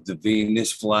like the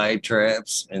Venus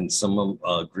flytraps and some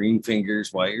green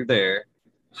fingers while you're there.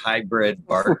 Hybrid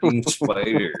barking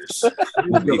spiders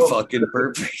would be fucking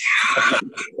perfect.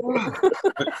 Why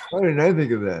didn't I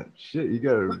think of that? Shit, you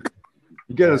got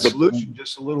a solution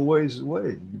just a little ways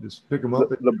away. You just pick them up.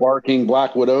 The barking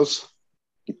black widows.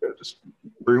 Just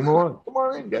bring them on. Come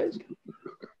on in, guys.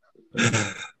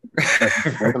 Yeah.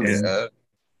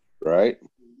 Right.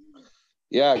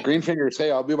 Yeah, green fingers.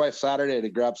 Hey, I'll be by Saturday to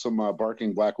grab some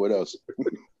barking black widows.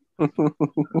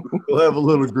 We'll have a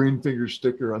little green finger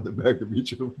sticker on the back of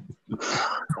each of them.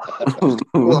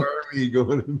 Army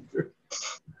going in there.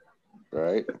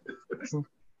 Right.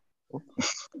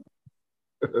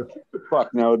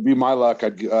 Fuck no, it'd be my luck.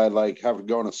 I'd like have to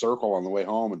go in a circle on the way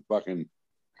home and fucking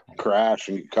crash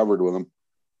and get covered with them.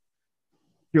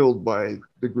 Killed by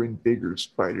the green finger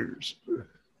spiders.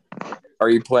 Are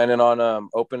you planning on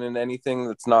opening anything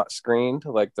that's not screened,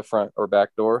 like the front or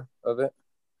back door of it?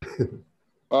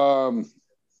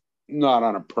 Not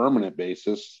on a permanent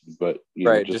basis, but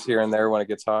right, just here and there when it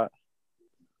gets hot.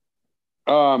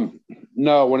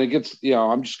 No, when it gets,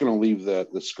 I'm just gonna leave the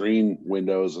screen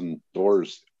windows and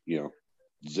doors,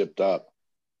 zipped up.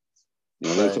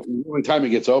 Right. The only time it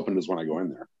gets opened is when I go in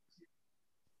there.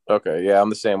 Okay, yeah, I'm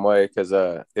the same way because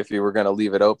if you were gonna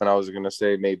leave it open, I was gonna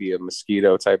say maybe a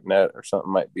mosquito type net or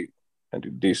something might be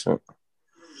decent.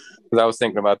 Because I was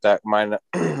thinking about that. Mine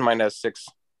has 6.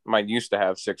 Mine used to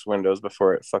have 6 windows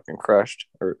before it fucking crushed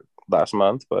or last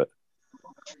month, but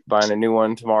buying a new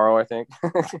one tomorrow, I think.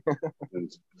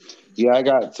 Yeah, I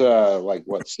got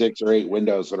 6 or 8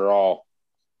 windows that are all,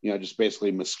 just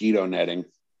basically mosquito netting.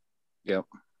 Yep.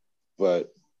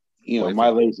 But my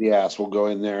lazy ass will go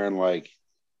in there and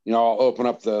I'll open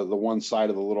up the one side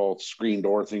of the little screen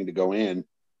door thing to go in,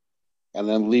 and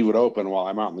then leave it open while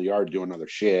I'm out in the yard doing other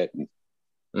shit. And,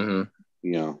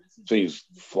 things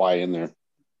fly in there.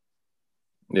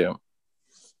 Yeah.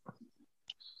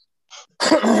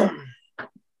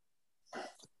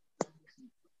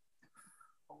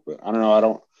 But I don't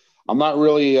know. I'm not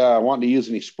really wanting to use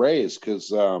any sprays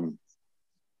because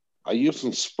I used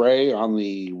some spray on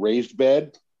the raised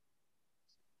bed,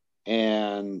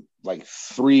 and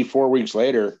 3-4 weeks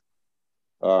later,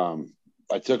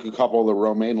 I took a couple of the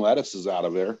romaine lettuces out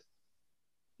of there,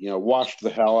 washed the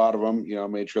hell out of them,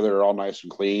 made sure they were all nice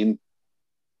and clean.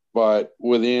 But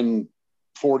within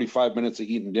 45 minutes of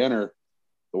eating dinner,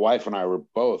 the wife and I were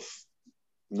both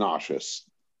nauseous.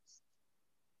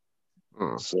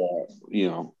 So,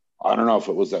 I don't know if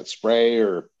it was that spray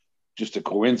or just a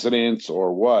coincidence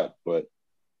or what, but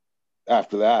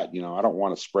after that, I don't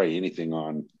want to spray anything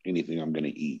on anything I'm going to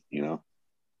eat,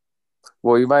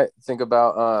 Well, you might think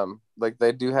about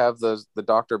they do have the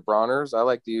Dr. Bronner's. I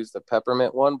like to use the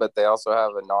peppermint one, but they also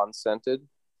have a non-scented,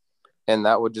 and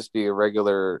that would just be a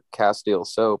regular Castile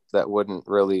soap that wouldn't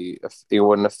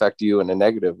affect you in a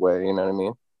negative way. You know what I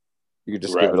mean? You could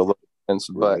just give it a little.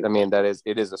 But I mean,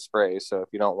 it is a spray. So if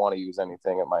you don't want to use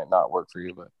anything, it might not work for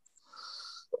you. But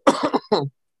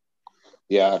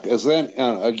yeah, because then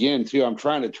again, too, I'm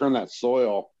trying to turn that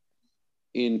soil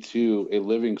into a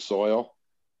living soil.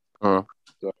 So,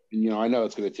 I know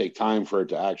it's going to take time for it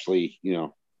to actually,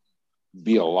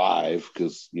 be alive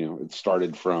because, it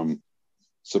started from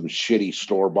some shitty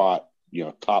store-bought,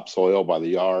 topsoil by the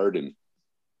yard and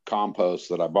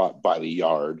compost that I bought by the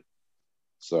yard.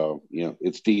 So,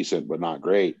 it's decent, but not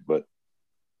great. But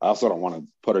I also don't want to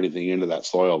put anything into that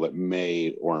soil that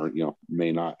may or,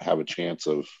 may not have a chance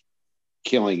of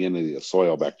killing any of the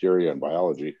soil bacteria and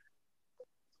biology.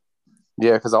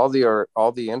 Yeah, because all the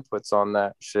inputs on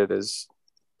that shit is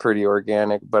pretty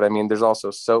organic. But I mean, there's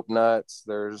also soap nuts.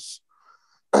 There's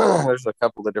a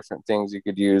couple of different things you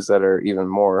could use that are even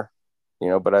more,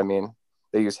 But I mean,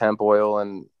 they use hemp oil,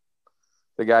 and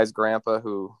the guy's grandpa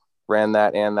who ran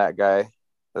that and that guy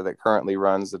that currently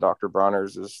runs the Dr.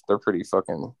 Bronner's they're pretty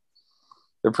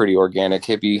organic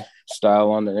hippie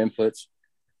style on their inputs.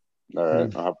 All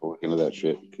right, I'll have to look into that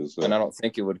shit and I don't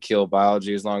think it would kill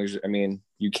biology as long as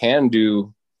you can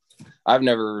do. I've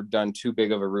never done too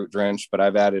big of a root drench, but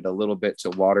I've added a little bit to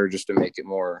water just to make it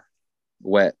more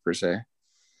wet per se.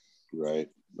 Right.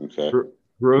 Okay.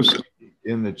 Rose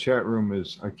in the chat room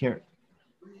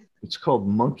it's called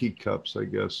monkey cups, I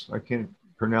guess. I can't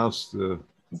pronounce the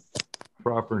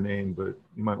proper name, but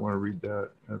you might want to read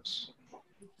that. That's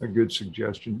a good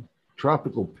suggestion.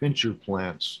 Tropical pincher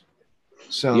plants.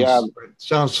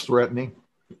 Sounds threatening.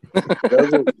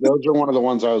 Those are one of the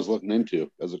ones I was looking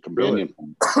into as a companion.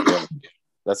 Really? Yeah.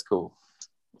 That's cool.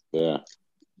 Yeah.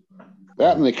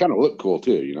 That, and they kind of look cool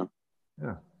too,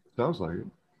 Yeah. Sounds like it.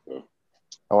 Yeah.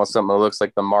 I want something that looks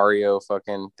like the Mario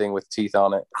fucking thing with teeth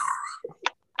on it.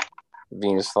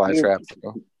 Venus flytrap.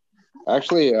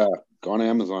 Actually, go on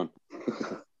Amazon.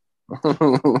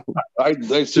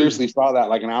 I seriously saw that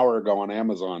like an hour ago on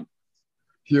Amazon.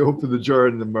 You open the jar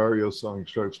and the Mario song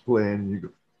starts playing, and you go,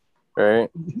 right?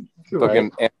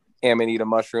 Fucking Amanita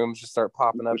mushrooms just start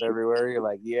popping up everywhere. You're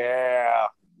like, yeah,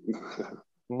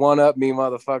 one up me,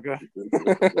 motherfucker.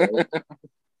 Let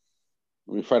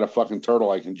me find a fucking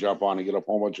turtle I can jump on and get a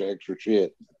whole bunch of extra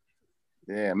shit.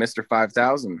 Yeah, Mr.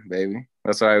 5000, baby.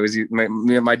 That's why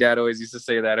me and my dad always used to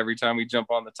say that every time we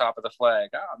jump on the top of the flag.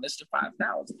 Oh, Mr.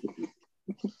 5000.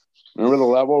 Remember the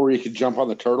level where you could jump on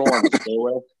the turtle on the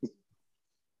stairway?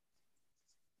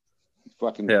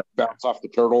 Fucking bounce off the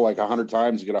turtle like 100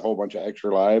 times, you get a whole bunch of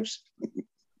extra lives.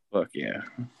 Fuck yeah.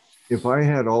 If I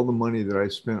had all the money that I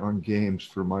spent on games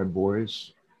for my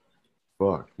boys,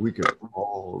 fuck, we could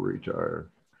all retire.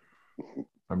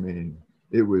 I mean,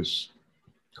 it was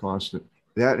constant.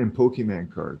 That and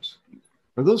Pokemon cards.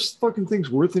 Are those fucking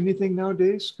things worth anything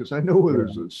nowadays? Because I know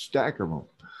there's a stack of them.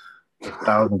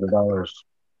 Thousands of dollars.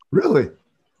 Really?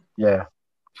 Yeah.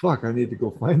 Fuck, I need to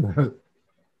go find that.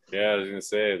 Yeah, I was gonna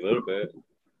say a little bit.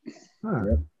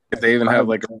 Huh. They even have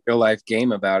like a real life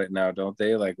game about it now, don't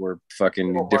they? Like we're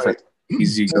fucking different.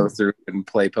 Easy go through and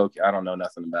play Pokemon. I don't know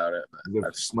nothing about it, but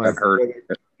I've heard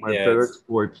it. My FedEx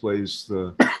boy plays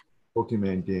the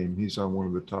Pokemon game. He's on one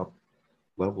of the top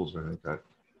levels, I think.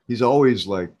 he's always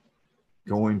like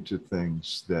going to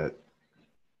things that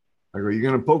I go, "You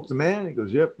gonna poke the man?" He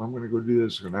goes, "Yep, I'm gonna go do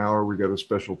this for an hour. We got a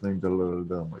special thing." Da, da, da,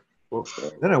 da. I'm like, well,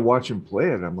 then I watch him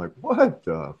play it. I'm like, what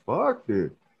the fuck,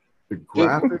 dude? The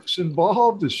graphics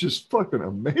involved is just fucking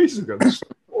amazing. I'm just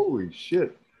like, holy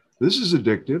shit, this is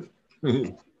addictive.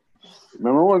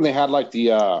 Remember when they had like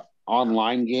the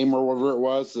online game or whatever it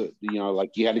was that, you know,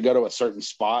 like you had to go to a certain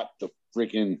spot to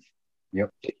freaking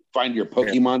find your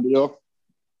Pokemon deal?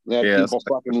 They had people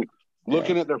fucking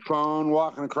looking at their phone,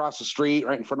 walking across the street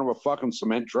right in front of a fucking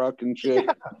cement truck and shit.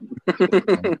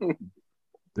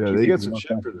 Yeah, they got some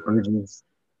shit for that.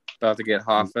 About to get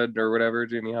Hoffed or whatever,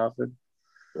 Jimmy Hoffed.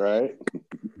 Right?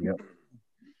 Yep.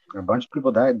 A bunch of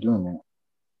people died doing it.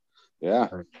 Yeah.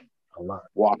 Like, a lot.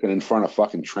 Walking in front of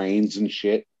fucking trains and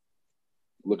shit.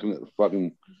 Looking at the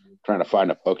fucking, trying to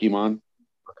find a Pokemon.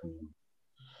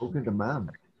 Pokemon.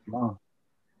 Wow.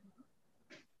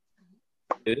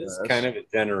 It is kind of a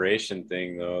generation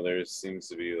thing, though. There seems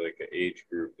to be like an age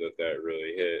group that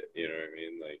really hit. You know what I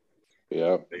mean? Like,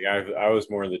 yeah. Like I was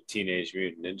more the Teenage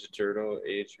Mutant Ninja Turtle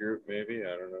age group, maybe.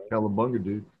 I don't know. Cowabunga,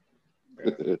 dude.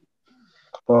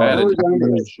 Well, I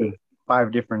there's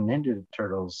 5 different Ninja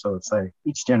Turtles, so it's like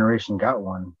each generation got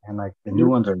one, and like the new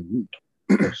ones are unique.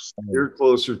 You're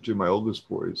closer to my oldest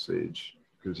boy's age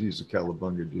because he's a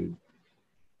Cowabunga dude. And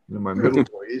then my middle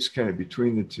boy, he's kind of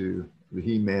between the two, the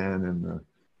He-Man and the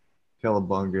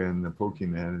Cowabunga and the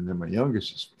Pokemon. And then my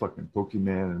youngest is fucking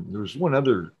Pokemon. And there was one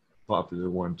other popular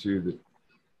one too that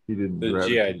he didn't. The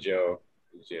G.I. Joe.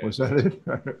 Was that it?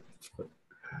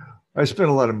 I spent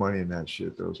a lot of money on that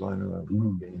shit, though. So I know that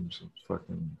games and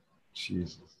fucking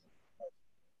Jesus.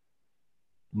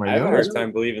 I have a hard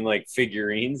time believing like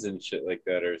figurines and shit like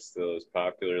that are still as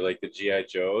popular. Like the G.I.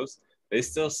 Joes, they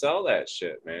still sell that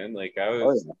shit, man. Like I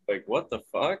was like, what the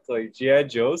fuck? Like G.I.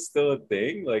 Joe's still a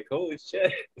thing? Like, holy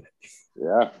shit.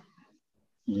 Yeah.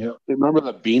 Yep. Remember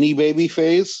the Beanie Baby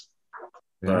phase?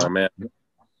 Yeah. Oh man.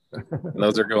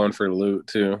 Those are going for loot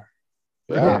too.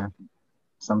 Yeah.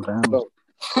 Sometimes. So,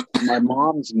 my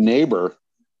mom's neighbor,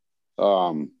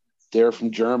 they're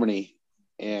from Germany,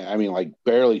 and I mean, like,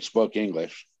 barely spoke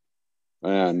English.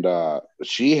 And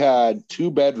she had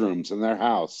 2 bedrooms in their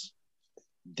house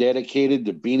dedicated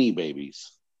to Beanie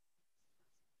Babies.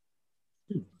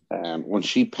 And when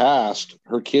she passed,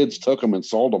 her kids took them and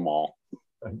sold them all.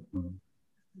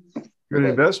 Good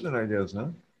investment, I guess, huh?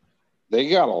 They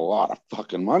got a lot of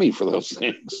fucking money for those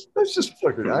things. That's just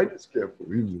fucking, I just can't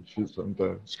believe this shit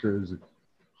sometimes. It's crazy.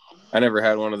 I never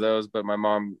had one of those, but my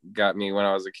mom got me when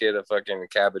I was a kid a fucking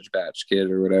Cabbage Patch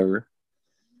Kid or whatever.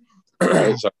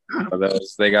 So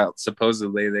those they got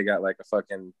supposedly they got like a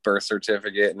fucking birth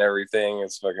certificate and everything.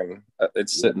 It's fucking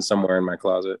it's sitting somewhere in my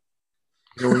closet.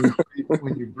 You know,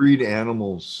 when you breed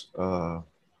animals, I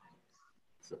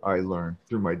learned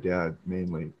through my dad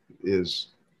mainly is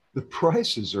the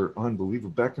prices are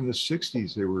unbelievable. Back in the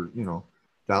 60s, they were, you know,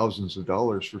 thousands of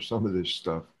dollars for some of this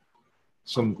stuff.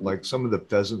 Some of the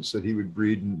pheasants that he would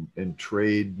breed and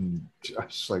trade, and I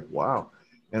was like, wow.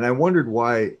 And I wondered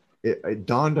why. It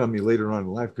dawned on me later on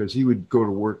in life because he would go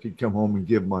to work, he'd come home and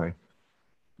give my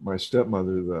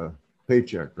stepmother the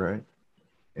paycheck, right?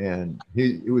 And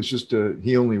it was just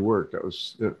he only worked. That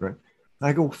was it, right? And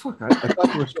I go, fuck. I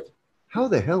thought to myself, how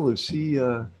the hell is he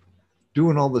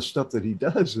doing all the stuff that he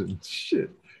does and shit?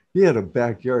 He had a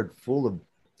backyard full of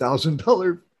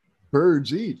 $1,000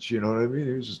 birds each. You know what I mean?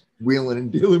 He was just wheeling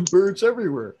and dealing birds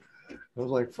everywhere. I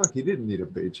was like, fuck, he didn't need a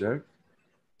paycheck.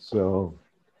 So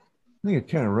I think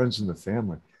it kind of runs in the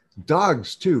family.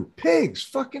 Dogs too. Pigs,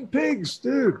 fucking pigs,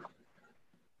 dude.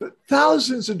 But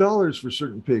thousands of dollars for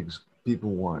certain pigs people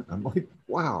want. I'm like,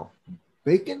 wow.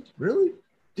 Bacon? Really?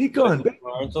 Decon bacon.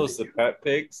 Aren't those the pet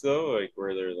pigs though? Like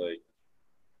where they're like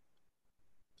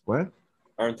what?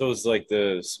 Aren't those like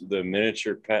the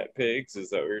miniature pet pigs? Is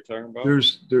that what you're talking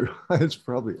about? It's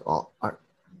probably all.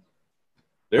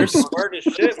 They're smart as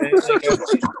shit, man. Like,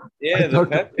 yeah, the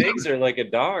pet pigs are like a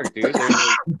dog, dude. They're like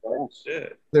smart as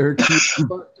shit. They're cute,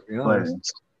 to be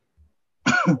honest.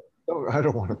 I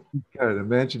don't want to. God,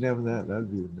 imagine having that. That'd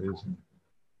be amazing.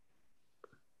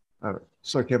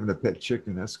 It's like having a pet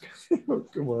chicken. That's oh,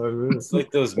 come on, man. It's like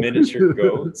those miniature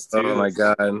goats, too. Oh my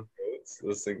god.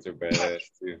 Those things are badass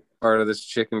too. Part of this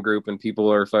chicken group and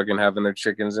people are fucking having their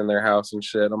chickens in their house and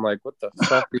shit. I'm like, what the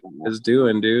fuck are you guys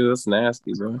doing, dude? That's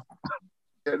nasty, bro.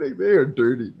 Yeah, they are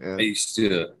dirty, man. I used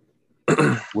to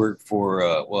work for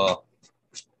I was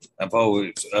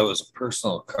a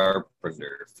personal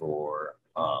carpenter for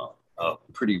a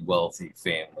pretty wealthy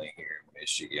family here in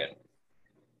Michigan,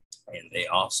 and they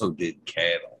also did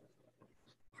cattle,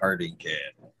 herding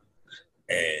cattle,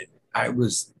 and I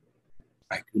was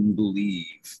I couldn't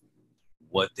believe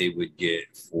what they would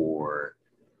get for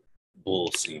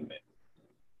bull semen.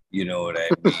 You know what I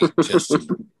mean? Just,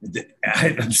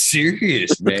 I'm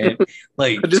serious, man.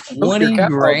 Like 20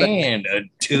 grand a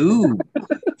tube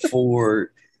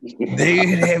for.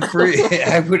 They'd have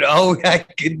I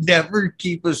could never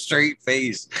keep a straight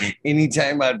face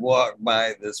anytime I'd walk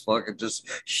by this fucking just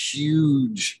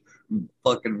huge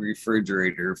fucking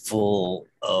refrigerator full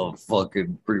of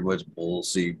fucking pretty much bull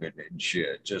semen and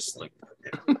shit. Just like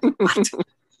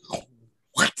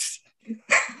what?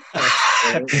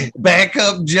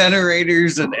 Backup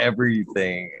generators and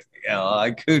everything. You know,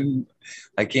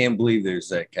 I can't believe there's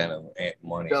that kind of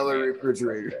money. Dollar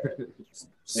refrigerator.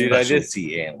 Dude, I just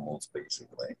see animals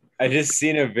basically. I just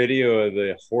seen a video of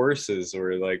the horses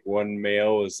where like one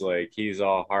male was like he's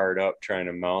all hard up trying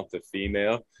to mount the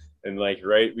female, and like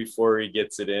right before he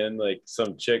gets it in, like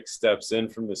some chick steps in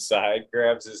from the side,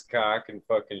 grabs his cock and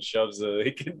fucking shoves a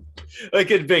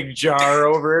big jar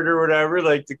over it or whatever,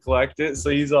 like to collect it.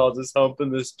 So he's all just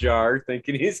humping this jar,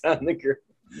 thinking he's on the ground.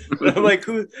 But I'm like,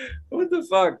 what the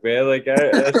fuck, man? Like,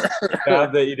 that's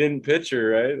God that you didn't picture,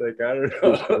 right? Like, I don't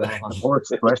know.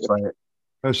 Horse fleshlight.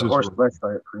 Horse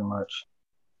fleshlight, pretty much.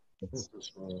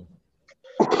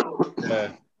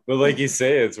 Yeah, but like you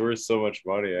say, it's worth so much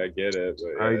money. I get it,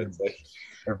 but yeah, it's like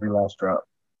every last drop.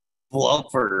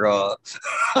 Fluffer,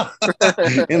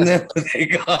 and then they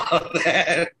call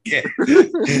that.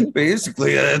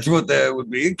 Basically, that's what that would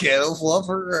be, a cattle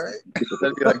fluffer, right?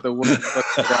 That'd be like the worst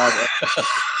fucking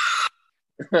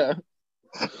job.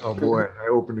 Oh boy, I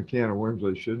opened a can of worms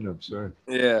I shouldn't have. Sorry.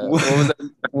 Yeah.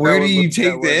 Where do you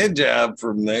take that job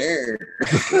from there?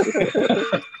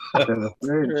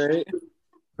 Right.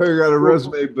 I got a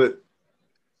resume, but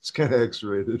it's kind of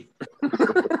X-rated.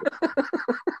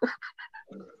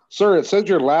 Sir, it says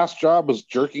your last job was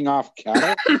jerking off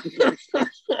cattle.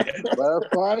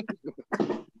 Clarify.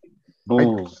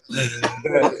 Bulls. Does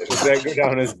that go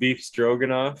down as beef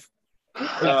stroganoff?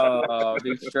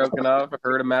 Beef stroganoff, a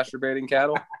herd of masturbating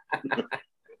cattle.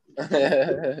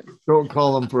 Don't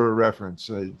call them for a reference.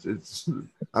 It's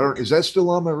I don't. Is that still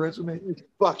on my resume? Are you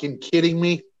fucking kidding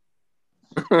me?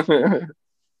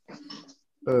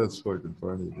 That's fucking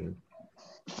funny, dude.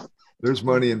 There's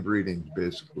money in breeding,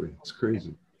 basically. It's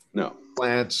crazy. No.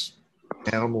 Plants,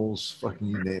 animals, fucking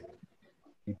you name it.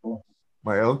 People.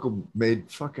 My uncle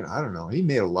made fucking, I don't know, he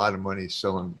made a lot of money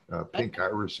selling pink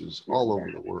irises all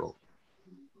over the world.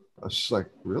 I was just like,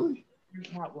 really?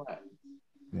 What?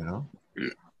 You know?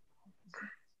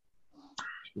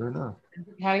 Sure enough.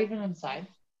 How even inside?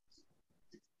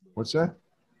 What's that?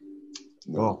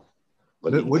 Oh,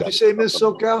 what'd you say, Miss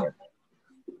SoCal?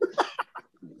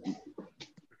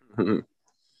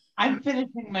 I'm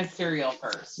finishing my cereal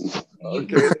first.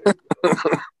 Okay.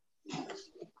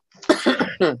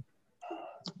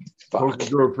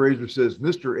 Door Fraser says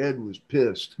Mr. Ed was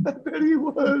pissed. I bet he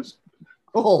was.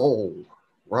 Oh,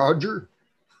 Roger.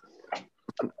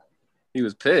 He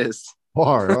was pissed.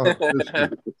 All right,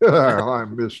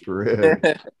 I'm Mr.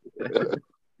 Ed.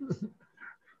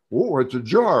 Oh, it's a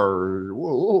jar.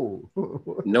 Whoa.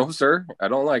 No, sir. I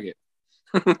don't like it.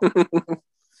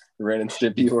 Ren and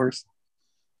Stimpy horse.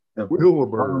 The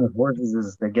problem with horses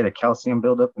is they get a calcium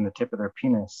buildup in the tip of their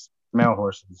penis, male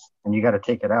horses, and you got to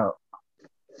take it out.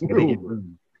 They get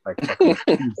like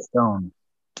fucking stone.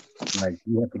 Like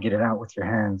you have to get it out with your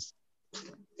hands.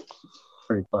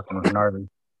 Pretty fucking gnarly.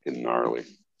 Gnarly.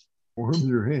 Warm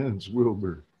your hands,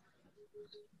 Wilbur.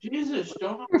 Jesus,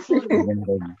 don't actually. And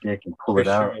then they can pull it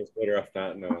out. It's better off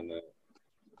not knowing that.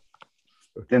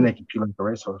 Then they can peel like a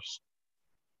racehorse.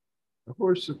 Of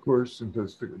course. And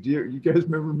do you guys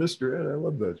remember Mr. Ed? I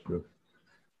love that stuff.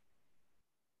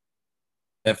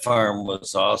 That farm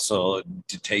was also,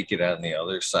 to take it on the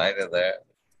other side of that,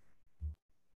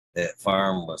 that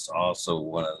farm was also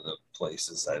one of the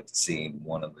places I've seen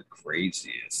one of the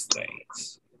craziest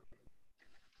things.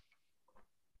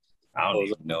 I don't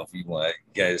even know if you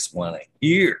guys want to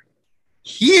hear.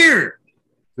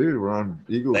 Dude, we're on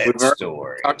Eagle. That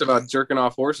story. Talked about jerking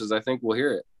off horses. I think we'll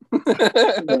hear it.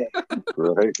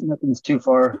 Right. Nothing's too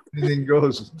far. Anything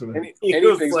goes.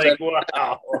 Anything's like,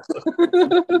 wow.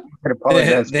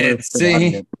 That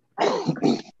scene.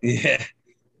 Yeah.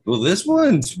 Well, this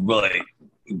one's like,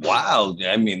 wow.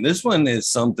 I mean, this one is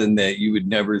something that you would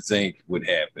never think would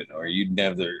happen, or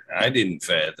I didn't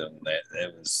fathom that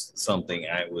was something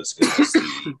I was going to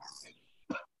see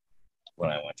when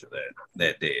I went to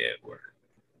that day at work.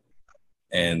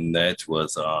 And that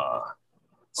was,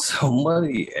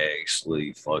 somebody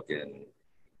actually fucking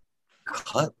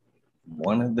cut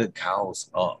one of the cows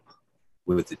up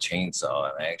with the chainsaw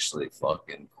and actually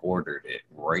fucking quartered it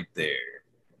right there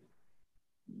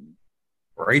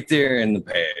right there in the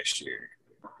pasture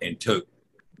and took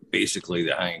basically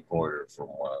the hind quarter from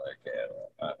one of the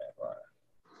cattle on that line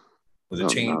with a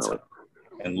chainsaw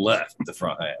and left the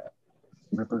front half.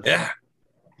 Yeah.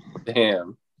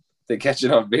 Damn. They catch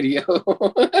it on video.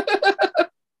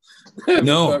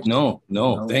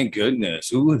 No. Thank goodness.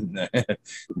 Who would?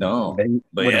 No.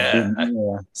 But yeah,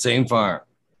 same farm.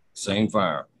 It's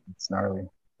gnarly.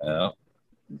 Yeah.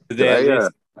 Did they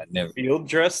I never field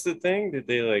dress the thing? Did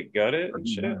they like gut it and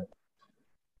shit?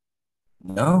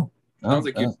 No. Sounds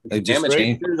like they just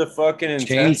right through the fucking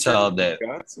chainsawed that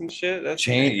guts and shit. That's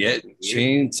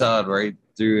chainsawed right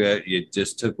through it. You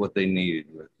just took what they needed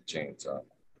with the chainsaw.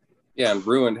 Yeah, and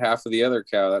ruined half of the other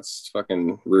cow. That's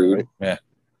fucking rude. Yeah.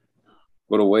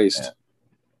 What a waste. Yeah.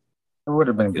 It would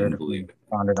have been good if we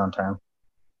found it on time.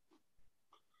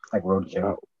 Like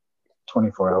roadkill.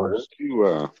 24 hours.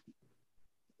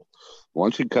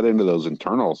 Once you cut into those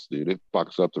internals, dude, it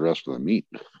fucks up the rest of the meat.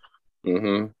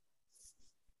 Mm-hmm.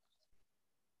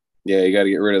 Yeah, you got to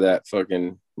get rid of that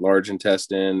fucking large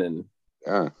intestine and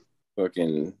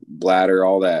fucking bladder,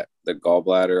 all that, the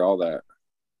gallbladder, all that.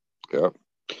 Yeah.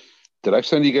 Did I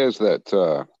send you guys that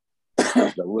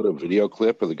that little video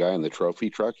clip of the guy in the trophy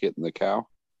truck hitting the cow?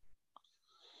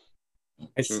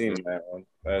 I seen that one.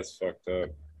 That's fucked up.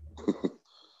 It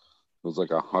was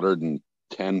like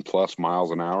 110 plus miles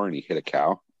an hour, and he hit a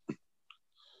cow.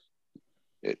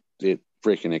 It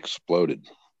freaking exploded.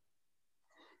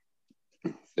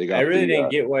 I really didn't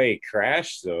get why he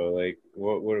crashed though. Like,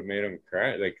 what would have made him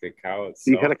crash? Like the cow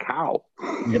itself. He hit a cow.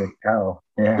 He hit a cow.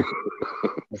 Yeah.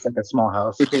 It's like a small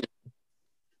house. It's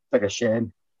like a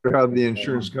shed. How the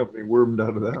insurance company wormed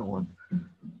out of that one.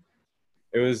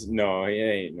 It was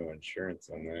ain't no insurance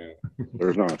on that.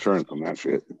 There's no insurance on that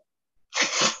shit.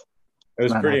 It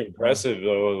was pretty impressive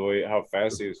though, the way how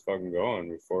fast he was fucking going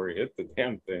before he hit the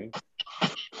damn thing.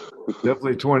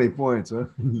 Definitely 20 points, huh?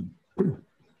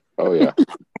 Oh yeah.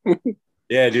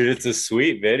 Yeah, dude, it's a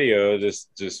sweet video.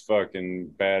 Just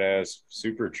fucking badass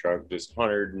super truck, just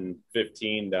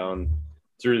 115 down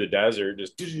through the desert,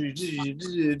 just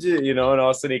and all of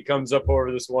a sudden he comes up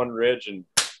over this one ridge and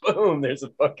boom, there's a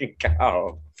fucking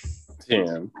cow.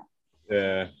 Damn.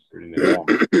 Yeah, pretty nice.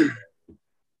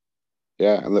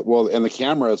 Yeah, and the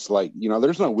camera is like,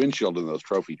 there's no windshield in those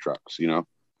trophy trucks,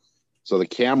 so the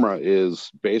camera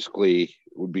is basically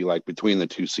would be like between the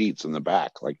two seats in the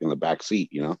back, like in the back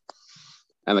seat,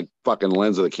 and the fucking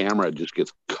lens of the camera just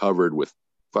gets covered with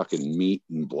fucking meat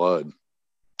and blood.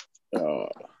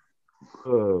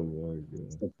 Oh my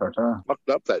god! Fucked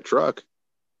up that truck.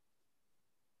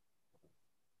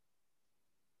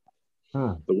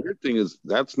 Huh. The weird thing is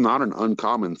that's not an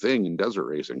uncommon thing in desert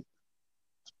racing.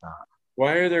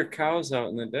 Why are there cows out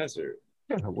in the desert?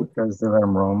 Yeah, because they let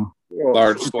them roam.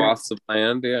 Large swaths of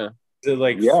land, yeah. Is it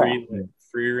like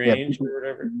free range or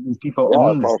whatever? People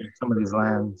own some of these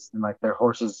lands, and like their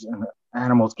horses and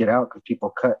animals get out because people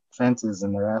cut fences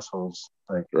in their assholes.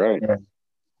 Like, right. Yeah.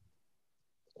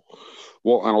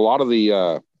 Well, and a lot of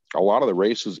the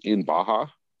races in Baja,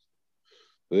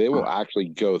 they will actually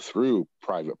go through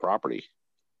private property.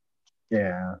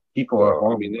 Yeah, people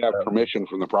are. They have permission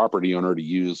from the property owner to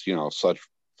use, such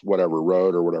whatever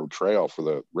road or whatever trail for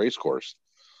the race course.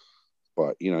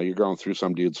 But you're going through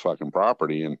some dude's fucking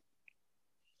property, and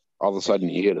all of a sudden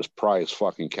you hit his prized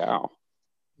fucking cow.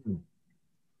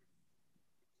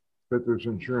 Bet there's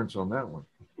insurance on that one.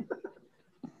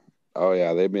 Oh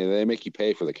yeah, they make you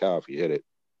pay for the cow if you hit it.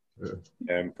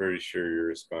 Yeah, I'm pretty sure you're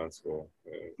responsible.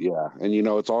 Yeah, and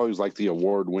it's always like the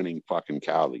award-winning fucking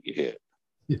cow that you hit.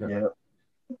 Yeah.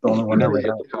 The only one never hit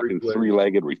the fucking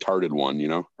three-legged retarded one,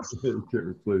 You can't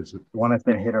replace it. One that's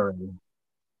been hit already.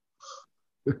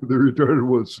 The retarded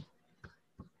was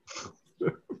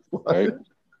right?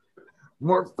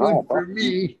 More food for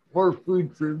me. More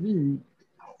food for me.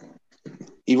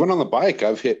 Even on the bike,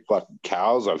 I've hit fucking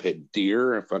cows. I've hit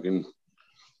deer.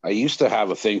 I used to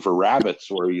have a thing for rabbits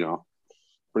where,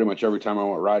 pretty much every time I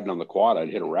went riding on the quad, I'd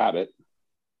hit a rabbit.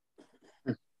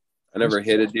 I never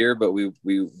hit a deer, but we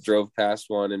drove past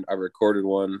one and I recorded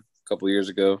one a couple of years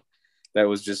ago. That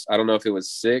was just, I don't know if it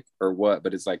was sick or what,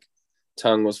 but it's like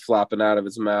tongue was flopping out of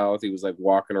its mouth. He was like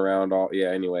walking around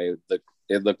anyway,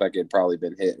 it looked like it'd probably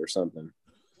been hit or something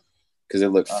because it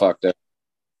looked fucked up.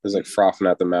 It was like frothing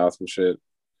at the mouth and shit.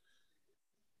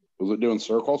 Was it doing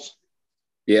circles?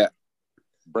 Yeah.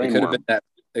 Brainworm. It could have been that.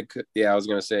 I was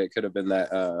gonna say it could have been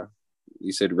that.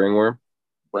 You said ringworm.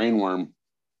 Brainworm.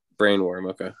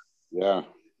 Okay. Yeah.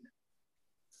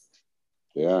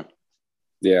 Yeah.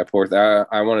 Yeah.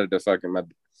 I wanted to fucking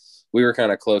we were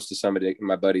kind of close to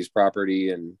my buddy's property,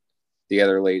 and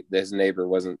his neighbor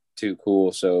wasn't too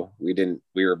cool, so we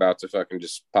were about to fucking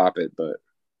just pop it, but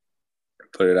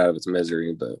put it out of its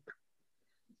misery, but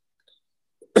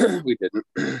we didn't.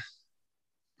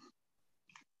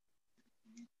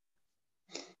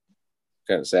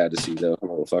 Kind of sad to see though,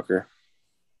 motherfucker.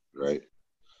 Right.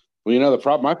 Well, the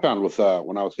problem I found with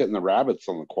when I was hitting the rabbits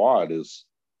on the quad is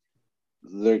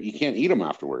you can't eat them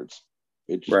afterwards.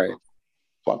 It just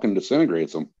fucking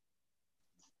disintegrates them.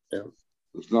 Yeah.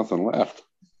 There's nothing left.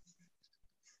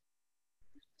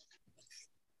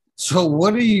 So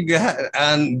what do you got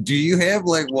on? Do you have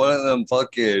like one of them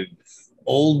fucking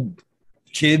old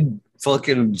kid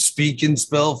fucking speak and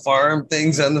spell farm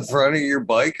things on the front of your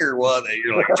bike or what? That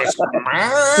you're like just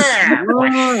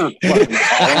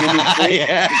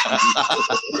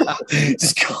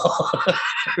just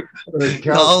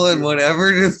calling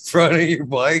whatever to the front of your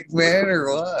bike, man,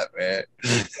 or what, man?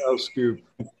 Cow scoop.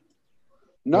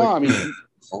 No, I mean,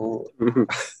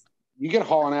 you get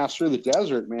hauling ass through the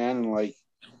desert, man, and like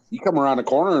you come around a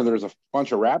corner and there's a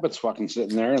bunch of rabbits fucking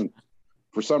sitting there, and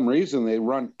for some reason they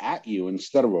run at you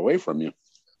instead of away from you.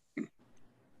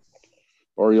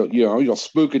 Or you'll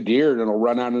spook a deer and it'll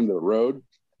run out into the road.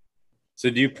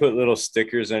 So do you put little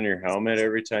stickers on your helmet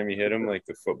every time you hit them like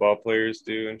the football players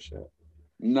do and shit?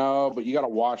 No, but you got to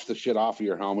wash the shit off of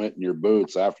your helmet and your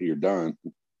boots after you're done.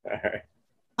 All right.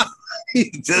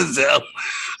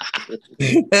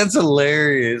 That's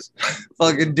hilarious.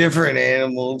 Fucking different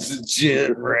animals and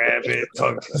shit. Rabbit,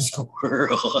 fucking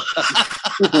squirrel.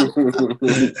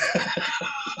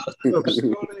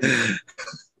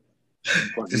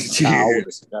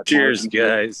 Cheers,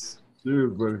 guys.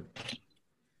 Dude, buddy.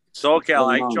 SoCal,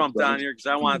 I jumped on here because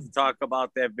I wanted to talk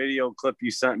about that video clip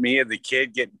you sent me of the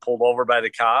kid getting pulled over by the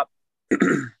cop.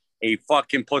 He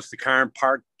fucking puts the car in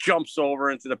park, jumps over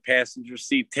into the passenger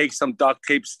seat, takes some duct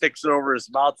tape, sticks it over his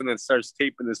mouth, and then starts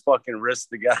taping his fucking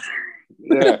wrist together.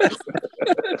 Yeah.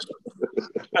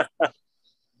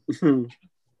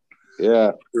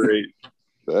 Yeah. Great.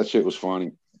 That shit was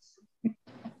funny.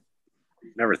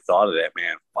 Never thought of that,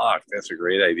 man. Fuck, that's a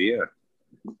great idea.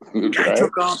 Right? Guy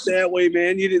took off that way,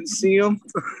 man. You didn't see him?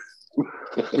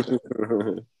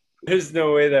 There's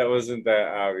no way that wasn't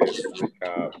that obvious to the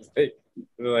cops.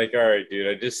 They're like, all right, dude,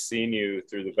 I just seen you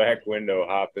through the back window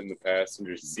hop in the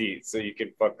passenger seat so you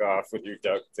can fuck off with your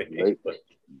duct tape. Right.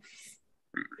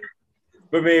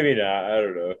 But maybe not. I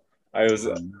don't know. I was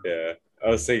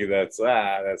thinking that's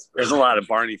There's a lot of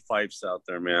Barney Fifes out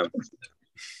there, man.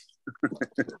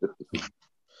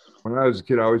 When I was a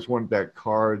kid, I always wanted that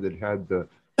car that had the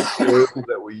oil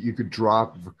that you could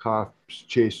drop if a cop's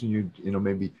chasing you,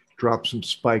 maybe drop some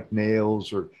spiked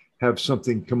nails or have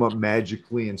something come up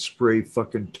magically and spray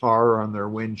fucking tar on their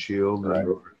windshield. Right.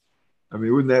 I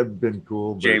mean, wouldn't that have been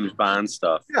cool? James Bond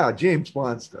stuff. Yeah, James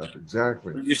Bond stuff,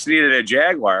 exactly. You just needed a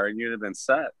Jaguar and you'd have been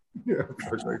set. Yeah, I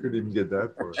couldn't even get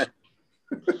that far.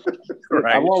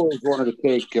 Right. I've always wanted to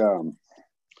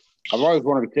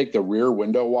take the rear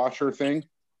window washer thing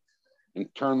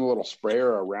and turn the little sprayer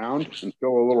around and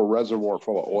fill a little reservoir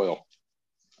full of oil.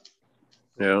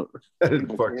 Yeah.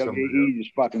 You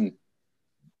just fucking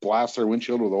blast their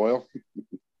windshield with oil.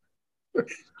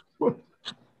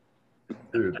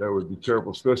 Dude, that would be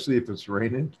terrible, especially if it's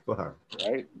raining. Fuck.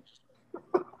 Right?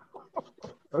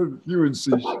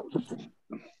 UNC.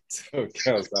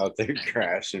 SoCal's out there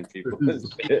crashing people.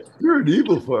 You're an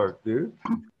evil fuck, dude.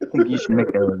 I think you should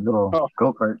make a little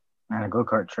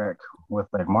go-kart track with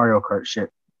like Mario Kart shit.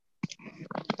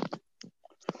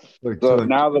 So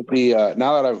now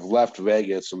that I've left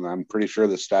Vegas and I'm pretty sure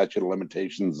the statute of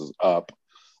limitations is up.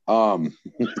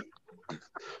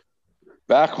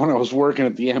 Back when I was working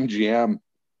at the MGM,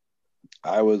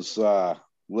 I was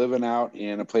living out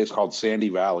in a place called Sandy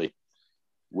Valley,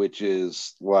 which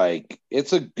is like,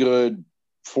 it's a good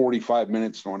 45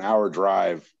 minutes to an hour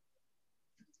drive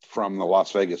from the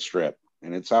Las Vegas Strip.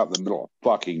 And it's out in the middle of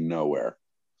fucking nowhere.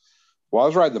 Well, I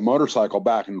was riding the motorcycle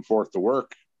back and forth to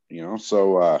work,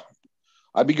 so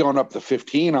I'd be going up to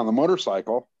 15 on the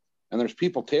motorcycle and there's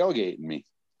people tailgating me.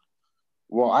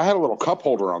 Well, I had a little cup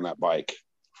holder on that bike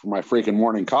for my freaking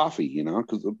morning coffee,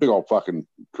 because it's a big old fucking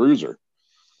cruiser.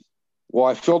 Well,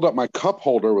 I filled up my cup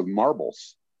holder with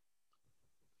marbles.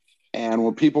 And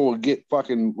when people would get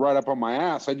fucking right up on my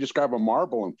ass, I'd just grab a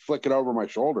marble and flick it over my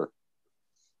shoulder.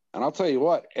 And I'll tell you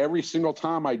what, every single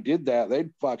time I did that,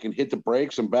 they'd fucking hit the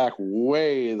brakes and back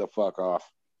way the fuck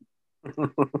off.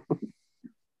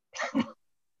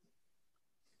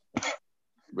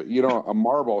 But, a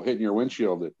marble hitting your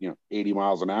windshield at, 80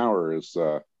 miles an hour is,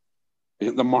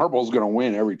 the marble's going to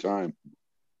win every time.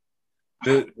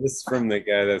 This is from the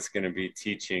guy that's going to be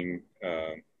teaching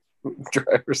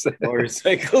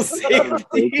Motorcycle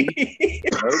safety.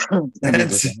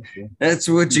 That's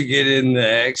what you get in the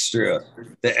extra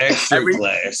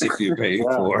class if you pay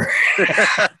for.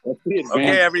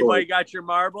 Okay, everybody got your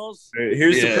marbles?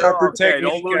 Here's the proper technique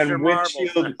don't lose your on marbles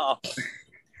windshield now.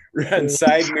 on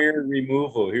side mirror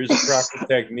removal. Here's the proper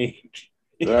technique.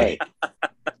 Right.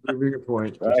 Good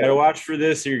point. You gotta watch for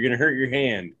this, or you're gonna hurt your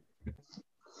hand.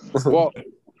 Well,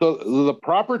 so the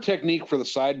proper technique for the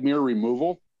side mirror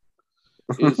removal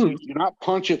is you do not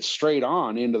punch it straight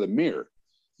on into the mirror.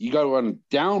 You got to run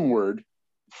downward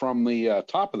from the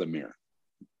top of the mirror,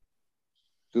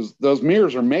 because those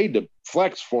mirrors are made to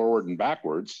flex forward and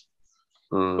backwards,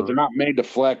 but they're not made to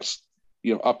flex,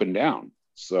 up and down.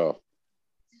 So,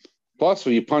 plus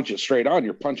when you punch it straight on,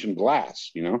 you're punching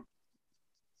glass,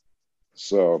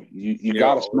 So you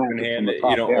got to smack it from the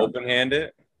top You don't down. open hand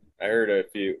it. I heard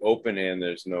if you open hand,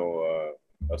 there's no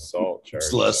assault charge.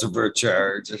 It's less of a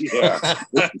charge. Yeah.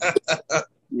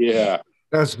 Yeah.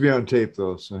 Has to be on tape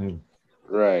though. So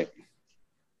Right.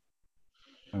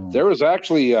 There was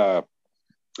actually a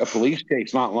police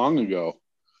case not long ago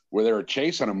where they were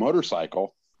chasing a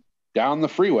motorcycle down the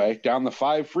freeway, down the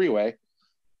 5 freeway,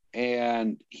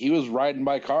 and he was riding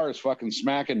by cars, fucking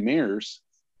smacking mirrors,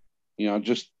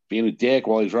 just being a dick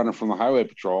while he's running from the highway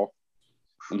patrol.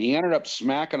 And he ended up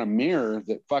smacking a mirror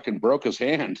that fucking broke his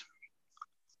hand.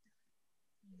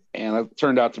 And it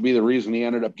turned out to be the reason he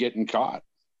ended up getting caught.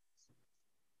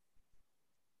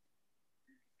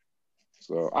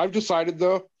 So I've decided,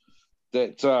 though,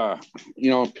 that,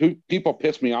 people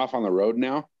piss me off on the road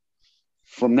now.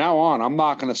 From now on, I'm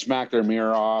not going to smack their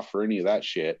mirror off or any of that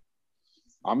shit.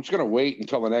 I'm just going to wait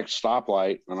until the next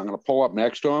stoplight, and I'm going to pull up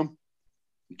next to them,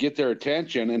 get their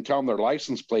attention, and tell them their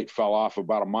license plate fell off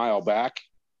about a mile back.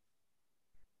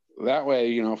 That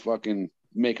way, fucking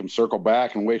make them circle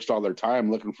back and waste all their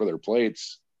time looking for their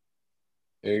plates.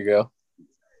 There you go.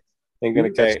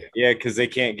 Okay, yeah, because they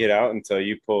can't get out until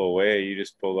you pull away. You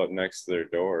just pull up next to their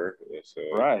door. So.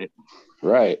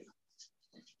 Right.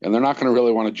 And they're not going to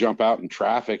really want to jump out in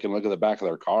traffic and look at the back of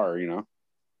their car,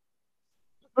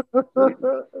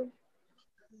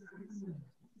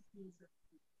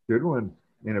 good one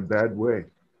in a bad way.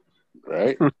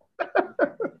 Right.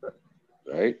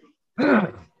 Right.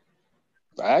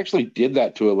 I actually did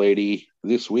that to a lady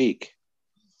this week.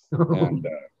 And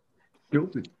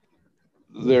Guilty.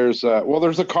 there's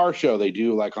a car show they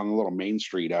do like on the little main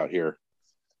street out here.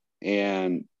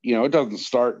 And, it doesn't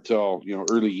start till,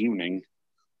 early evening,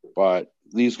 but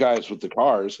these guys with the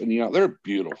cars, and, they're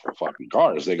beautiful fucking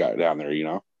cars they got down there,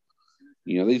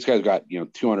 these guys got,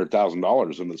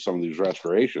 $200,000 into some of these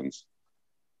restorations.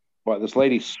 But this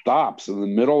lady stops in the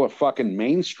middle of fucking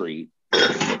Main Street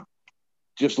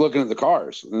just looking at the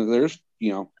cars. And there's,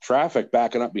 traffic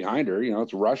backing up behind her.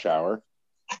 It's rush hour.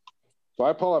 So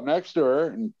I pull up next to her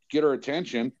and get her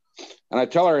attention. And I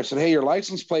tell her, I said, hey, your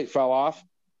license plate fell off.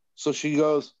 So she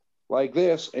goes like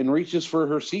this and reaches for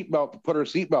her seatbelt to put her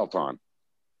seatbelt on.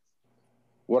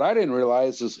 What I didn't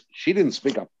realize is she didn't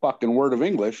speak a fucking word of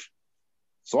English.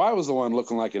 So I was the one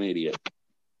looking like an idiot.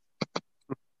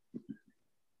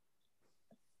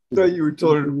 I thought you were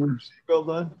telling her to put her seatbelt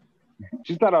on.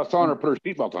 She thought I was telling her to put her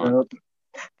seatbelt on.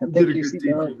 You did a good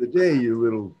deed for the day, you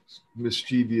little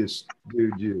mischievous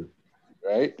dude, you.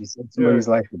 Right? You saved somebody's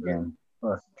life again.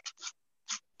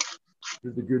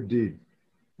 Did a good deed.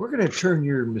 We're going to turn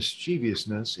your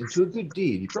mischievousness into a good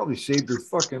deed. You probably saved her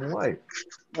fucking life.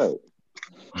 Right.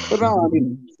 But no, I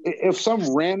mean, if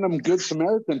some random good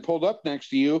Samaritan pulled up next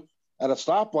to you at a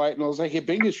stoplight and was like, hey,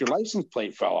 Bingus, your license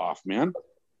plate fell off, man.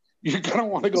 You're going to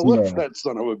want to go look for that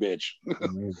son of a bitch.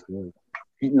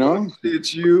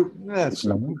 It's you. That's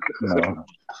No.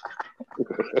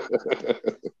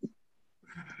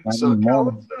 so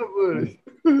No. somebody.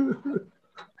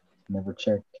 Never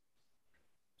checked.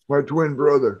 My twin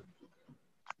brother.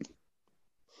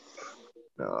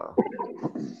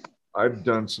 I've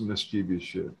done some mischievous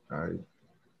shit. I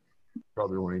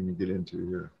probably won't even get into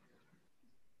here.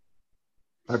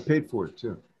 I paid for it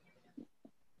too.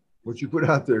 What you put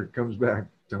out there comes back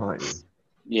to haunt you.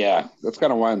 Yeah, that's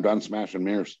kind of why I'm done smashing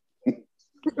mirrors.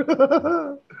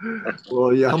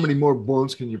 Well, yeah, how many more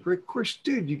bones can you break? Of course,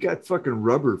 dude, you got fucking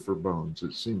rubber for bones,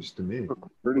 it seems to me.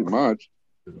 Pretty much.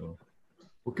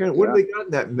 What do they got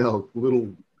in that milk?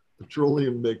 Little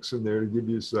petroleum mix in there to give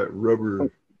you that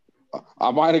rubber.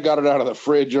 I might have got it out of the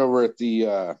fridge over at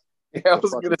the Yeah, I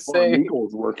was gonna say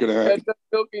Eagles working you at. had that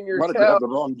milk in your Might have cow. had the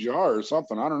wrong jar or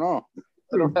something. I don't know.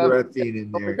 Little don't have it. graphene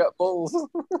in Oh, we there. got bowls.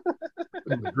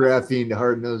 Little graphene to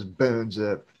harden those bones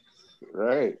up.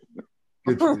 Right.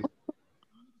 Good for you.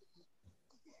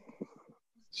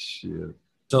 Shit.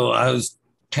 So I was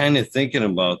kind of thinking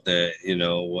about that,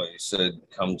 what you said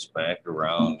comes back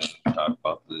around and talk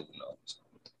about the,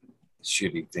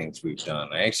 shitty things we've done.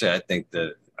 Actually, I think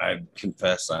that I've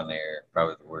confessed on air,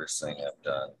 probably the worst thing I've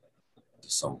done to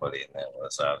somebody, and that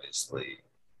was obviously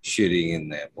shitting in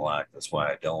that block. That's why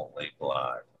I don't lay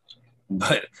block.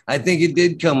 But I think it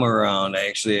did come around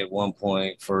actually at one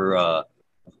point for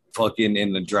fucking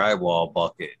in the drywall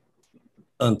bucket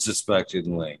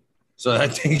unsuspectingly. So I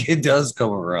think it does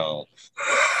come around.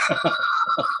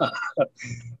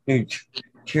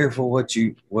 Careful what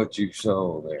you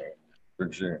sow there,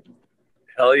 for sure.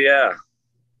 Hell yeah.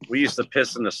 We used to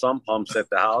piss in the sump pumps at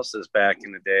the houses back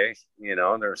in the day.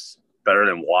 There's better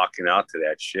than walking out to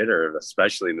that shit, or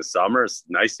especially in the summer. It's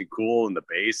nice and cool in the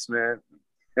basement.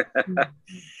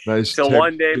 Nice. So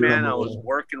one day, man, I was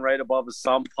working right above a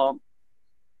sump pump,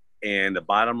 and the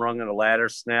bottom rung of the ladder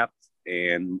snapped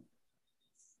and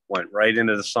went right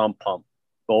into the sump pump.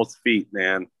 Both feet,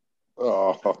 man.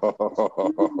 Oh.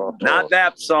 Not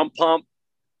that sump pump.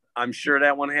 I'm sure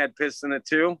that one had piss in it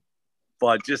too.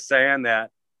 But just saying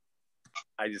that,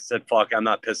 I just said, fuck, I'm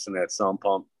not pissing that sump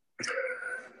pump.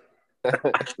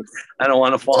 I don't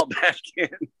want to fall back in.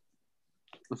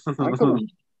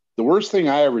 The worst thing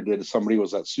I ever did to somebody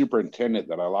was that superintendent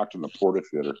that I locked in the porta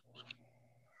shitter.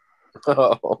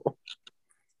 Oh.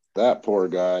 That poor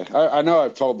guy. I know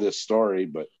I've told this story,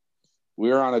 but we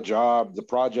were on a job. The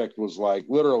project was like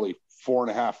literally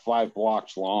 4.5, 5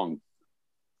 blocks long.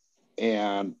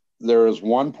 And there was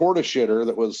one porta shitter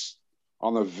that was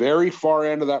on the very far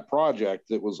end of that project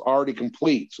that was already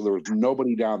complete. So there was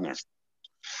nobody down there.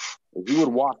 He would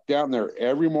walk down there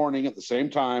every morning at the same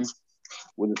time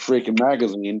with his freaking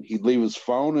magazine. He'd leave his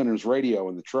phone and his radio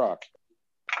in the truck.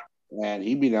 And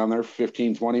he'd be down there for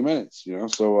 15, 20 minutes,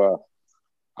 So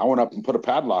I went up and put a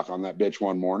padlock on that bitch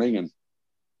one morning, and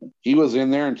he was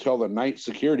in there until the night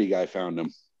security guy found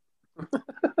him.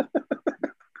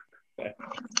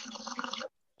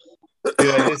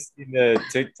 Dude, I just seen a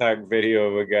TikTok video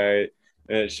of a guy,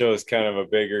 and it shows kind of a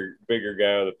bigger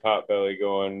guy with a pot belly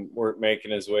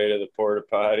making his way to the porta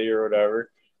potty or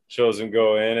whatever. Shows him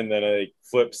go in, and then it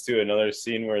flips to another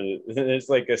scene where there's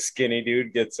like a skinny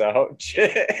dude gets out.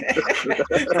 It's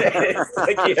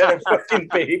like he had a fucking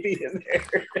baby in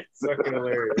there. It's fucking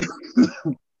hilarious.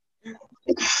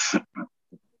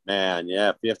 Man, yeah,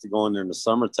 if you have to go in there in the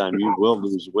summertime, you will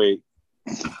lose weight.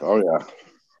 Oh,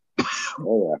 yeah.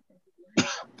 Oh, yeah.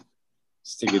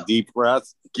 Just take a deep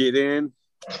breath, get in.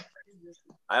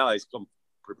 I always come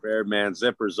prepared, man.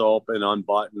 Zippers open,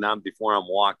 unbutton them before I'm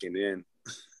walking in.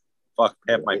 Fuck,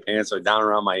 half my pants are down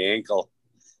around my ankle.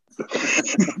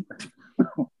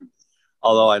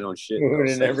 Although I don't shit.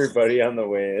 And everybody on the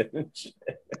way in.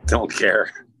 Don't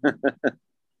care.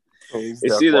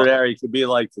 It's either there, you could be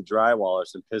like the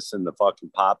drywallers and piss in the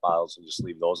fucking pop bottles and just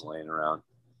leave those laying around.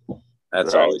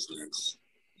 That's right. Always nice.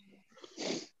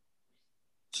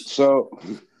 So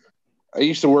I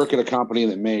used to work at a company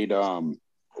that made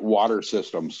water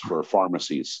systems for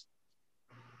pharmacies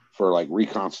for like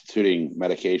reconstituting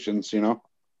medications,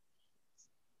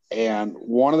 And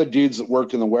one of the dudes that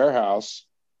worked in the warehouse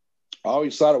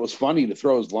always thought it was funny to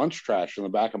throw his lunch trash in the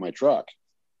back of my truck.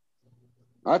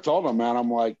 I told him, man, I'm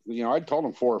like, I told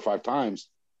him 4 or 5 times.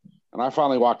 And I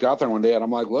finally walked out there one day and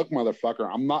I'm like, look, motherfucker,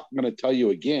 I'm not going to tell you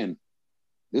again.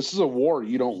 This is a war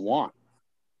you don't want.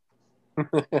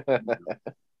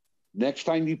 Next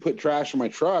time you put trash in my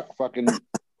truck,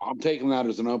 I'm taking that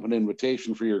as an open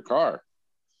invitation for your car.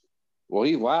 Well,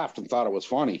 he laughed and thought it was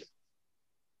funny.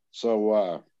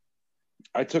 So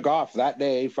I took off that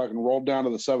day, rolled down to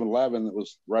the 7-Eleven that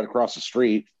was right across the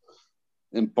street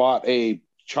and bought a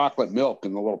chocolate milk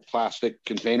in the little plastic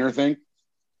container thing.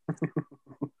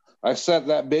 I set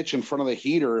that bitch in front of the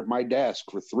heater at my desk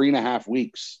for 3.5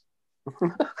 weeks.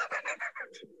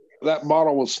 That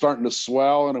bottle was starting to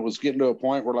swell, and it was getting to a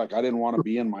point where I didn't want to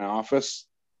be in my office.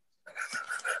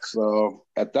 So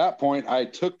at that point, I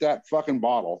took that fucking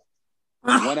bottle,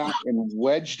 went out and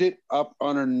wedged it up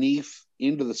underneath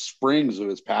into the springs of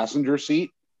his passenger seat,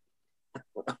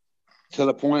 to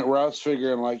the point where I was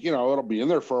figuring it'll be in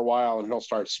there for a while and he'll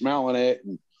start smelling it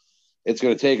and it's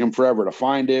going to take him forever to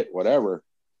find it, whatever.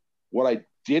 What I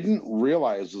didn't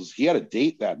realize is he had a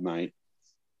date that night.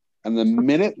 And the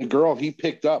minute the girl he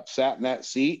picked up sat in that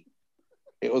seat,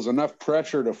 it was enough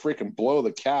pressure to freaking blow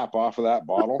the cap off of that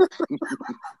bottle.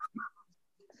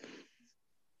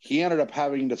 He ended up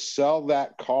having to sell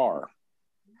that car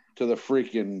to the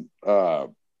freaking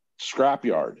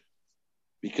scrapyard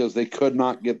because they could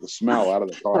not get the smell out of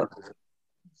the car.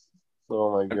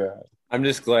 Oh my God. I'm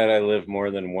just glad I live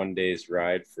more than one day's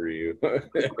ride for you.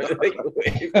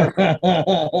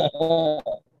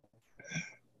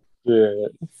 Yeah.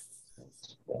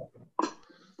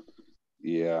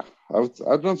 Yeah,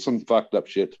 I've done some fucked up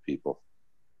shit to people.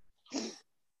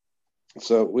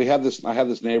 So I had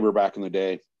this neighbor back in the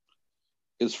day.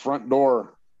 His front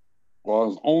door, well,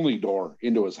 his only door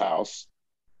into his house,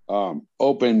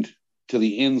 opened to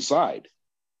the inside.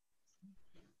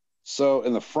 So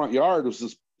in the front yard was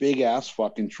this big ass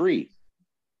fucking tree.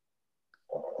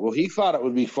 Well, he thought it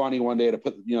would be funny one day to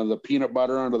put, the peanut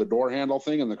butter under the door handle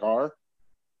thing in the car.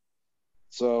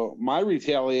 So my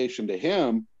retaliation to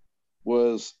him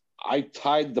was I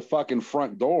tied the fucking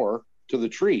front door to the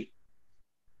tree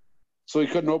so he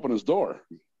couldn't open his door.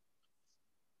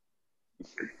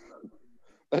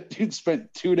 That dude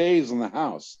spent 2 days in the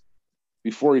house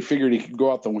before he figured he could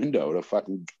go out the window to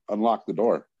fucking unlock the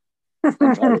door. And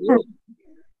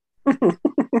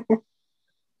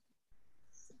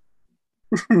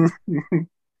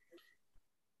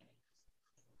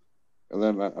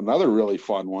then another really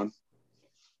fun one.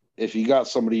 If you got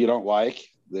somebody you don't like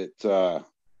that,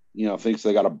 thinks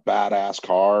they got a badass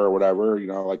car or whatever,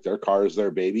 like their car is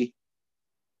their baby,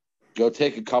 go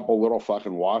take a couple little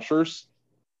fucking washers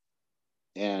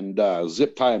and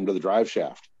zip tie them to the drive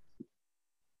shaft.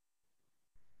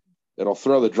 It'll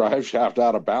throw the drive shaft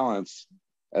out of balance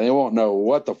and they won't know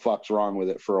what the fuck's wrong with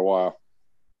it for a while.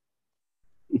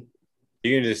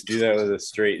 You can just do that with a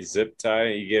straight zip tie.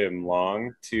 You get them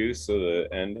long too, so the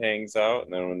end hangs out,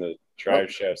 and then when the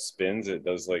drive shaft spins, it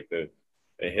does like it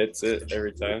hits it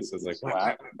every time. So it's like,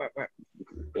 wah, wah, wah.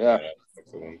 Yeah.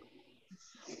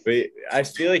 But I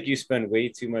feel like you spend way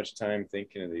too much time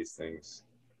thinking of these things.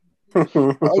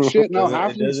 Oh shit! No,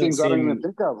 half of these things I don't even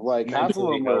think of. Like half of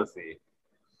them are. Healthy.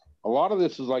 A lot of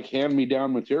this is like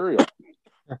hand-me-down material.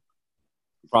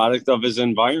 Product of his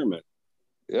environment.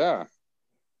 Yeah.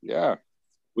 Yeah.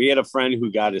 We had a friend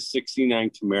who got a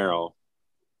 69 Camaro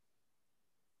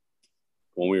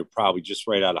when we were probably just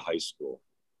right out of high school.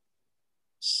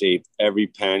 Saved every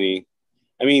penny.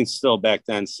 I mean, still back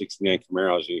then, 69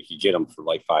 Camaros, you could get them for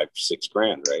like $5-6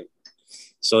 grand, right?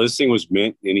 So this thing was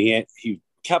mint, and he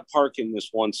kept parking in this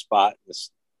one spot.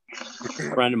 This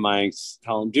friend of mine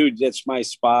telling him, dude, that's my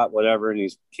spot, whatever. And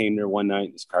he came there one night,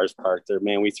 and his car's parked there.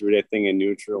 Man, we threw that thing in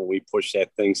neutral, and we pushed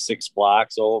that thing 6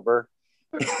 blocks over.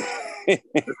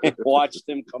 Watched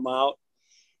him come out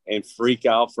and freak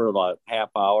out for about half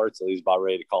hour till he's about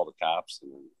ready to call the cops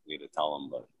and we had to tell him.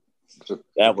 But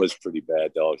that was pretty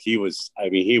bad, though. He was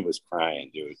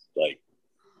crying, dude. Like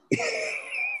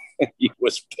he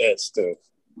was pissed too.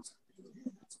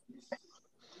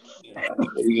 What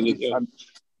are you gonna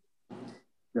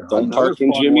do? Don't park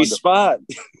in Jimmy's spot.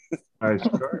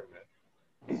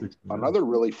 Another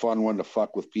really fun one to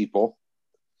fuck with people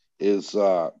is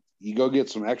you go get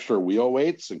some extra wheel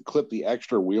weights and clip the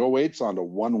extra wheel weights onto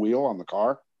one wheel on the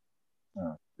car.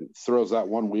 It throws that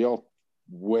one wheel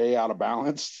way out of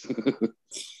balance.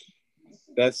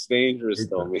 That's dangerous,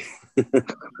 though.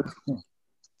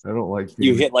 I don't like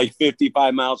you hit like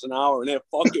 55 miles an hour and that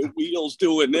fucking wheel's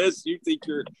doing this. You think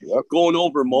you're going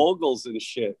over moguls and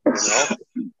shit,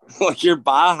 like you're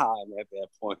Baja at that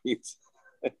point.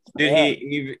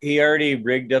 Dude, he already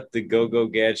rigged up the Go-Go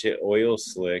Gadget oil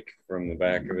slick from the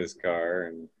back of his car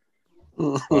and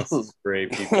wants to spray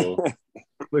people.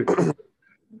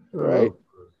 Right.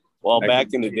 Well, back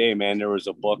in the day, man, there was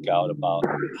a book out about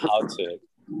how to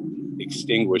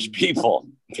extinguish people,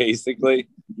 basically.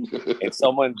 And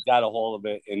someone got a hold of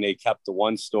it, and they kept the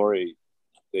one story.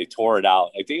 They tore it out.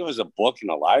 I think it was a book in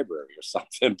a library or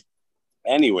something.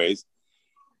 Anyways.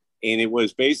 And it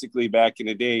was basically back in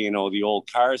the day, the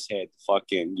old cars had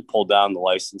you pulled down the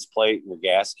license plate and the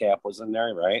gas cap was in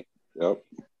there, right? Yep.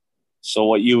 So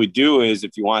what you would do is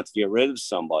if you want to get rid of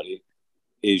somebody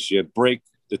is you break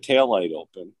the taillight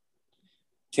open,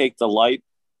 take the light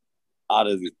out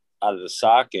of the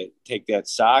socket, take that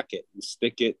socket and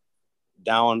stick it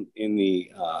down in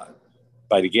the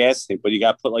by the gas tank, but you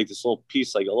got to put like this little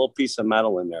piece, like a little piece of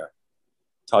metal in there,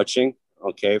 touching.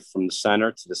 Okay, from the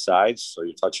center to the sides, so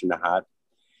you're touching the hot,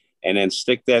 and then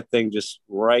stick that thing just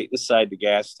right inside the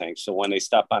gas tank. So when they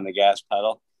step on the gas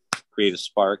pedal, create a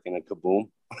spark and a kaboom.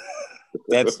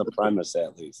 That's the premise,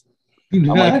 at least. Do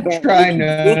not try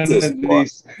none of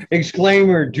these.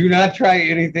 Disclaimer: do not try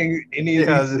anything. Any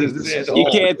of these. You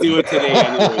can't do it today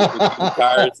anyway.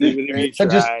 Cars, even if you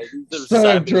try. Just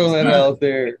throw that out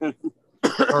there.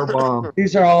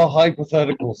 These are all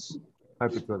hypotheticals.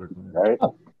 Hypothetical, right?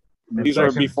 These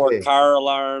are before car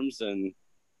alarms and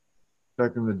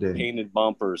back in the day. Painted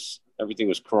bumpers. Everything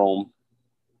was chrome.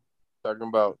 Talking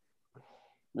about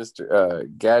Mr.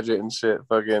 Gadget and shit.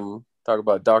 Fucking talk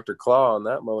about Dr. Claw on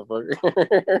that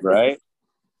motherfucker. Right?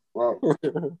 Well,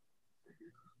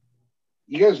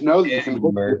 You guys know that you can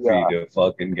hook Murphy the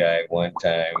fucking guy one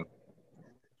time,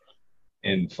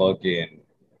 and fucking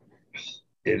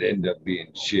it ended up being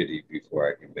shitty before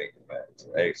I can make it back. So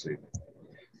actually,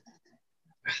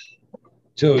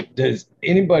 so does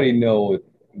anybody know what,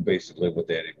 basically what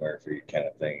the Eddie Murphy kind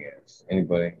of thing is?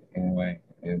 Anybody? Anybody?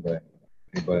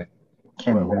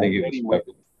 Can't I think it was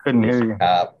couldn't hear you.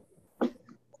 Cop.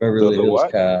 Beverly The Hills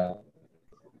what? Cop.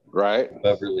 Right.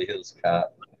 Beverly Hills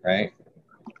Cop. Right.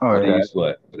 Oh, They yeah. use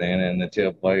what? Banana in the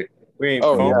tailpipe. We ain't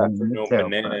Oh, falling yeah. for no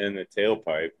banana in the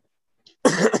tailpipe.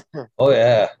 Oh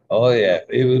yeah.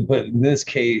 It was, but in this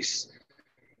case,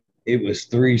 it was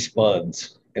 3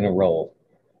 spuds in a row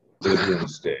with a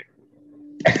broomstick.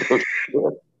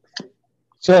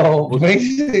 So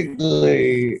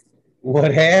basically,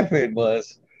 what happened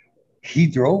was he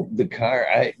drove the car.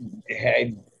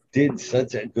 I did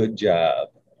such a good job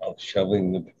of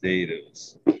shoving the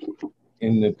potatoes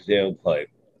in the tailpipe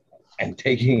and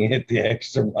taking it the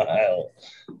extra mile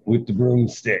with the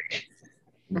broomstick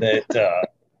that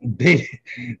they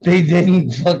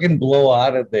didn't fucking blow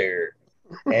out of there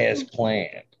as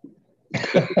planned.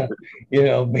 You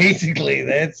know, basically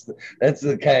that's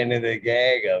the kind of the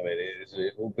gag of it is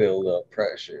it will build up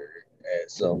pressure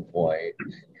at some point,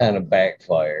 kind of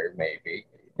backfire maybe,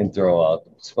 and throw out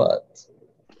the spuds.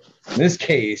 In this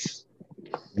case,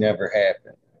 never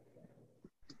happened.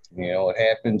 You know what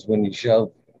happens when you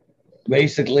shove?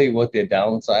 Basically, what the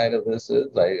downside of this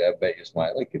is, I bet you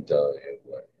Smiley can tell you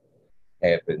what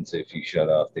happens if you shut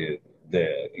off the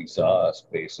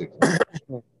exhaust. Basically,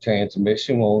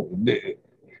 transmission won't. This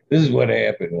is what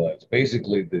happened was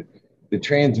basically the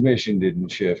transmission didn't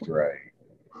shift right.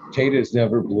 Tatus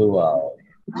never blew out.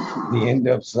 He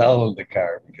ended up selling the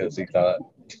car because he thought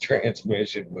the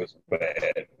transmission was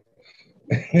bad.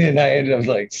 And I ended up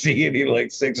like seeing him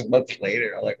like 6 months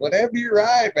later. I'm like, what happened to your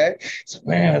ride, man? He said,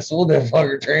 man, I sold that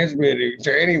fucking transmitter.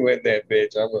 Tranny with that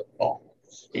bitch. I'm like, oh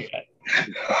shit.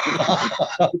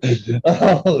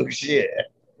 Oh shit.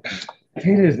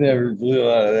 He just never blew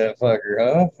out of that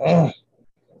fucker, huh?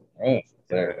 Oh,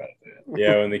 there.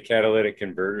 Yeah, when the catalytic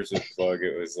converters would plug,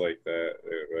 it was like that.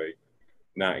 It would like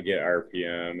not get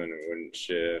RPM and it wouldn't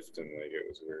shift, and like it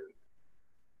was weird.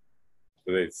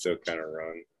 But they'd still kind of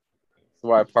run. That's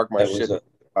why I park my That was shit in the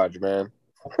garage, man.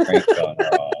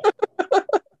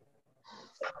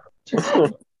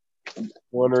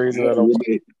 One reason I don't.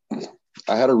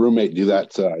 I had a roommate do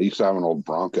that. I used to have an old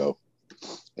Bronco,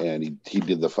 and he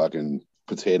did the fucking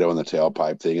potato in the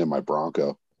tailpipe thing in my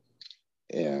Bronco.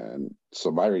 And so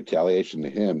my retaliation to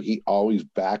him, he always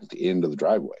backed into the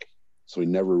driveway. So he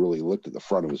never really looked at the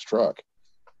front of his truck.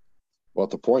 Well, at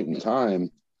the point in time,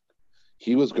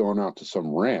 he was going out to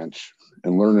some ranch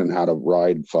and learning how to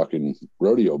ride fucking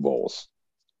rodeo bulls.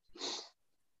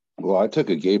 Well, I took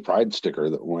a gay pride sticker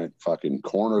that went fucking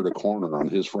corner to corner on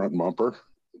his front bumper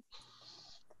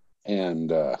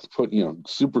and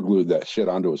super glued that shit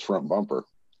onto his front bumper.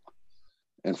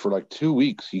 And for like 2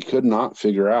 weeks, he could not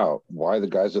figure out why the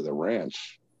guys at the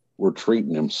ranch were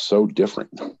treating him so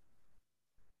different.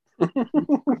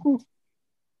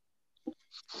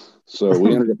 So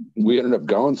we ended up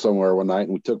going somewhere one night,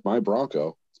 and we took my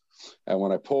Bronco. And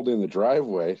when I pulled in the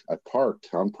driveway, I parked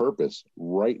on purpose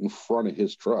right in front of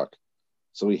his truck.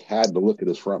 So he had to look at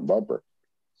his front bumper.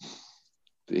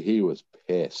 He was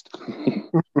pissed.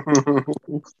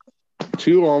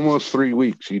 almost 3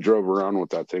 weeks he drove around with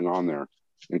that thing on there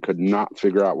and could not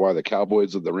figure out why the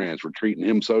cowboys of the ranch were treating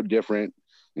him so different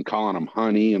and calling him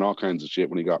honey and all kinds of shit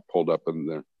when he got pulled up in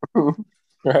there.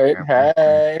 Right?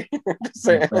 Hey.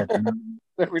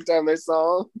 Every time they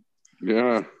saw him.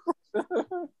 Yeah.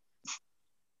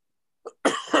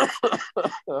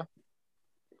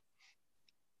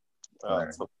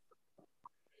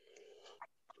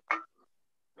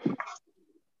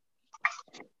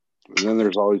 And then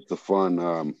there's always the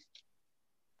fun.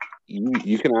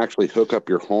 You can actually hook up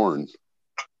your horn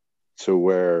to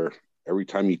where every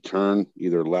time you turn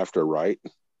either left or right,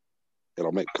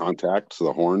 it'll make contact so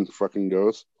the horn fucking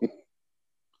goes.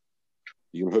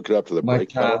 You can hook it up to the My brake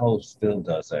pedal. Tahoe still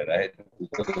does that. I had to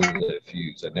lit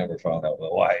fuse. I never found out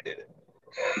why I did it.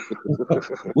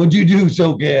 What'd you do,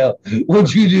 SoCal?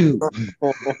 What'd you do?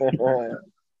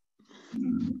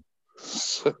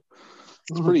 It's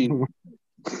pretty.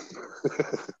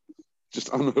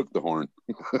 Just unhook the horn.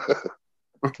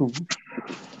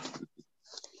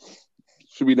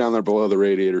 Should be down there below the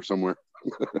radiator somewhere.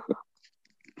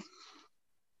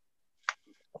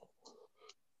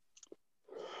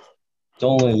 It's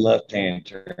only left-hand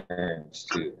turns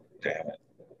too. Damn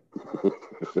it.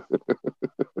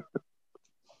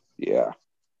 Yeah.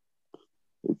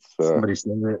 It's Somebody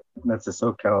said it. That's a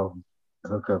SoCal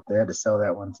hookup. They had to sell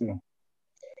that one too.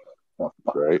 Oh,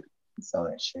 fuck. Right. Sell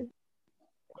that shit.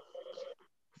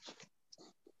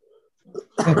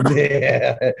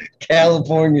 Yeah,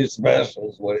 California special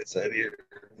is what it said here.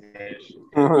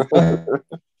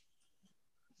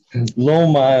 Low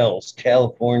miles,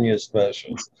 California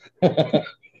special.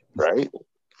 Right.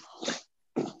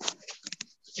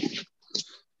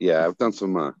 Yeah, I've done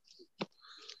some.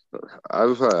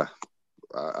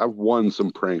 I've won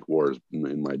some prank wars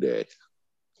in my day.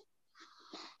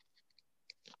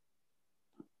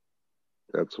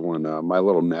 That's when my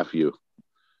little nephew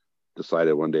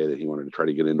decided one day that he wanted to try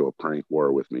to get into a prank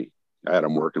war with me. I had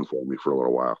him working for me for a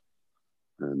little while,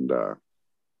 and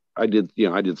I did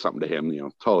something to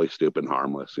him, totally stupid and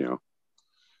harmless,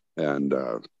 and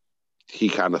he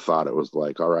kind of thought it was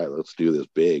like, all right, let's do this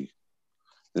big.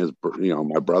 And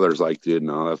my brother's like, dude,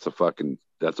 no, that's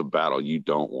a battle you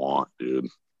don't want, dude.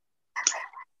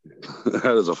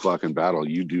 That is a fucking battle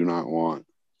you do not want.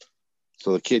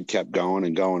 So the kid kept going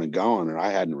and going and going, and I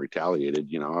hadn't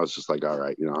retaliated. I was just like, all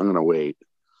right, I'm going to wait,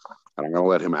 and I'm going to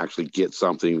let him actually get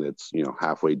something that's,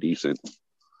 halfway decent.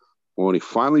 Well, when he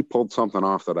finally pulled something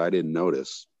off that I didn't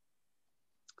notice,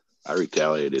 I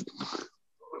retaliated.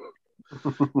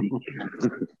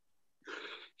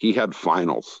 He had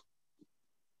finals,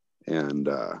 and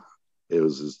it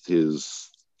was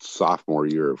his sophomore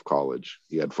year of college.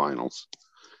 He had finals,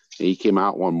 and he came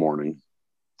out one morning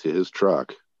to his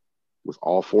truck with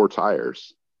all 4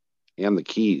 tires and the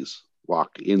keys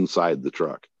locked inside the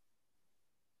truck,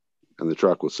 and the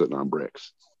truck was sitting on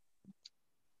bricks.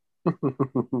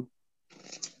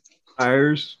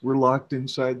 Tires were locked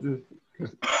inside the.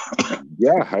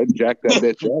 Yeah, I jacked that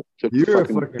bitch up, took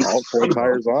all 4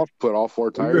 tires off, put all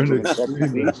 4 tires in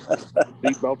the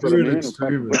seat belt for the man, and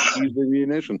fucking used the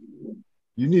ammunition.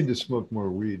 You need to smoke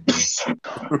more weed.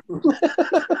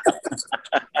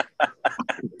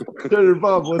 Cheddar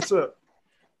Bob, what's up?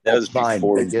 That was fine.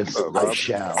 before Yes, I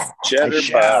shall. Cheddar I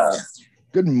shall. Bob.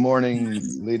 Good morning,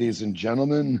 ladies and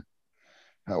gentlemen.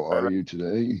 How are you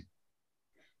today?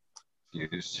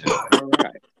 All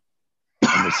right.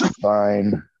 On this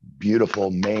fine, beautiful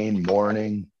Maine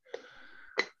morning.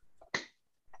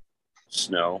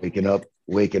 Snow.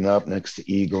 Waking up next to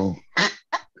Eagle,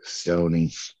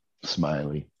 Stoney,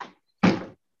 Smiley,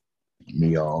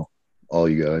 me, all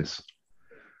you guys.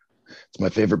 It's my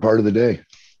favorite part of the day.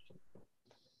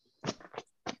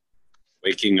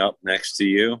 Waking up next to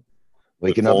you.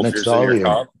 Waking up next to all of you.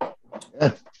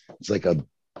 Yeah, it's like a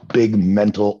big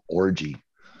mental orgy.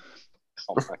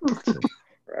 Oh my God.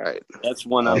 Right. That's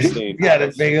one I'm saying. He's got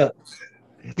a big,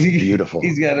 it's beautiful.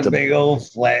 He's got a big old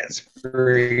flat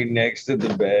screen next to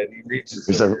the bed. He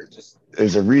reaches over.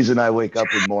 There's a reason I wake up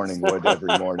with Morningwood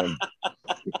every morning.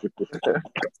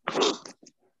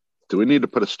 Do we need to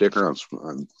put a sticker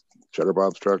on Cheddar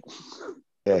Bob's truck?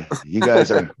 Yeah, you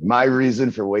guys are my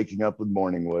reason for waking up with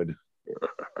Morningwood.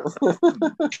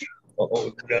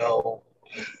 Oh no!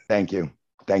 Thank you,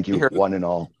 one and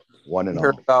all.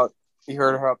 He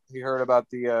heard about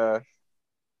the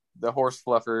horse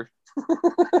fluffer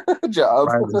job.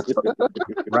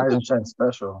 Rise and Shine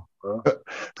special, bro.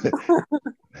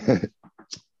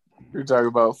 We were talking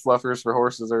about fluffers for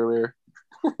horses earlier.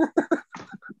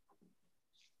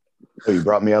 So you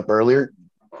brought me up earlier?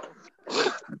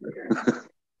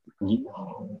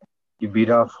 You beat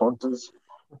off horses?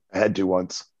 I had to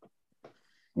once.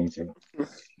 Me too.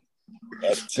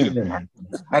 I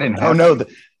didn't have no.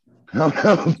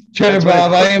 Cheddar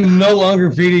Bob, I am no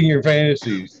longer feeding your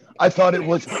fantasies. I thought it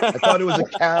was a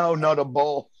cow, not a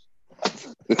bull.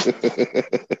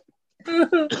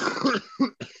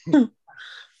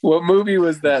 What movie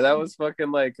was that? That was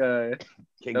fucking like Kingpin.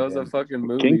 That was a fucking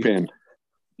movie. Kingpin.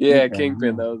 Yeah,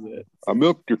 Kingpin. That was it. I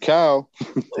milked your cow.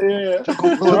 Yeah.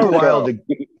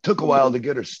 Took a while to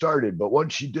get her started, but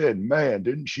once she did, man,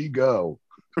 didn't she go?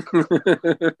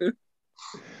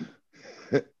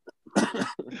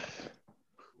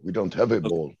 We don't have a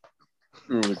bull.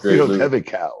 We don't have a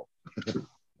cow.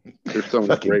 There's some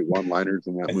great one-liners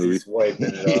in that movie.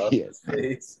 Wiping it off his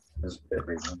face.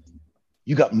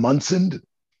 You got Munson?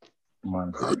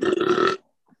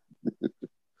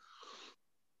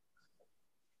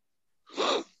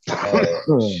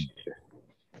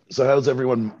 So how's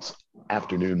everyone's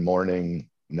afternoon, morning,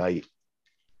 night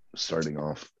starting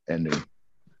off, ending?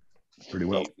 Pretty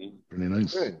well. Pretty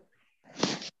nice.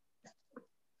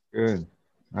 Good.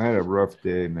 I had a rough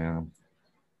day, man.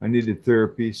 I needed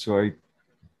therapy, so I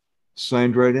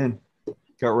signed right in.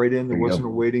 Got right in. There wasn't a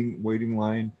waiting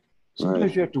line.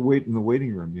 Sometimes you have to wait in the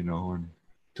waiting room,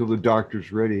 until the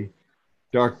doctor's ready.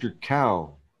 Dr.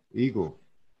 Cow, Eagle.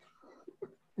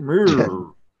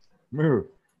 Mirror.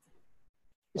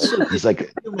 He's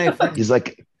like My friend. he's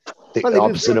like the Well, they do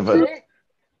opposite of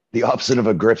the opposite of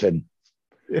a griffin.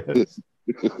 Yes.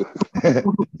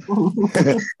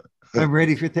 I'm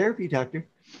ready for therapy, doctor.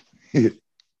 Great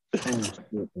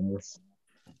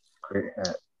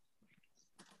hat.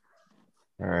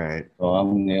 All right. Well,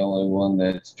 I'm the only one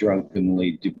that's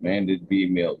drunkenly demanded be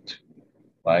milked.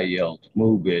 I yelled,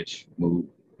 "Move, bitch! Move,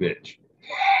 bitch!"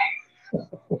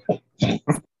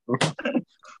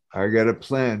 I got a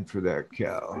plan for that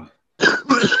cow.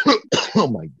 Oh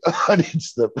my God!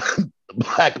 It's the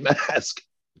Black Mask.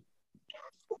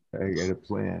 I got a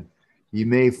plan. You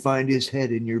may find his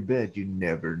head in your bed. You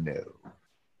never know.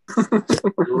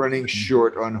 You're running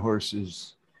short on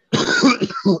horses.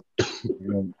 You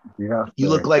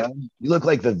look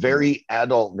like the very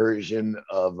adult version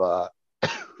of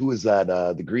who is that?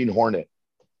 The Green Hornet.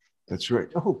 That's right.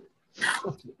 Oh,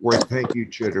 well, thank you,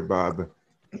 Cheddar Bob.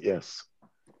 Yes.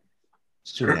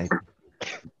 So nice.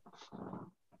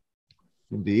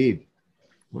 Indeed.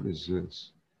 What is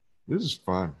this? This is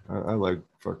fun. I like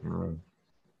fucking around.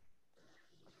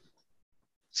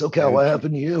 So, Cal, what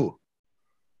happened to you?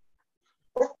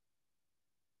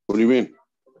 What do you mean?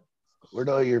 Where'd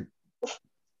all your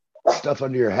stuff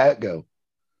under your hat go?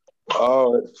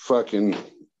 Oh, it fucking.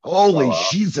 Holy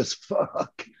Jesus,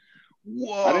 fuck.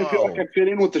 Whoa. I didn't feel like I fit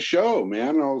in with the show,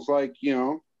 man. I was like,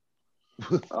 I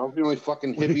was the only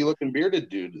fucking hippie looking bearded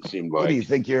dude, it seemed like. What do you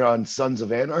think, you're on Sons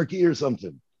of Anarchy or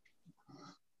something?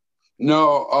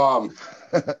 No,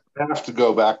 I have to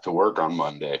go back to work on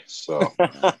Monday, so.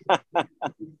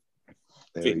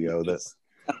 There you go.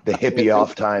 The hippie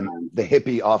off time. The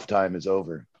hippie off time is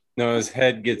over. No, his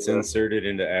head gets inserted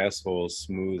into assholes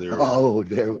smoother. Oh,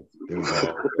 there we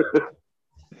go.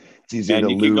 It's easier And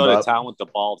to you can lube go to up. town with the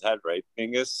bald head, right,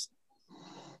 Pingus?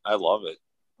 I love it.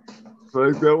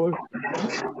 Like that one?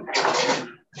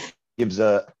 Gives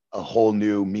a whole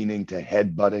new meaning to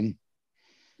head butting.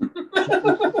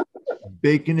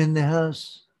 Bacon in the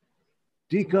house.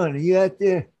 Deacon, are you out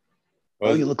there?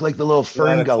 Oh, you look like the little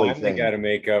Fern Gully They thing. got to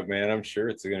make up, man. I'm sure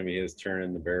it's going to be his turn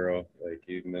in the barrel. Like,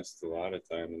 you missed a lot of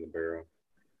time in the barrel.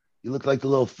 You look like the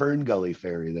little Fern Gully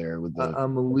fairy there with the.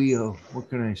 I'm a Leo. What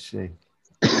can I say?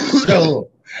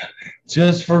 So,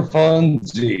 just for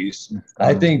funsies,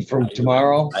 I think from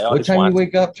tomorrow. I What always time you want-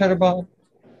 wake up, Cheddar Bob?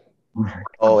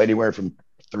 Oh, anywhere from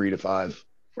 3 to 5.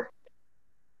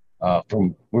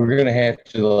 We're gonna have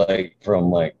to from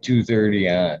 2:30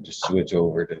 on just switch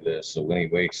over to this. So when he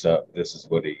wakes up, this is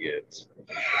what he gets.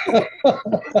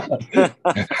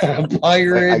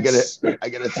 Pirates. I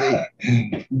gotta say,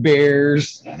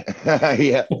 bears.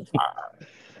 Yeah.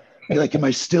 You're like, am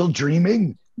I still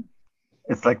dreaming?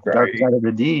 It's like the dark side of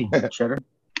the D, Cheddar.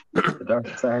 The dark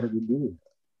side of the D.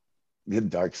 The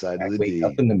dark side I of the wake D.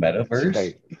 up in the metaverse.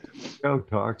 Right. No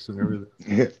talks and everything.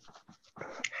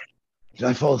 Did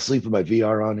I fall asleep with my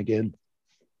VR on again?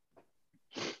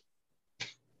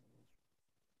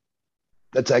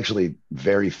 That's actually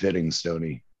very fitting,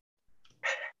 Stoney.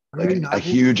 Like a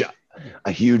huge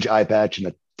eye patch and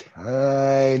a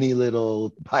tiny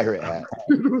little pirate hat.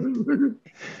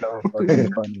 So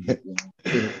fucking funny.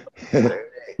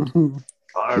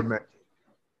 Armor.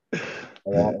 I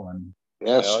want one.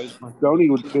 Yes, Stoney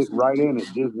would fit right in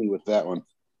at Disney with that one.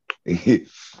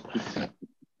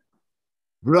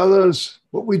 Brothers,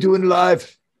 what we doing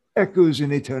live echoes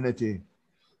in eternity.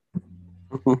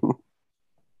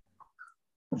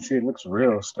 See, it looks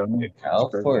real, Stoney. Cow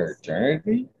for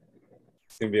eternity?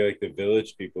 It's going to be like the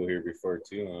village people here before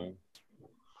too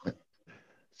long.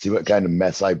 See what kind of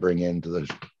mess I bring into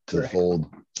the fold.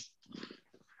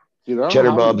 Dude, I don't Cheddar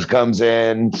know. Bubs comes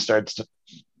in,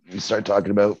 we start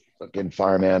talking about fucking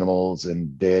farm animals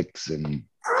and dicks and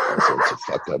all sorts of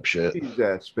fucked up shit. Cheese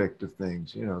aspect of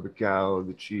things, the cow,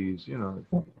 the cheese,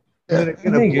 I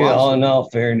think in all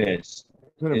fairness,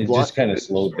 it just kind of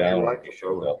slowed down when you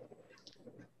showed up.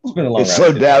 It's been a long It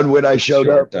slowed down when I showed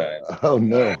up. time. Oh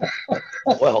no.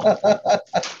 Well,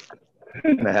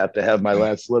 I'm gonna have to have my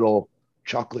last little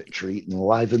chocolate treat and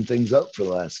liven things up for the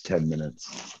last 10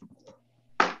 minutes.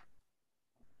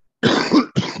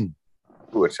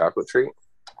 Ooh, a chocolate treat?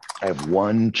 I have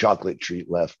one chocolate treat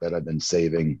left that I've been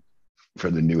saving for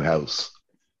the new house.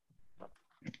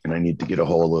 And I need to get a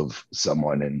hold of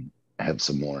someone and have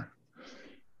some more.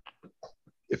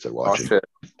 If they're watching. Oh, shit.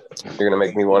 You're going to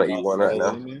make me want to eat one right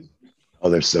now. Oh,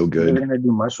 they're so They're good. gonna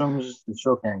do mushrooms. The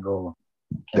show can't go.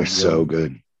 They're so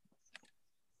good.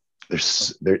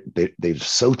 They're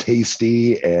so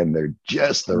tasty and they're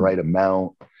just the right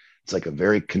amount. It's like a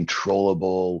very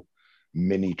controllable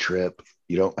mini trip.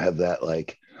 You don't have that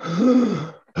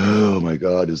oh my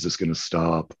God, is this gonna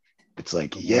stop? It's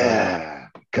like, yeah,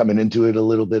 coming into it a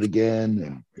little bit again,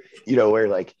 and you know, where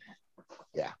like,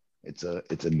 yeah, it's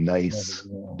a nice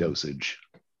dosage.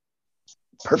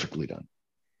 Perfectly done.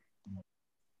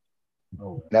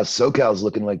 Now SoCal's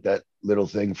looking like that little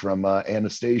thing from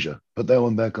Anastasia. Put that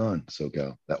one back on,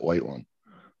 SoCal. That white one.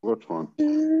 Which one?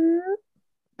 The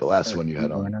last one you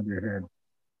had on.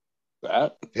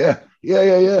 That? Yeah.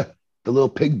 The little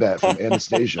pig bat from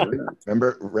Anastasia.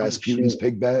 Remember Rasputin's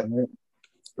pig bat?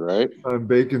 Right.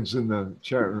 Bacon's in the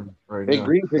chat room right Hey, now.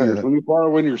 Green Fingers, when you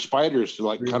borrow one of your spiders to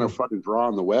like kind of fucking draw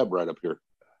on the web right up here.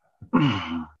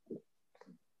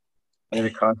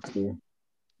 It costs you.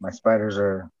 My spiders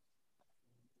are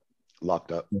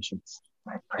locked up. Missions.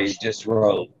 He just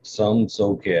wrote some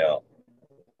SoCal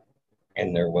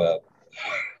in their web.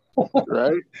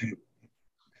 Right?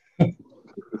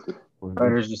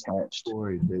 Spiders just hatched.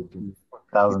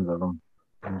 Thousands of them.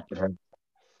 And you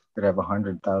could have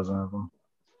 100,000 of them.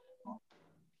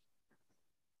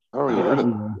 Oh, yeah.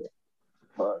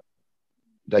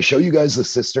 Did I show you guys the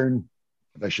cistern?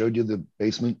 Have I showed you the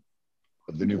basement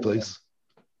of the new place?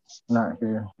 Not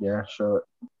here. Yeah, show it.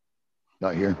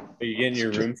 Not here. Are you getting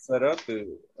your room set up?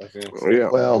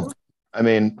 Well, I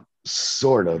mean,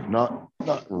 sort of. Not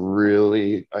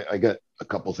really. I got a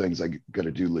couple things I got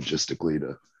to do logistically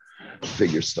to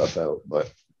figure stuff out. But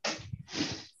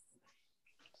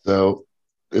so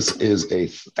this is a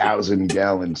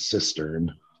 1,000-gallon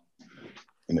cistern,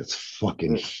 and it's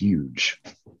fucking huge.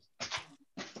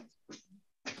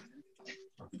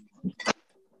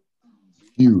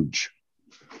 Huge.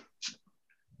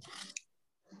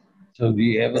 So do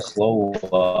you have a slow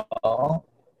wall?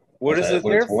 What is it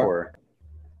there for?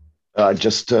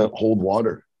 Just to hold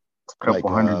water. A couple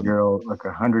like, 100-year-old, like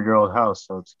 100-year-old house,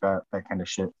 so it's got that kind of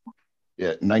shit.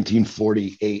 Yeah,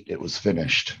 1948 it was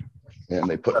finished, and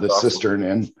they put the cistern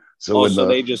in. So, so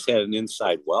they just had an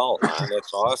inside well, huh?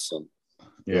 That's awesome.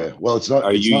 Yeah, well, it's not.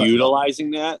 Are you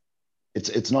utilizing that?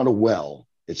 It's not a well.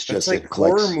 It's just like it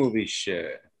collects, horror movie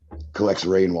shit. Collects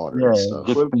rainwater and stuff.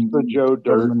 The Joe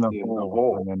Dirt in the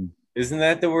hole. Isn't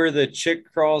that where the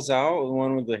chick crawls out, the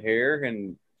one with the hair,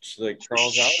 and she like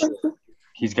crawls out?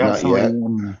 He's got somebody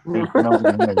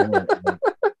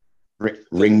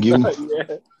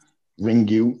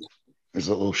Ringu. There's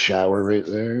a little shower right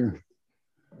there.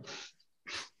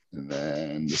 And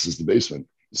then this is the basement.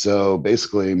 So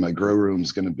basically my grow room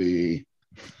is going to be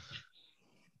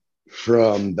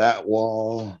from that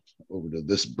wall over to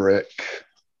this brick,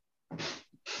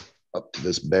 up to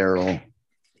this barrel,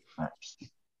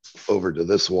 over to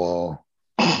this wall.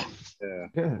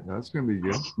 Yeah, that's going to be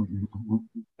good.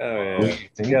 Oh,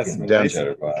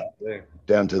 yeah.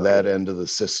 Down to that end of the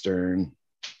cistern.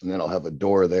 And then I'll have a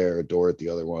door there, a door at the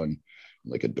other one,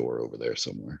 like a door over there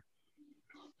somewhere.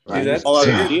 Dude,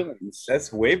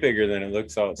 that's way bigger than it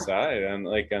looks outside, and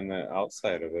like on the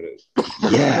outside of it.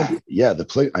 Yeah. The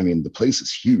place. I mean, the place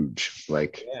is huge.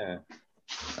 Like, yeah.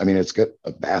 I mean, it's got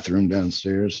a bathroom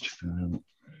downstairs.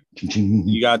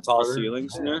 You got tall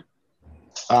ceilings in there?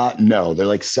 No, they're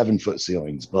like 7-foot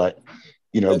ceilings. But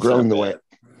you know, growing the way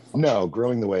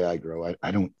I grow,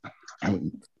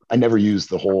 I never use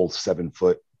the whole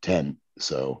 7-foot tent,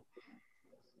 so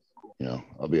you know,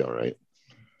 I'll be all right.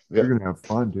 You're gonna have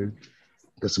fun, dude.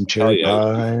 Got some cherry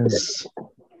pies.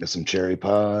 Got some cherry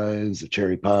pies, a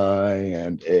cherry pie,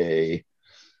 and a.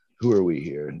 Who are we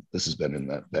here? This has been in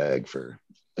that bag for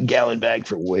a gallon bag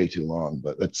for way too long,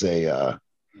 but that's a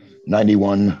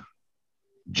 91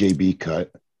 JB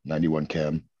cut, 91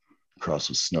 chem, crossed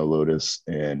with Snow Lotus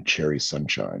and Cherry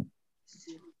Sunshine.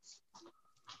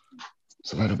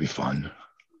 So that'll be fun.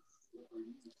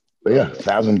 But yeah,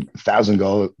 1,000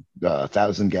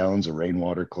 gallons of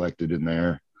rainwater collected in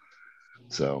there.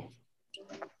 So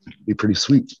it'd be pretty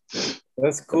sweet.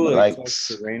 That's cool. It collects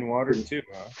the rainwater too,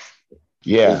 huh?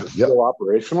 Yeah. Is it still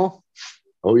operational?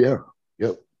 Oh yeah.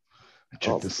 Yep.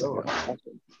 Check this out.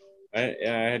 I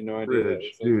had no idea.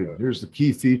 Dude, here's the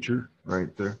key feature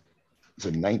right there. It's a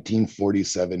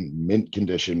 1947 mint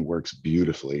condition, works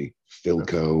beautifully.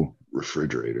 Philco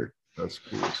refrigerator. That's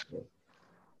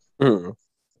cool.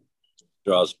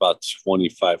 Draws about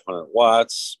 2,500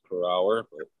 watts per hour.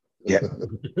 Yeah.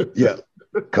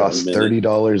 Costs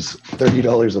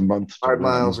 $30 a month. 5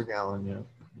 miles a gallon, yeah.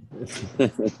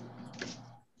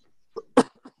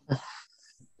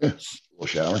 We'll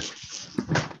shower. Just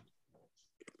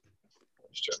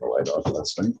turn the light off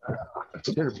last night.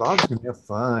 Bob's gonna have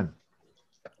fun.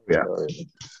 Yeah.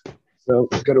 So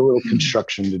we've got a little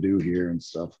construction to do here and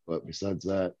stuff, but besides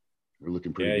that, we're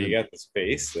looking pretty good. You got the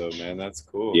space though, man. That's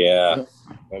cool. Yeah.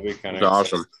 That'd be kind of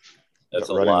awesome. That's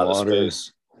a lot of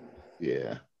space.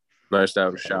 Yeah. Nice to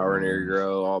have a shower near your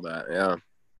grow, all that. Yeah.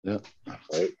 Yeah.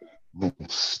 Right.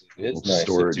 It's nice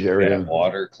storage that you area. got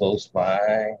water close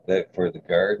by that for the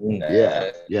garden.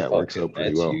 Yeah, it works out pretty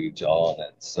that's well. huge all in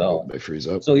itself. They freeze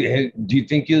up. So, do you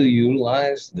think you'll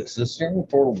utilize the cistern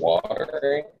for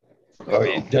watering?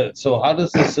 So, how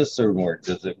does the cistern work?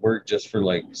 Does it work just for,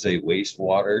 like, say,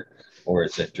 wastewater, or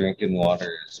is it drinking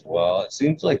water as well? It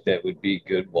seems like that would be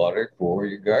good water for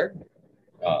your garden.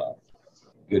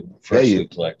 Good freshly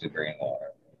collected rainwater.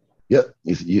 Yeah,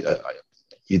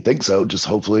 you'd think so. Just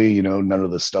hopefully, none of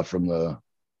the stuff from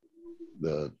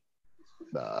the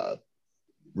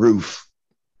roof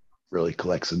really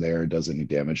collects in there and does any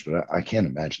damage. But I can't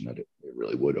imagine that it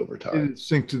really would over time. It'd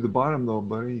sink to the bottom though,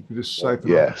 buddy. You can just siphon.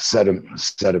 Yeah,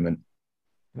 sediment.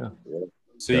 Yeah.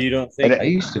 So you don't think I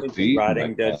used to feed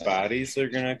rotting dead bodies are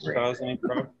going to cause any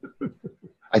problem?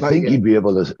 I think you'd be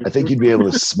able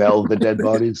to smell the dead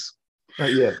bodies.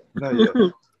 Not yet.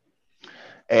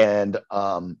 And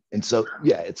so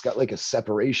it's got like a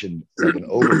separation, like an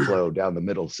overflow down the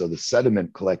middle. So the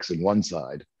sediment collects in one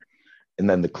side, and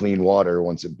then the clean water,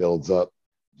 once it builds up,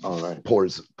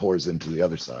 pours into the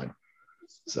other side.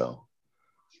 So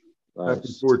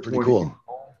Nice. pretty cool.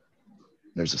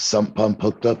 There's a sump pump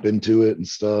hooked up into it and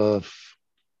stuff.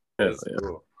 Yeah.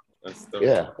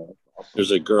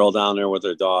 There's a girl down there with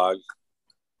her dog.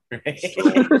 Have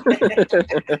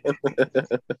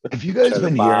you guys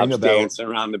been hearing about dancing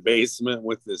around the basement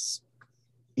with this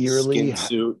eerily skin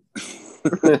suit?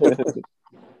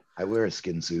 I wear a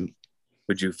skin suit.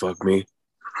 Would you fuck me?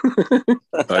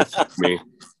 Fuck me.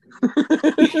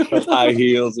 With high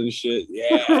heels and shit.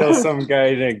 Yeah. Until some guy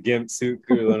in a gimp suit,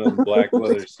 one of the black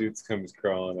leather suits comes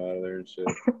crawling out of there and shit.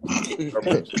 They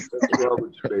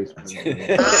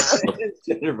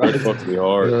fucked me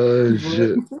hard. Oh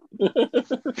shit.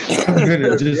 I'm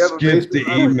gonna just skip the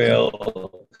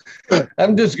email.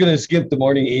 I'm just gonna skip the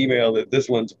morning email that this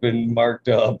one's been marked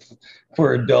up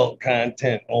for adult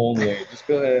content only. Just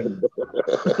go ahead.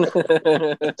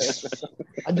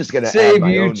 I'm just gonna save add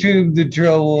my YouTube the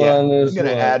trouble on this. I'm gonna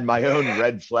one. add my own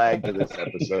red flag to this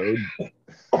episode.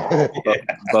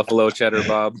 Buffalo cheddar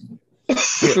Bob.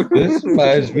 This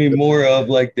reminds me more of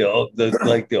like the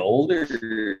older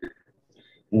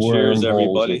Cheers,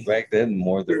 everybody. Back then,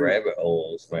 more the rabbit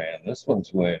holes, man. This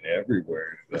one's went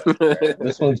everywhere.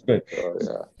 This one's been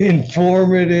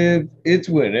informative. It's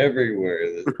went everywhere.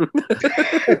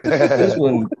 This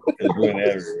one has went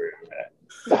everywhere, man.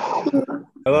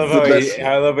 I love how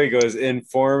he goes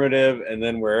informative, and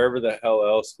then wherever the hell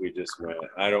else we just went.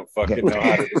 I don't fucking know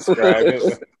how to describe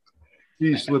it.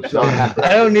 He slips out.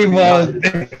 I don't even want.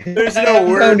 There's no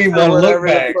word. I don't even want to look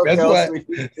back. That's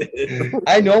That's why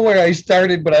I know where I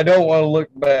started, but I don't want to look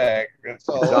back. That's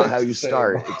all. It's not how you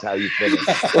start; it's how you finish.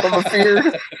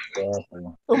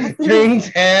 Things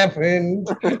happened.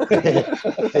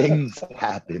 Things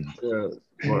happened.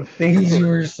 Things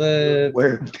were said.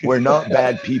 We're not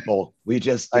bad people. We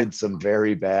just did some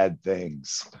very bad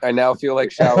things. I now feel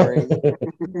like showering. Let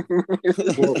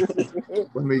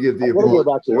me get the Go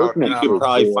back to work You next could week.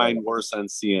 probably find worse on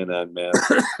CNN, man,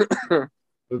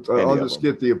 I'll just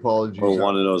get the apologies. or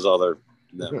one out. of those other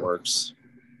networks.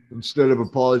 Instead of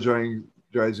apologizing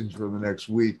for the next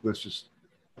week, let's just,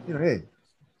 hey,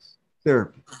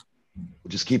 therapy.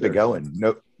 Just keep it going.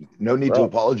 No need to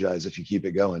apologize if you keep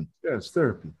it going. Yeah, it's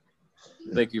therapy.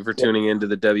 Thank you for tuning into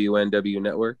the WNW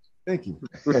network. Thank you.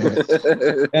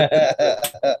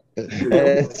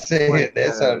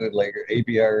 That sounded like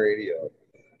APR radio.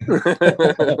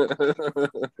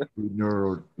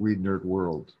 Weed nerd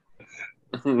world.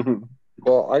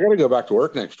 Well, I got to go back to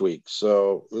work next week,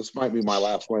 so this might be my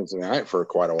last Wednesday night for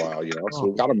quite a while. So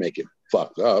we got to make it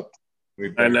fucked up.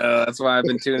 I know. That's why I've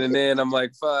been tuning in. I'm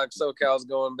like, fuck, SoCal's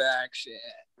going back. Shit.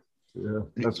 Yeah,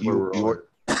 that's where we're you all.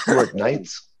 you work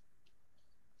nights,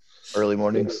 early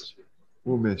mornings.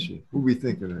 We'll miss you. We'll be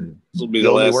thinking of you. This will be You the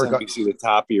only last work time on- you see the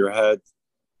top of your head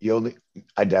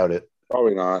I doubt it.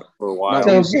 Probably not. for a while.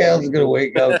 So Cal's gonna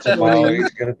wake up tomorrow.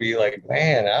 He's gonna be like,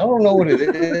 "Man, I don't know what it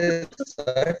is.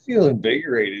 I feel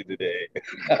invigorated today.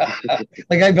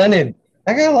 Like I got a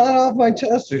lot off my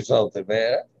chest or something,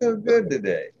 man. I feel good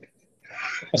today."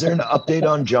 Is there an update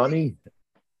on Johnny?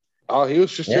 Oh, he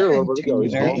was just here a little bit ago.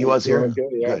 He was here. Okay,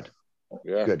 yeah. Good.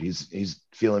 Yeah. Good. He's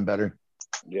feeling better.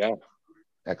 Yeah.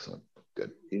 Excellent.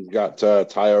 Good. He's got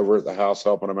Ty over at the house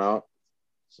helping him out.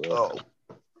 So Oh,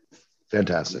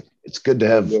 fantastic. It's good to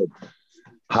have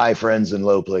high friends in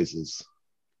low places.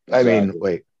 I mean,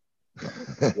 wait.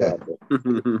 yeah.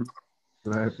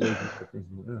 I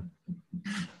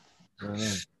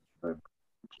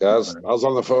was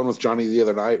on the phone with Johnny the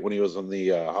other night when he was in the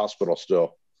hospital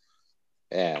still,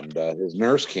 and his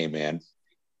nurse came in,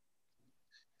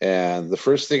 And the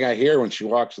first thing I hear when she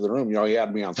walks in the room, he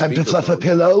had me on Time to fluff a speakerphone.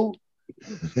 pillow.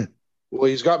 Well,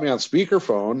 he's got me on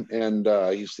speakerphone, and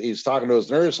he's talking to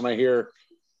his nurse, and I hear,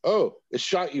 "Oh, it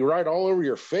shot you right all over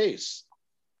your face."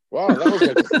 Wow, that was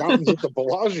like the fountains at the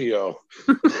Bellagio.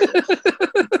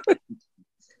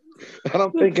 And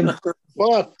I'm thinking,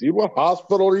 fuck, dude, what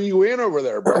hospital are you in over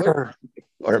there, brother?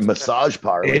 Or a massage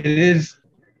parlor. It is.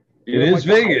 It is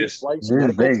Vegas. It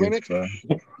is Vegas, bro.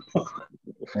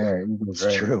 Yeah,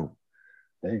 It's true.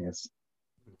 Vegas.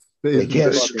 They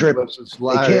can't strip.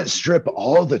 They can't strip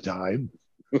all the time.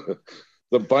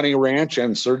 The Bunny Ranch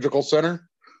and Surgical Center.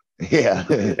 Yeah.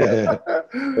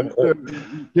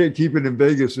 Can't keep it in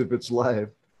Vegas if it's live.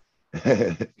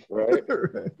 Right.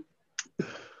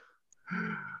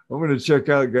 I'm going to check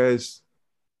out, guys.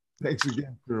 Thanks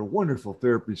again for a wonderful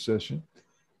therapy session.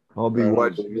 I'll be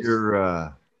watching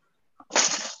your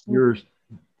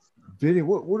video.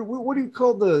 What do you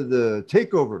call the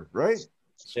takeover, right?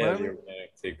 Yeah, the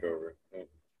organic takeover. Yeah.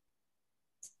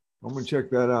 I'm going to check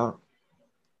that out.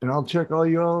 And I'll check all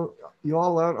you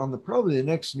all out on probably the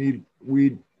next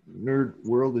Weed Nerd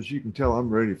World. As you can tell, I'm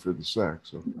ready for the sack.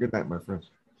 So good night, my friends.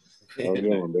 Hey,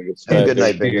 good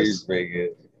night, Bingus.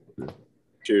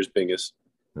 Cheers, Bingus.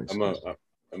 I'm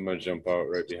gonna jump out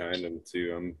right behind him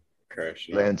too. I'm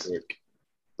crashing.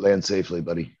 Land safely,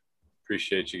 buddy.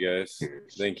 Appreciate you guys.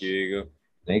 Thank you, Eagle.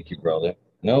 Thank you, brother.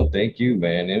 No, thank you,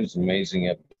 man. It was an amazing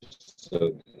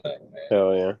episode tonight, man.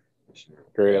 Hell yeah.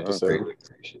 Great episode. Greatly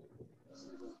appreciate it.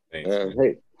 Thanks,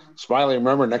 Hey, Smiley,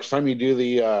 remember next time you do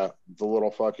the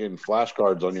little fucking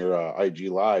flashcards on your IG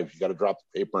Live, you got to drop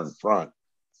the paper in front,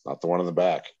 not the one in the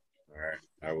back. All right,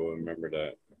 I will remember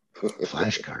that.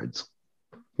 Flashcards.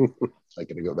 I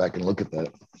gotta go back and look at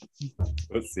that.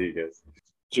 Let's see you guys.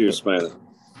 Cheers, Smiley.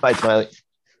 Bye, Smiley.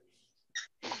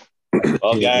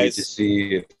 Well, guys, to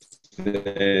see if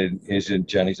isn't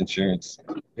Johnny's insurance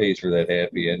pays for that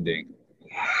happy ending.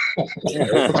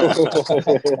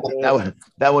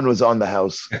 that one was on the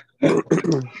house.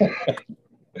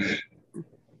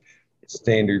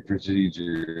 Standard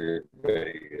procedure.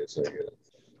 Vegas, I guess.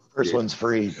 First one's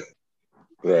free.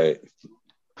 Right.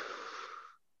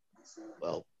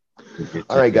 Well,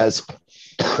 all right, guys.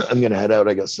 I'm gonna head out.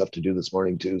 I got stuff to do this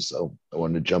morning too, so I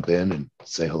wanted to jump in and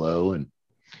say hello and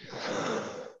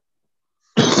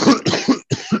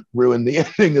ruin the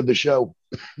ending of the show.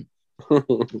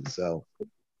 So,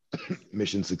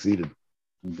 mission succeeded.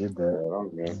 You did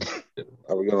that.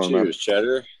 How we going, cheers,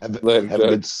 Cheddar. Have a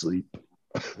good sleep.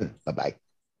 Bye-bye.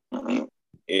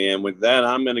 And with that,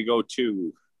 I'm going to go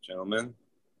too, gentlemen.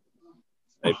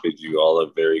 I bid you all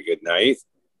a very good night.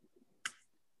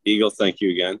 Eagle, thank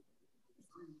you again.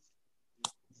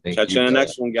 Catch you on the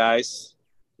next one, guys.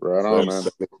 Right on, man.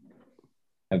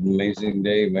 Have an amazing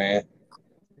day, man.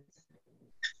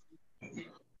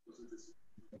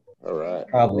 All right.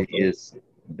 Probably is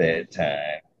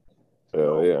bedtime.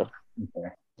 Hell yeah. Okay.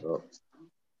 Oh.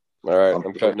 All right,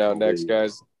 I'm cutting out next,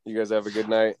 guys. You guys have a good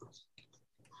night.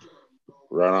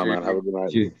 Right on, man. Have a good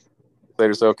night. Cheers.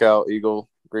 Later, SoCal, Eagle,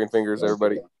 Green Fingers,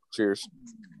 everybody. Cheers.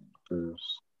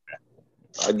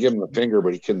 I'd give him a finger,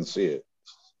 but he couldn't see it.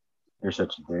 You're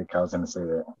such a dick. I was going to say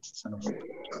that.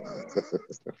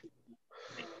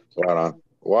 Right on.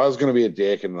 Well, I was going to be a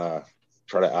dick and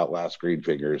try to outlast Green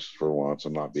Fingers for once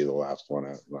and not be the last one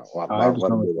out. Not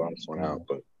let him be the last one out,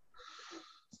 but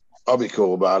I'll be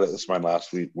cool about it. It's my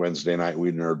last Wednesday night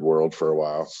Weed Nerd World for a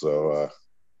while. So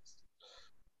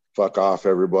fuck off,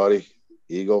 everybody.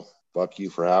 Eagle, fuck you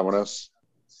for having us.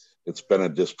 It's been a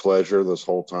displeasure this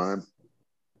whole time.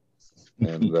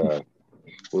 And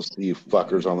we'll see you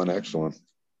fuckers on the next one.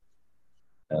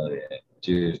 Hell yeah.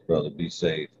 Cheers, brother. Be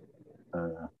safe.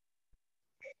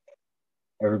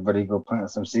 Everybody go plant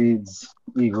some seeds.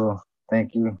 Eagle,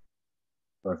 thank you.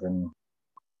 Fucking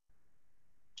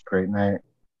great night.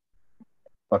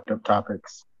 Fucked up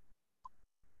topics.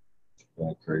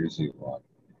 That crazy one.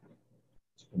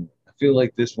 I feel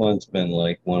like this one's been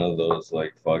like one of those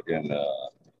like fucking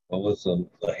what was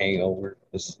the hangover?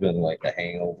 This has been like a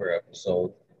hangover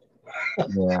episode.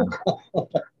 Yeah.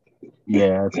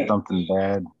 Yeah, it's something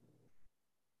bad.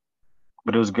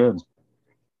 But it was good.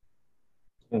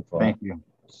 Thank you.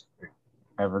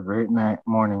 Have a great night,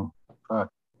 morning.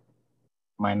 Fuck.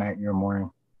 My night, your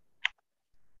morning.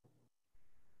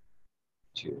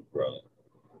 Cheers, brother.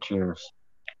 Cheers.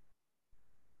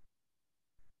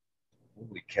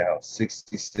 Holy cow,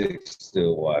 66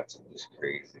 still watching this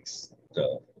crazy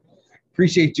stuff.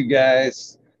 Appreciate you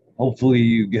guys. Hopefully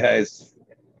you guys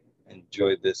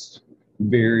enjoyed this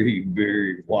very,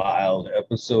 very wild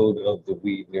episode of the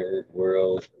Weed Nerd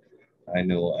World. I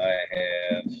know I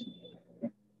have.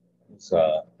 It's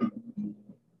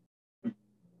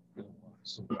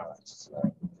so much.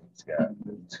 It's got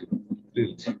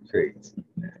little too crazy.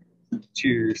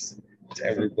 Cheers to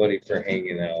everybody for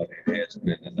hanging out. It has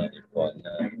been another fun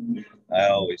night. I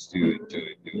always do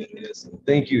enjoy doing this. And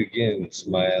thank you again,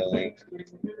 Smiling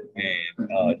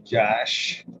and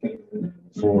Josh,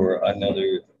 for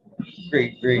another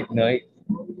great night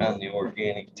on the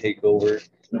Organic Takeover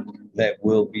that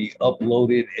will be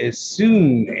uploaded as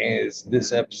soon as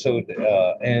this episode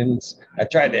ends. I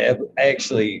tried to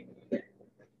actually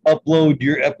upload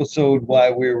your episode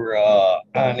while we were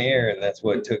on air, and that's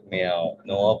what took me out.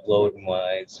 No uploading while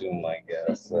I Zoom, I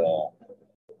guess. So.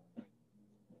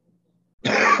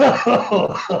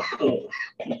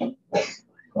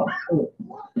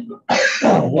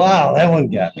 Wow, that one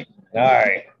got me. All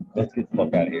right, let's get the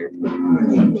fuck out of here.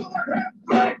 Let's get the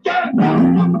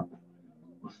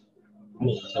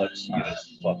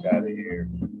fuck out of here.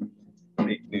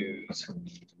 Big news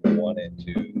 1 and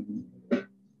 2.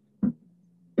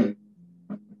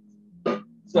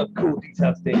 What's up, cool? These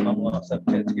house day, my lost up,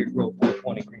 Jets, Gear Road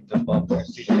 420, Green Thumb Bump,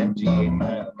 City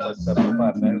MG89, plus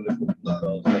 705 metal,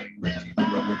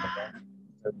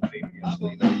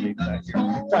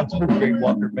 Tom Spook, Great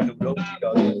Walker, Mental Road,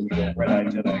 Red Eye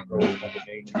Jedi, Grove, Mother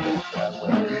Nature,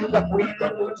 Left Wing,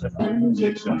 Brotherhood, 6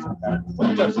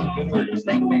 Justin Goodward,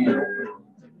 Snake Man,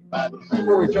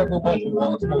 Corey Jungle, Michael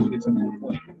Wallace, Moses, and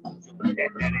 420.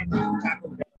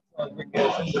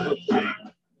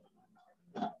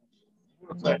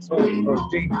 Last hope for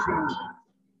J2.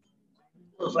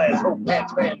 Last hope,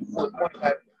 Pat's Band,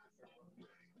 425.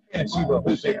 And Shiva,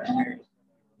 who's there?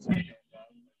 It's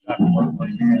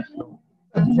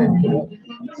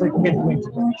like can't wait to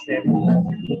be standing.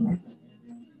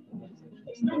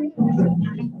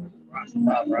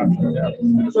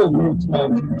 So Roots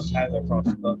Mountain, Tyler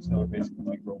Frost, Bugs, no basically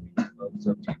like Roby, Bugs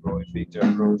up to Roy, Big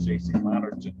John Rose, JC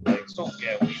Monner, just like So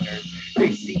Yeah Wiener,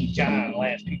 JC John,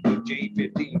 Last People,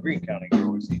 J15, Green County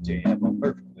Growers, CJF,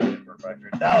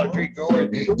 Perfect Dollar Tree Grower,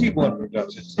 T1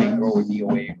 Productions, State Grower,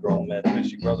 DOA, Grow Meth,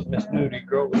 Michigan Brothers, Miss Nudie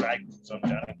Growers, I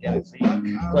Sunshine in Tennessee.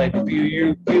 Glad to feel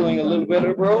you feeling a little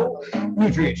better, bro.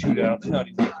 Nutrient Shootouts,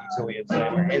 Nutty Dickies, Soviet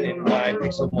Slammer, NNY,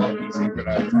 Pixel Monkey, Secret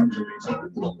Eyes,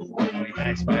 Observation,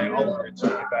 Nice Man, Oliver,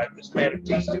 25, Miss Madam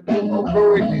T,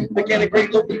 Glory, Mechanic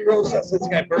Great Local Grow, Sussex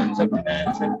Guy, Burton,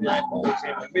 79, 79, Polish,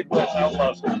 and Midwest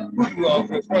Outlaws, Voodoo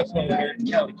Office, Westland, American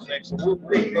County Connection,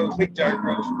 Wolverine Grows, Big Dark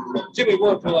Grows, Jimmy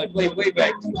Wolf, who I played way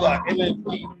back, Block,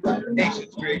 MMP,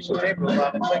 Nations Creation, April,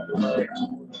 Ron, and Cycle,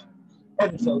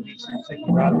 episode D6,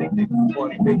 Rob, Big Dick,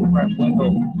 20, Big Rap,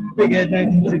 Window, Big Ed,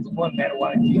 1961,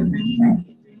 Matawana,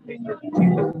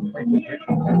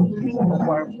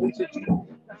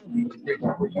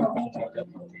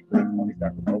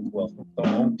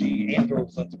 G, Andro,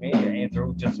 Sons of Mania,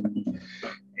 Andro, just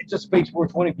Space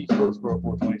 420, Beach Coast, Bro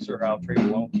 420, Sir Hal, Trade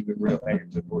Alone, Keep It Real, Hanger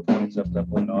to 420, Stuff Up,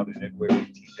 One Audited, where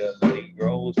T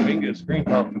Grows, Fingers, Green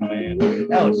Pumpkin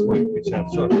Man, Alex Wade, which have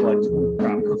short flights,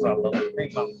 Crop, because I love it,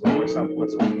 Green Mountain Grower,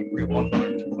 Southwest, Real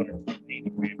 100, 280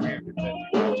 grand, Rare,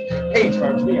 Page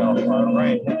Farms, me off,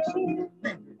 Ryan Hicks.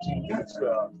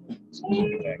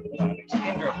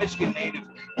 Andrew, Michigan native,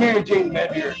 Mary Jane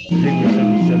Medbeer, Digger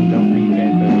 77, Don't Read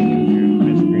Bad,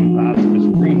 Miss Green Pops, Miss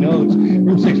Green Notes,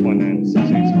 Room 619,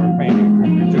 66 for Fanny,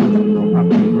 Joe, Pop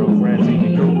 2 Grove, Rats,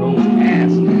 Amy, Joe Rose,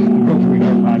 Ass, Grove 3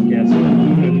 Heart Podcast,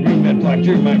 Green Men Black,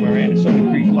 Jerry Mike Miranda, Sunny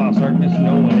Creek, Lost Heart, Miss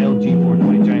Nolan, LG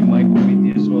 420, Giant Mike,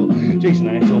 Prometheus, Will, Jason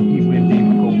ISO, People in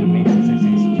David Golden, Mason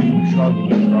 662, Shrugging,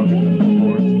 Shrugging,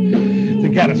 Forest, The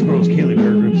Goddess Grows, Kaylee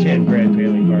Berger, Chad Brad,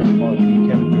 Bailey, Garth,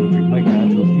 Kevin Joe, Mike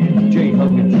Ancho, Jay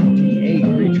Huggins, TA,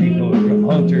 Retreat,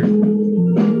 Hunter,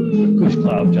 Kush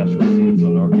Cloud, Joshua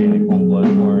Stevenson, Organic, Home Blood,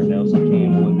 Warren, Nelson,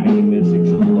 Campbell, Mickey Mystic,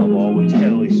 Love Always,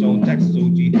 Kelly Stone, Texas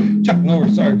OG, Chuck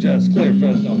Norris, Sargest, Claire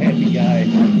Fresno, Happy Guy,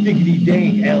 Diggity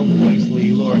Dank, Al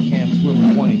Weasley, Laura Camp,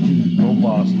 Swimmer 22, Go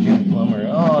Boss, Jim Plummer.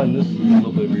 Oh, and this is a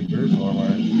little bit of reverse on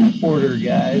our order,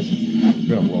 guys.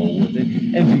 Gonna roll with it.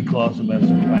 MV Claus,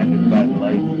 Semester, Blinded by the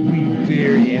Light, We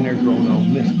Very Integral,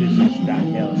 Miss Vicious, Doc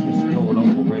Ellis, Mr. Cold,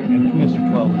 Uncle Rick, and Mr.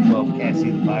 12 and 12,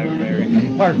 Cassie the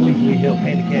Fireberry, Park Legally Hill,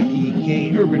 Handicap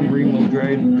EK, Urban Remo,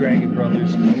 Dragon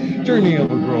Brothers, Journey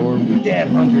of a Grower, Dad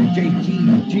Hunter,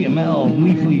 JT, GML,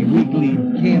 Weekly,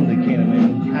 Cam the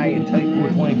Cannon, High and Tight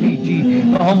 420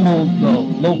 PG, the Humble, the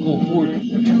Local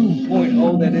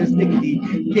 4.2.0, that is Nicky,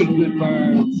 K Good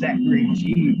Farm, Zachary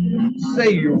G,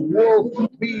 Say Your Wolf,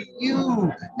 Be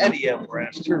You, Eddie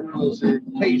Everest, Turf Blizzard,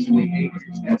 Paisley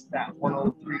Acres,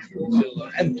 S.103,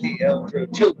 MKL,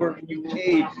 Chilburn,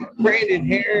 UK, Brandon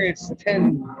Harris,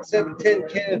 710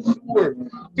 Kenneth Stewart,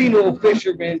 Dino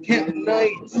Fisherman, Kevin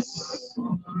Knights,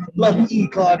 Love E.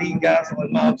 Claudine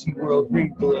Gosselin, Mountie World,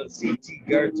 Green Blood, CT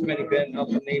Guards, Many Ben, Up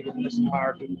and Neighbor, Miss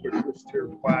Mark, Twister,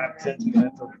 Five,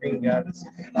 Sentimental, Green Goddess,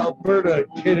 Alberta,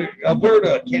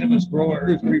 Cannabis Grower,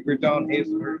 Earth Creeper, Dawn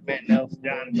Hazelwood, Matt Nelson,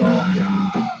 John Gall,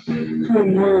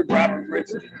 Coon Word, Robert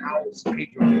Richardson, House,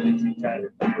 Pedro, Lindsay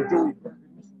Tyler,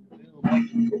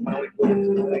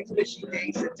 Joey Fishy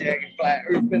Gates, Dragonfly,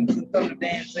 Earth Vincent, Thunder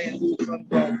Dance, San Luis,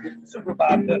 Sunbro, Super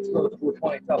Bob, Dutch Rose,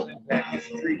 420, Tough Impact,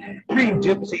 History, Green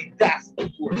Gypsy, Das,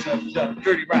 477,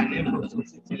 Dirty Rotten Influence,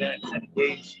 69, 7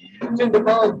 Gauge,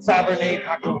 Tinderbug, Sovereign,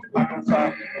 Paco,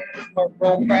 Soft,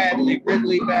 Rome, Bradley,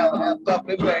 Ridley, Bell, Half Tough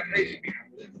Impact,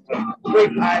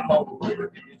 Great Pie, Multiple,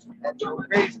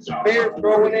 Grace, Bear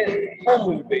throwing in,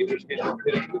 Home Invaders, getting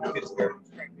Pittsburgh.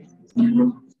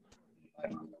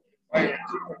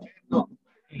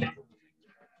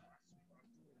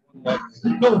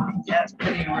 No, yes,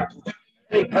 Penny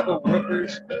Pebble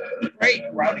Rippers, great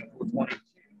Rowdy 420.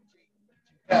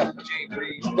 Jay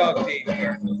Breeze, Doug Dave,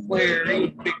 Flair,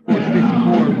 Big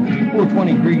 454,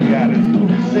 420 Green Goddess,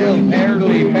 Sale,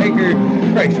 Harley, Baker,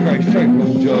 Christ,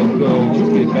 Cyclone Joe, go. Let's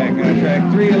get back on track.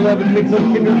 311, Mix Up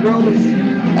Kinder Groves,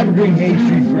 Evergreen Hay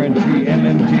Street, Tree,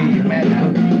 MMG, Matt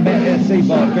S.A.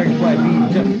 Ball, Dragonfly B,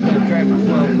 Jessica, Travis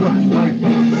Love, Lucky Mike,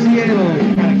 Seattle,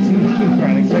 Chronic Seeds, King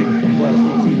Chronic, Cycle from Blessed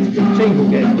Seeds, Shango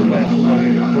Gas, The West,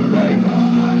 for Life,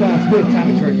 John Smith,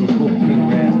 Tommy Churchill, Full King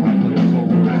Grass,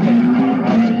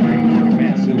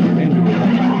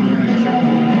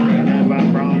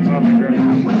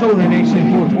 Solar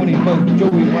Nation 420 Bugs,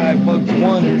 Joey Y Bugs 1,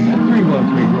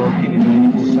 313 Roar, Kenny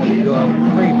 9420 Dog,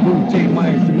 Great Blue, Jay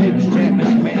Myers, The Mids, Chat,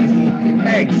 Mr. Manny,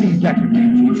 Ag Seas, Dr. G.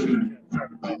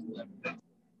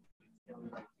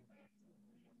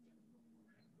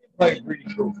 Play Greedy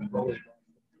Trophy,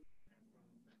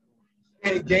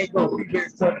 Danny Janko, we hear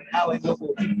 7, Alley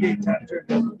Noble, PK, Time Turn,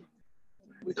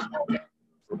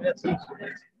 that's permission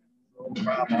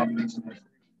for it,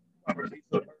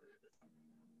 Operation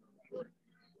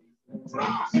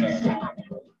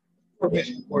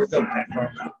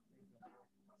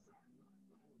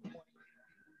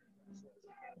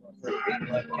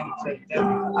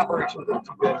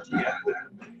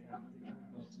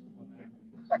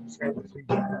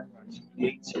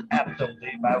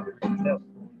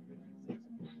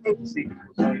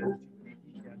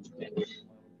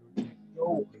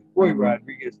Roy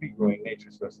Rodriguez, Beat Growing,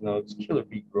 Nature's Best Notes, Killer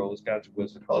Beat Grows, Gotcha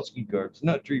Wisniewski Guards,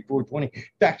 Nut Tree 420,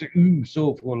 Dr. Ooh,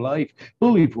 Soul for Life,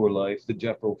 Bully for Life, the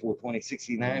Jeffro 420,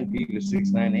 69, Peter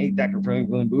 698, Dr.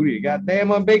 Franklin Booty,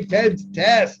 goddamn on Big Ted's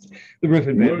Test, the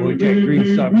Riffin Bad Boy, Jack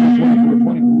Greenstock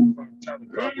 420,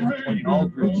 420,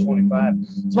 Aldridge 25,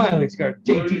 Smiling Scar,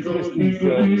 JT Twisting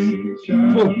Guts,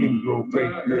 Smoking Grow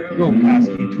Fake, Grow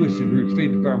Koski, Twisted Roots,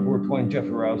 Faded Farm 420, Jeff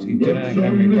Arowski, Genetic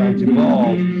Memory Farms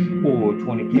Evolved,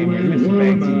 420 Cameron, Mr.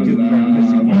 Banksy, Duke Farm,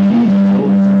 Missing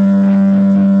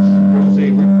Jose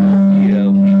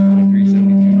EL,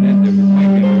 2372, Net Different,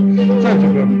 Mike,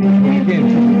 Sergeant Government 420, again,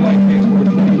 Triple Black Case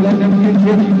 420, let them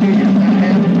continue to your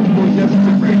hand, for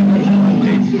deficit rate,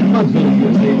 Huntsville,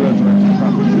 USA, Resurrection,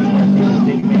 Proper,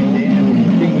 Dingman, Dan,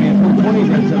 Dingman 420,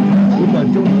 Red 7, with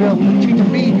Joe Bell, Chica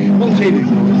B, Most Hated,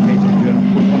 Major General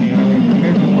 420,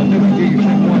 American 1, WJ, your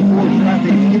 714,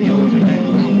 Strate, Skinny,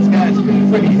 Skies,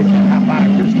 Freddie, Hot Box,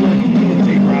 Chris Williams, J.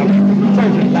 Robin,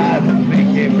 Sergeant Live, and the Big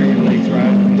Game for your legs,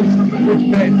 right? Rich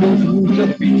Bad, Joe's Moves,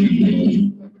 Up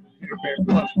Beach,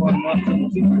 Plus 1, 1,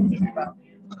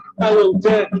 Hello,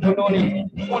 10, 20,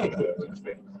 20.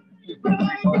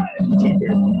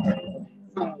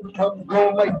 Go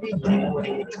like me.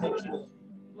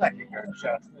 Black card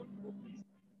shots.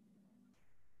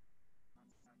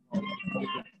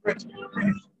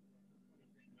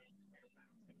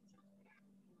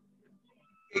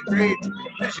 Great.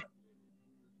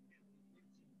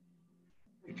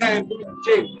 Kind of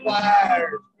Jay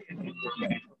Flyers.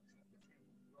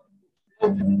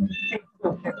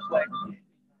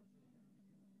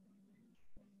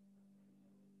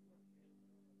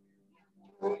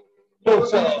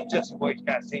 Just White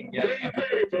Casting,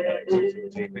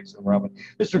 Robin,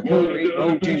 Mr. Cooley,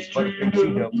 James Butterfield,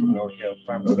 Seedale from Northgate,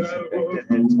 Pharmacy,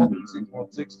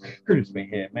 616, Curtis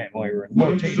Mayhem, Matt Moyer, and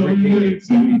more Tate Ricky,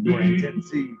 CB, Dwayne, 10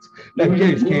 Seeds. That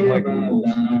case came like rules.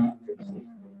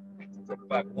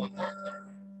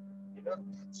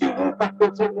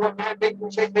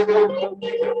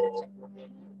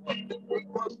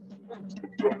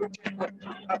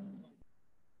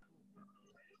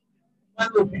 My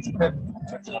little piece of heaven.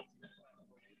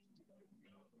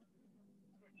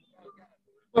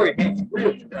 Sorry, hands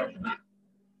real.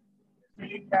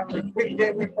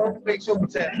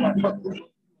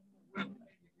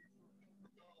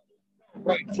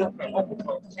 Right,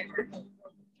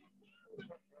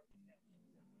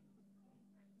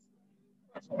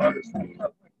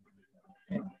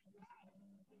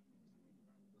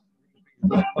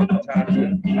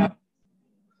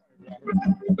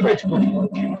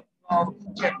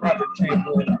 Check Robert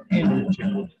Chamberlain, Andrew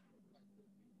Chamberlain.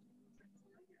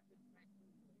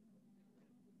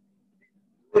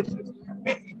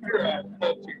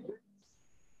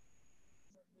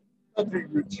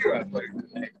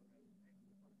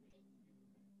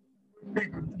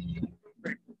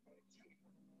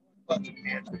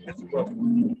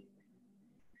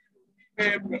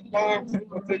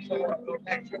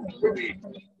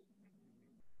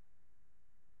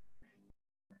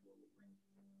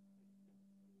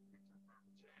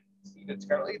 It's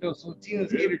Carlitos,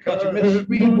 Latinos, Gator Country,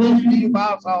 Ministry, Wolf,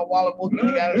 Bob's, All Wallet, Wolf,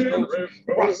 the guys, grows,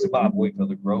 Ross, Bob, wait till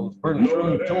the grows, Burns,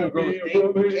 Room, Tone grows,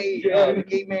 Dave, the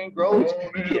Caveman grows,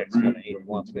 EX,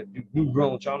 81, Smith, New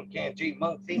Grown, Sean Can, J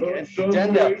Monk, Think, and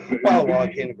Agenda, Wild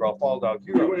Log, Candy Girl, Fall Dog,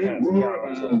 Hero,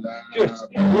 just,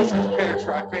 this is Paris,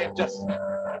 Rock Band, just,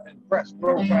 Press,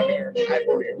 Bro, Primary, I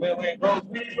for your mailman grows,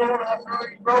 we grow,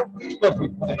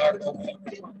 an article.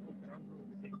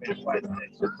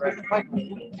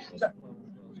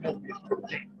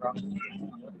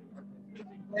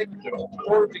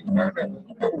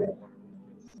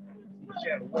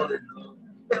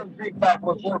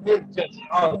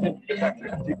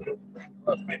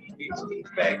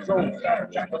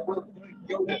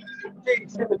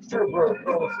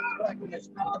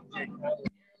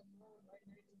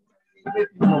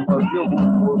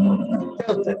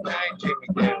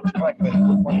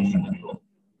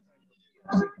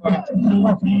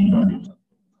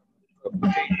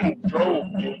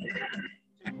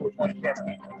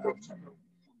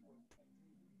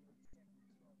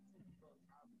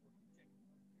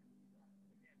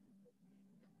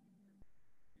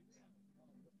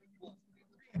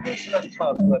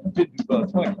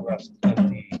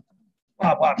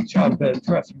 Bob Bobby John Ben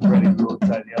Trust you ready to go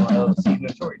inside the LLC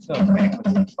notorious son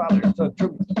Franklin father son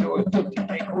tribute to joy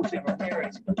 15 Jose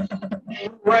Ramirez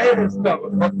right stuff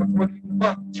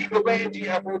Chico Banji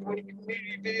Apple 20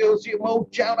 community videos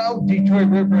GMO shout out Detroit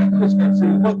River and Chris Garcia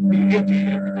look me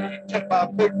check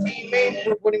Bob 13 Main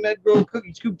 420 Med Grill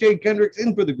Cookie Scoop J Kendricks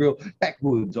in for the grill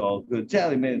Backwoods all good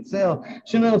Sally Mansell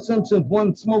Chanel Simpson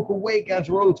One Smoke Away Gotch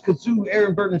Roads Kazoo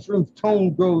Aaron Burns Rooms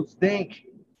Tone Grows Dank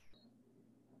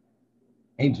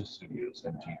Angel Studios,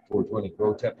 MG 420,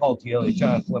 Grow Tech, Paul TLA,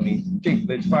 John Fleming, Jake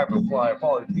Bitch, Fiber Flyer,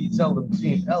 Paulie Pete, Seldom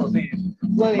Seen, Elevated,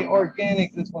 Plenty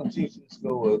Organic. This one seems to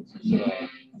go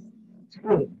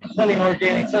Plenty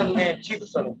Organic, Sunman,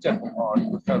 Cheapest Sun, Jeff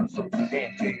Hog, with Sun,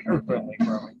 Dan J, Earth Friendly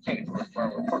Farmer, Kenny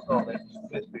Farmer, fuck all that,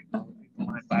 this big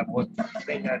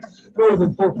 951,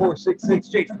 Northern 4466,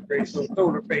 Jason Grayson,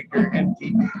 Thoder Baker,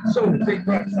 MT, Soda Big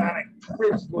Rock Sonic,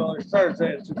 Prince Dweller,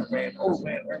 Tarzan, Superman, Old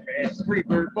Man, Herman,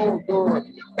 Freebird, Bone Door,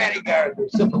 Matty Gardner,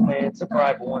 Simple Man,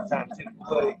 Survival, One Time, Tim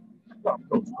Clay,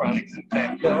 Coach Chronic,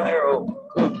 Zach, Bill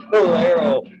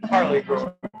Arrow, Harley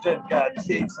Grower, Jen God,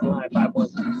 Jason Line,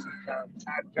 512,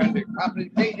 Time Thunder, Property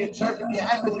Painted, Sharpie,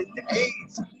 Island,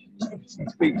 AIDS.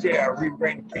 Big JR,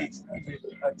 rebrand case,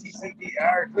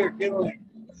 TCDR, Clear Gilly,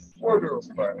 Girls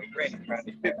Department, Randy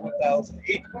County,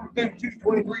 51,008,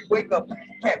 5223, wake up,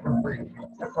 Captain Free,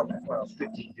 from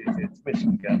 15 digits,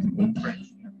 Michigan County, with French,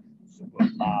 Super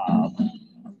Bob.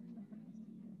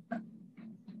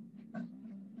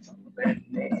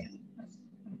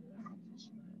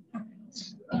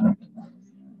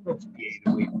 Coach Gate,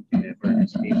 we can never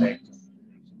just be back to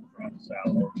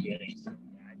South Organics.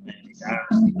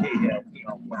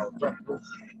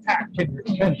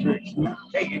 Kendricks,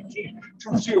 KNG,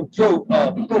 True Seal Joe,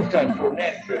 Both Time for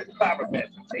Natural, Fiber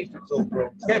Masters, Aces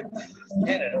Over,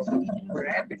 Canada, for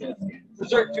Happiness,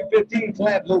 Berserk 215,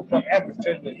 Lab Low from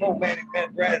Everton, Romantic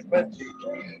Man, Brass, Benji,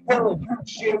 Helen,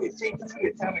 Chevy,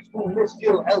 TT, Atomic Spoon, Miss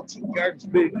Skill, LT, Gardens,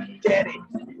 Big Daddy,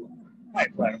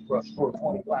 Pipeline Brush,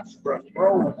 420, Glass Brush,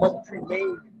 Bro, Mother Tree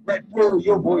Main, Red Bull,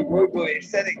 Yo Boy, Roy Boy,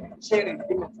 Aesthetic, Shannon,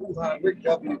 Give It Fuhan, Rick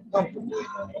W, Comfortably,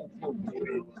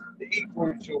 the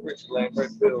 840 Show, Rich Land,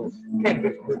 Red Bill,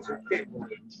 Cannabis, Richard, Cable,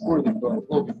 Worthy Bro,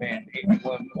 Logan Man,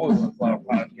 81, Oil and Flower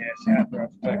Podcast,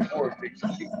 After Respect,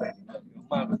 460,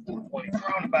 Mama 420,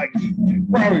 Surrounded by Keith,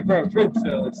 Rory Brown, Trip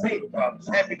Cell, State Problems,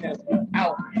 Happiness,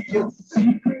 Out,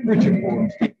 Richard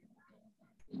Forbes,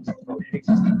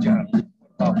 John,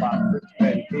 Bob, Rich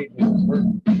Man,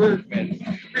 Cable,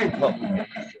 Birdman, Great Public.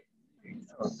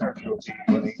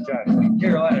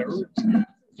 Carolina Roots,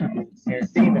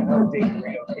 Dana Haldane,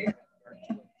 Rio,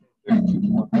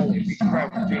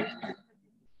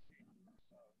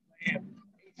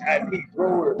 HIV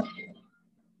Grower,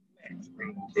 Max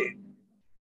Green,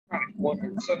 Chronic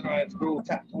Wonder, Sunrise Grove,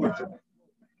 Top Fortune,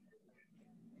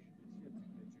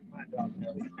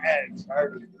 Alex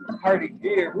Hardy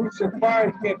here. Roots and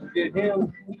Fires, can't forget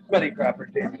him. Betty Cropper,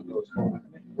 David goes home.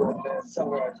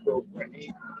 Sunrise Go,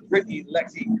 Brittany,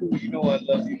 Lexi, cool, you know I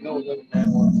love you. No little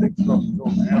 916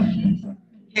 from Alex.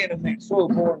 Cannon Mix,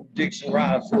 Soilborn, Dixon,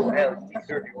 Rob, Soul, Alex,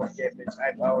 T31, Catfish,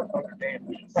 High Power, Thunder Dan,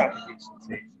 Propagation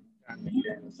Station.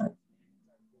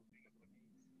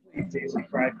 Please, Daisy,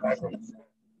 Fried Fiber,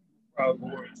 Proud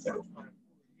Boy,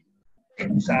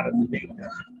 inside of the day.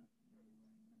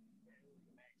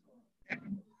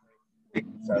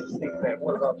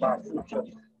 What about my future?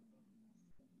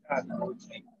 God knows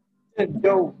me. And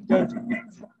no dungeon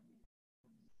games.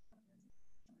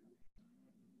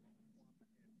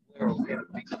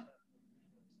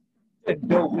 And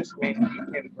no this man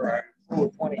weekend for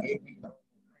 428.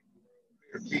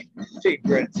 Jake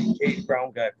Bread, CK,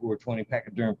 Brown Guy 420,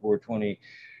 Pachyderm 420.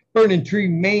 Burning Tree,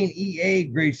 Maine EA,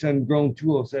 Gray Sun Grown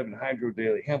 207, Hydro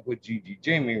Daily, Hempwood GG,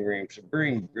 Jamie Ream,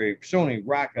 Sabrine Grape, Sony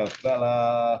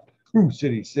Rockefeller, Groove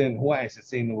City Sin, Hawaii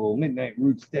Sustainable, Midnight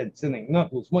Roots, Dead Sinning,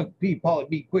 Knuckles, Monkey P, Polly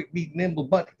B, Quick Beat, Nimble,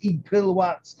 Butt, E,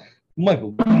 Kilowatts,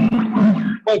 Michael P,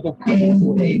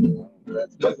 48,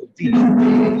 that's Michael D.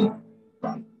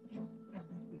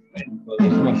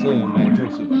 It's my son, man,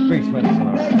 Joseph, Grace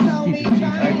Medicine, Keeping Cheese,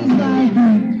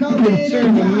 Hydro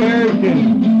Concerned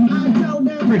American.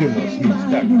 Freedom of Sweets,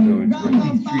 Dr. George,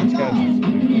 East Street, Wisconsin,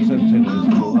 710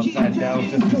 upside down,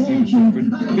 just to see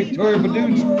Victoria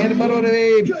Badoots, get about on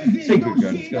Abe, Sacred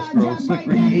Guns, Gus Rose, Slick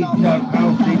Rick, 8 Dog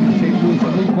House, David St. Louis,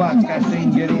 Luke Watts, Costain,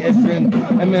 Getty, Edrin,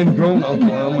 and then Grown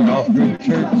Uncle Elmer, Off Grid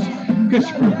Church,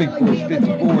 Christopher, Big Force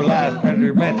 54, Live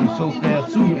Predator, Matthew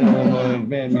Soulfast, Sue, Illinois,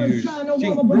 Van Muse,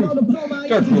 Jink Bruce,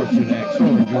 Dark Horse Connect,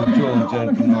 Solar Joe, Joel,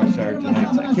 Jonathan, North Sergeant,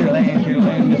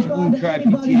 Caroline, Mr. Boone, Tribe,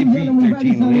 PTA,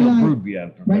 13, Leo, Brood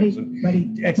Beyond Progressive,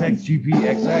 XXGP,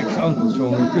 XX, Uncle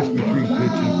Solar, Crispy Tree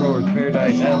Kitchen, Growers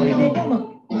Paradise,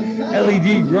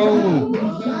 LED Grown,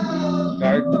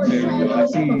 Garden, there we go, I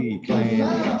see,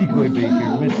 Clan, Decoy Baker,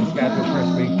 Mrs. Scotto,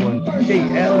 Fresh Bake One,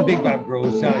 Kate Allen, Big Bob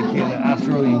Groves, Sally Canada,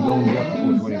 Australian Bone,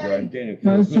 Ruffle 420 Garden, Daniel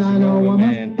Phillips, Mr. Nova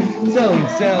Man, Selling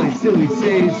Sally, Silly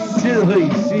Says, Silly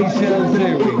Seashells,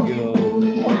 there we go.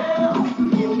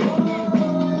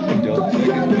 And don't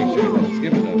second, make sure I don't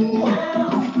skip it up.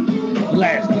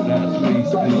 Last but not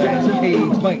least, the last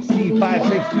page, Mike C,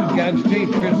 562, Gouge,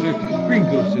 James Christopher, Green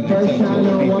Ghost, and Sunshine,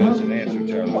 Defense, and Answer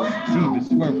Charlie, Steve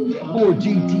Smurf,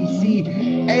 4GTC,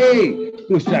 A,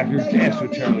 Bush Doctor, Astro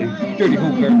Charlie, Dirty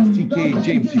Hope Gardens, TK,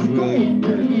 James C.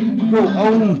 Williams, Grow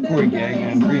Owns, Corey Gang,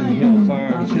 on Green Hill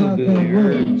Farms, Hillbilly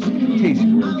Herbs,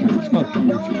 Tasty Workers, Monkey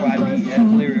Roots, YBF,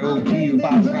 Larry OG,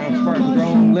 Box Brown, Spartan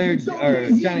Grown, Larry,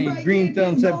 Johnny Green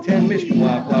Thumb, 710, Michigan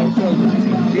Wildflower,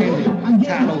 Daniel,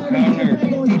 Todd O'Connor,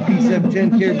 DP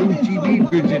 710, Caribou TV,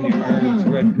 Virginia Herbs,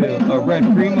 Red Pill, Red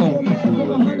Primo,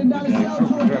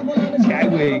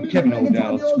 Skyway, Kevin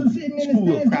O'Dowd,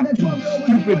 School of Crop Tools,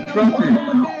 Stupid Trucker,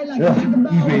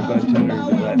 eBay Bartender,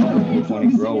 the last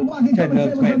 420 Grow, Ted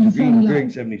Nuts, Matt Green,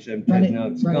 Greg 77, Ted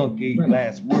Nuts, Skunk 8,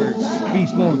 Last Words,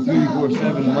 Beast Mode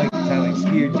 347, Mike Italian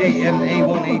Skier,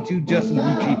 JMA182, Justin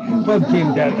Gucci, Bug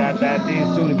Kim, Dan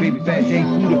Sony, Baby Fat, Jay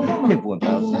Kuda, Hip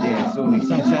 1000, Dan Sony,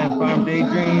 Sunshine Farm,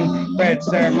 Daydream, Brad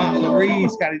Star, Motley,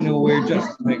 Scotty Nowhere,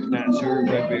 Justice Mix, Not Sure,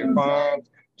 Red Bear Farms,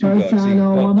 Last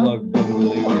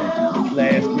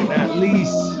but not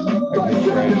least, our good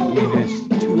friend Venus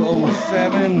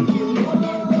 207.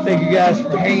 Thank you guys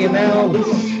for hanging out.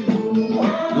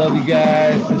 Love you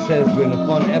guys. This has been a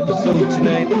fun episode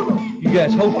tonight. You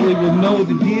guys hopefully will know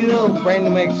the deal.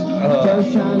 Random X, gotta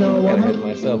hit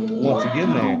myself once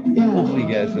again there. Hopefully you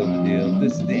guys know the deal.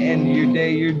 This is the end of your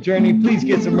day, your journey. Please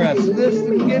get some rest. This is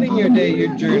the beginning of your day,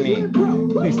 your journey.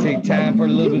 Please take time for a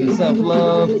little bit of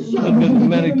self-love, a little bit of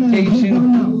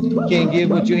meditation. Can't give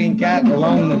what you ain't got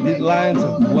along the lines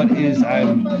of what is,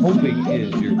 I'm hoping,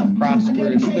 is your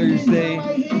prosperous Thursday.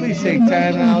 Please take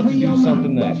time out to do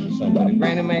something nice for somebody.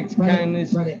 Random acts of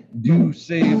kindness do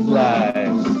save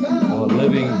lives. I'm a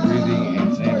living, breathing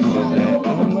example of that. And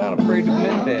I'm not afraid to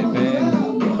admit that,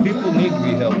 man. People need to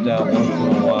be helped out once in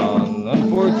a while. And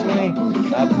unfortunately,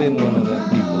 I've been one of those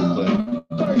people,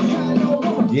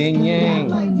 but yin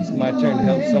yang, it's my turn to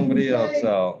help somebody else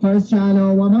out.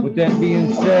 With that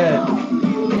being said,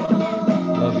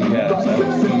 love you guys. I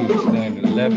will see you tonight.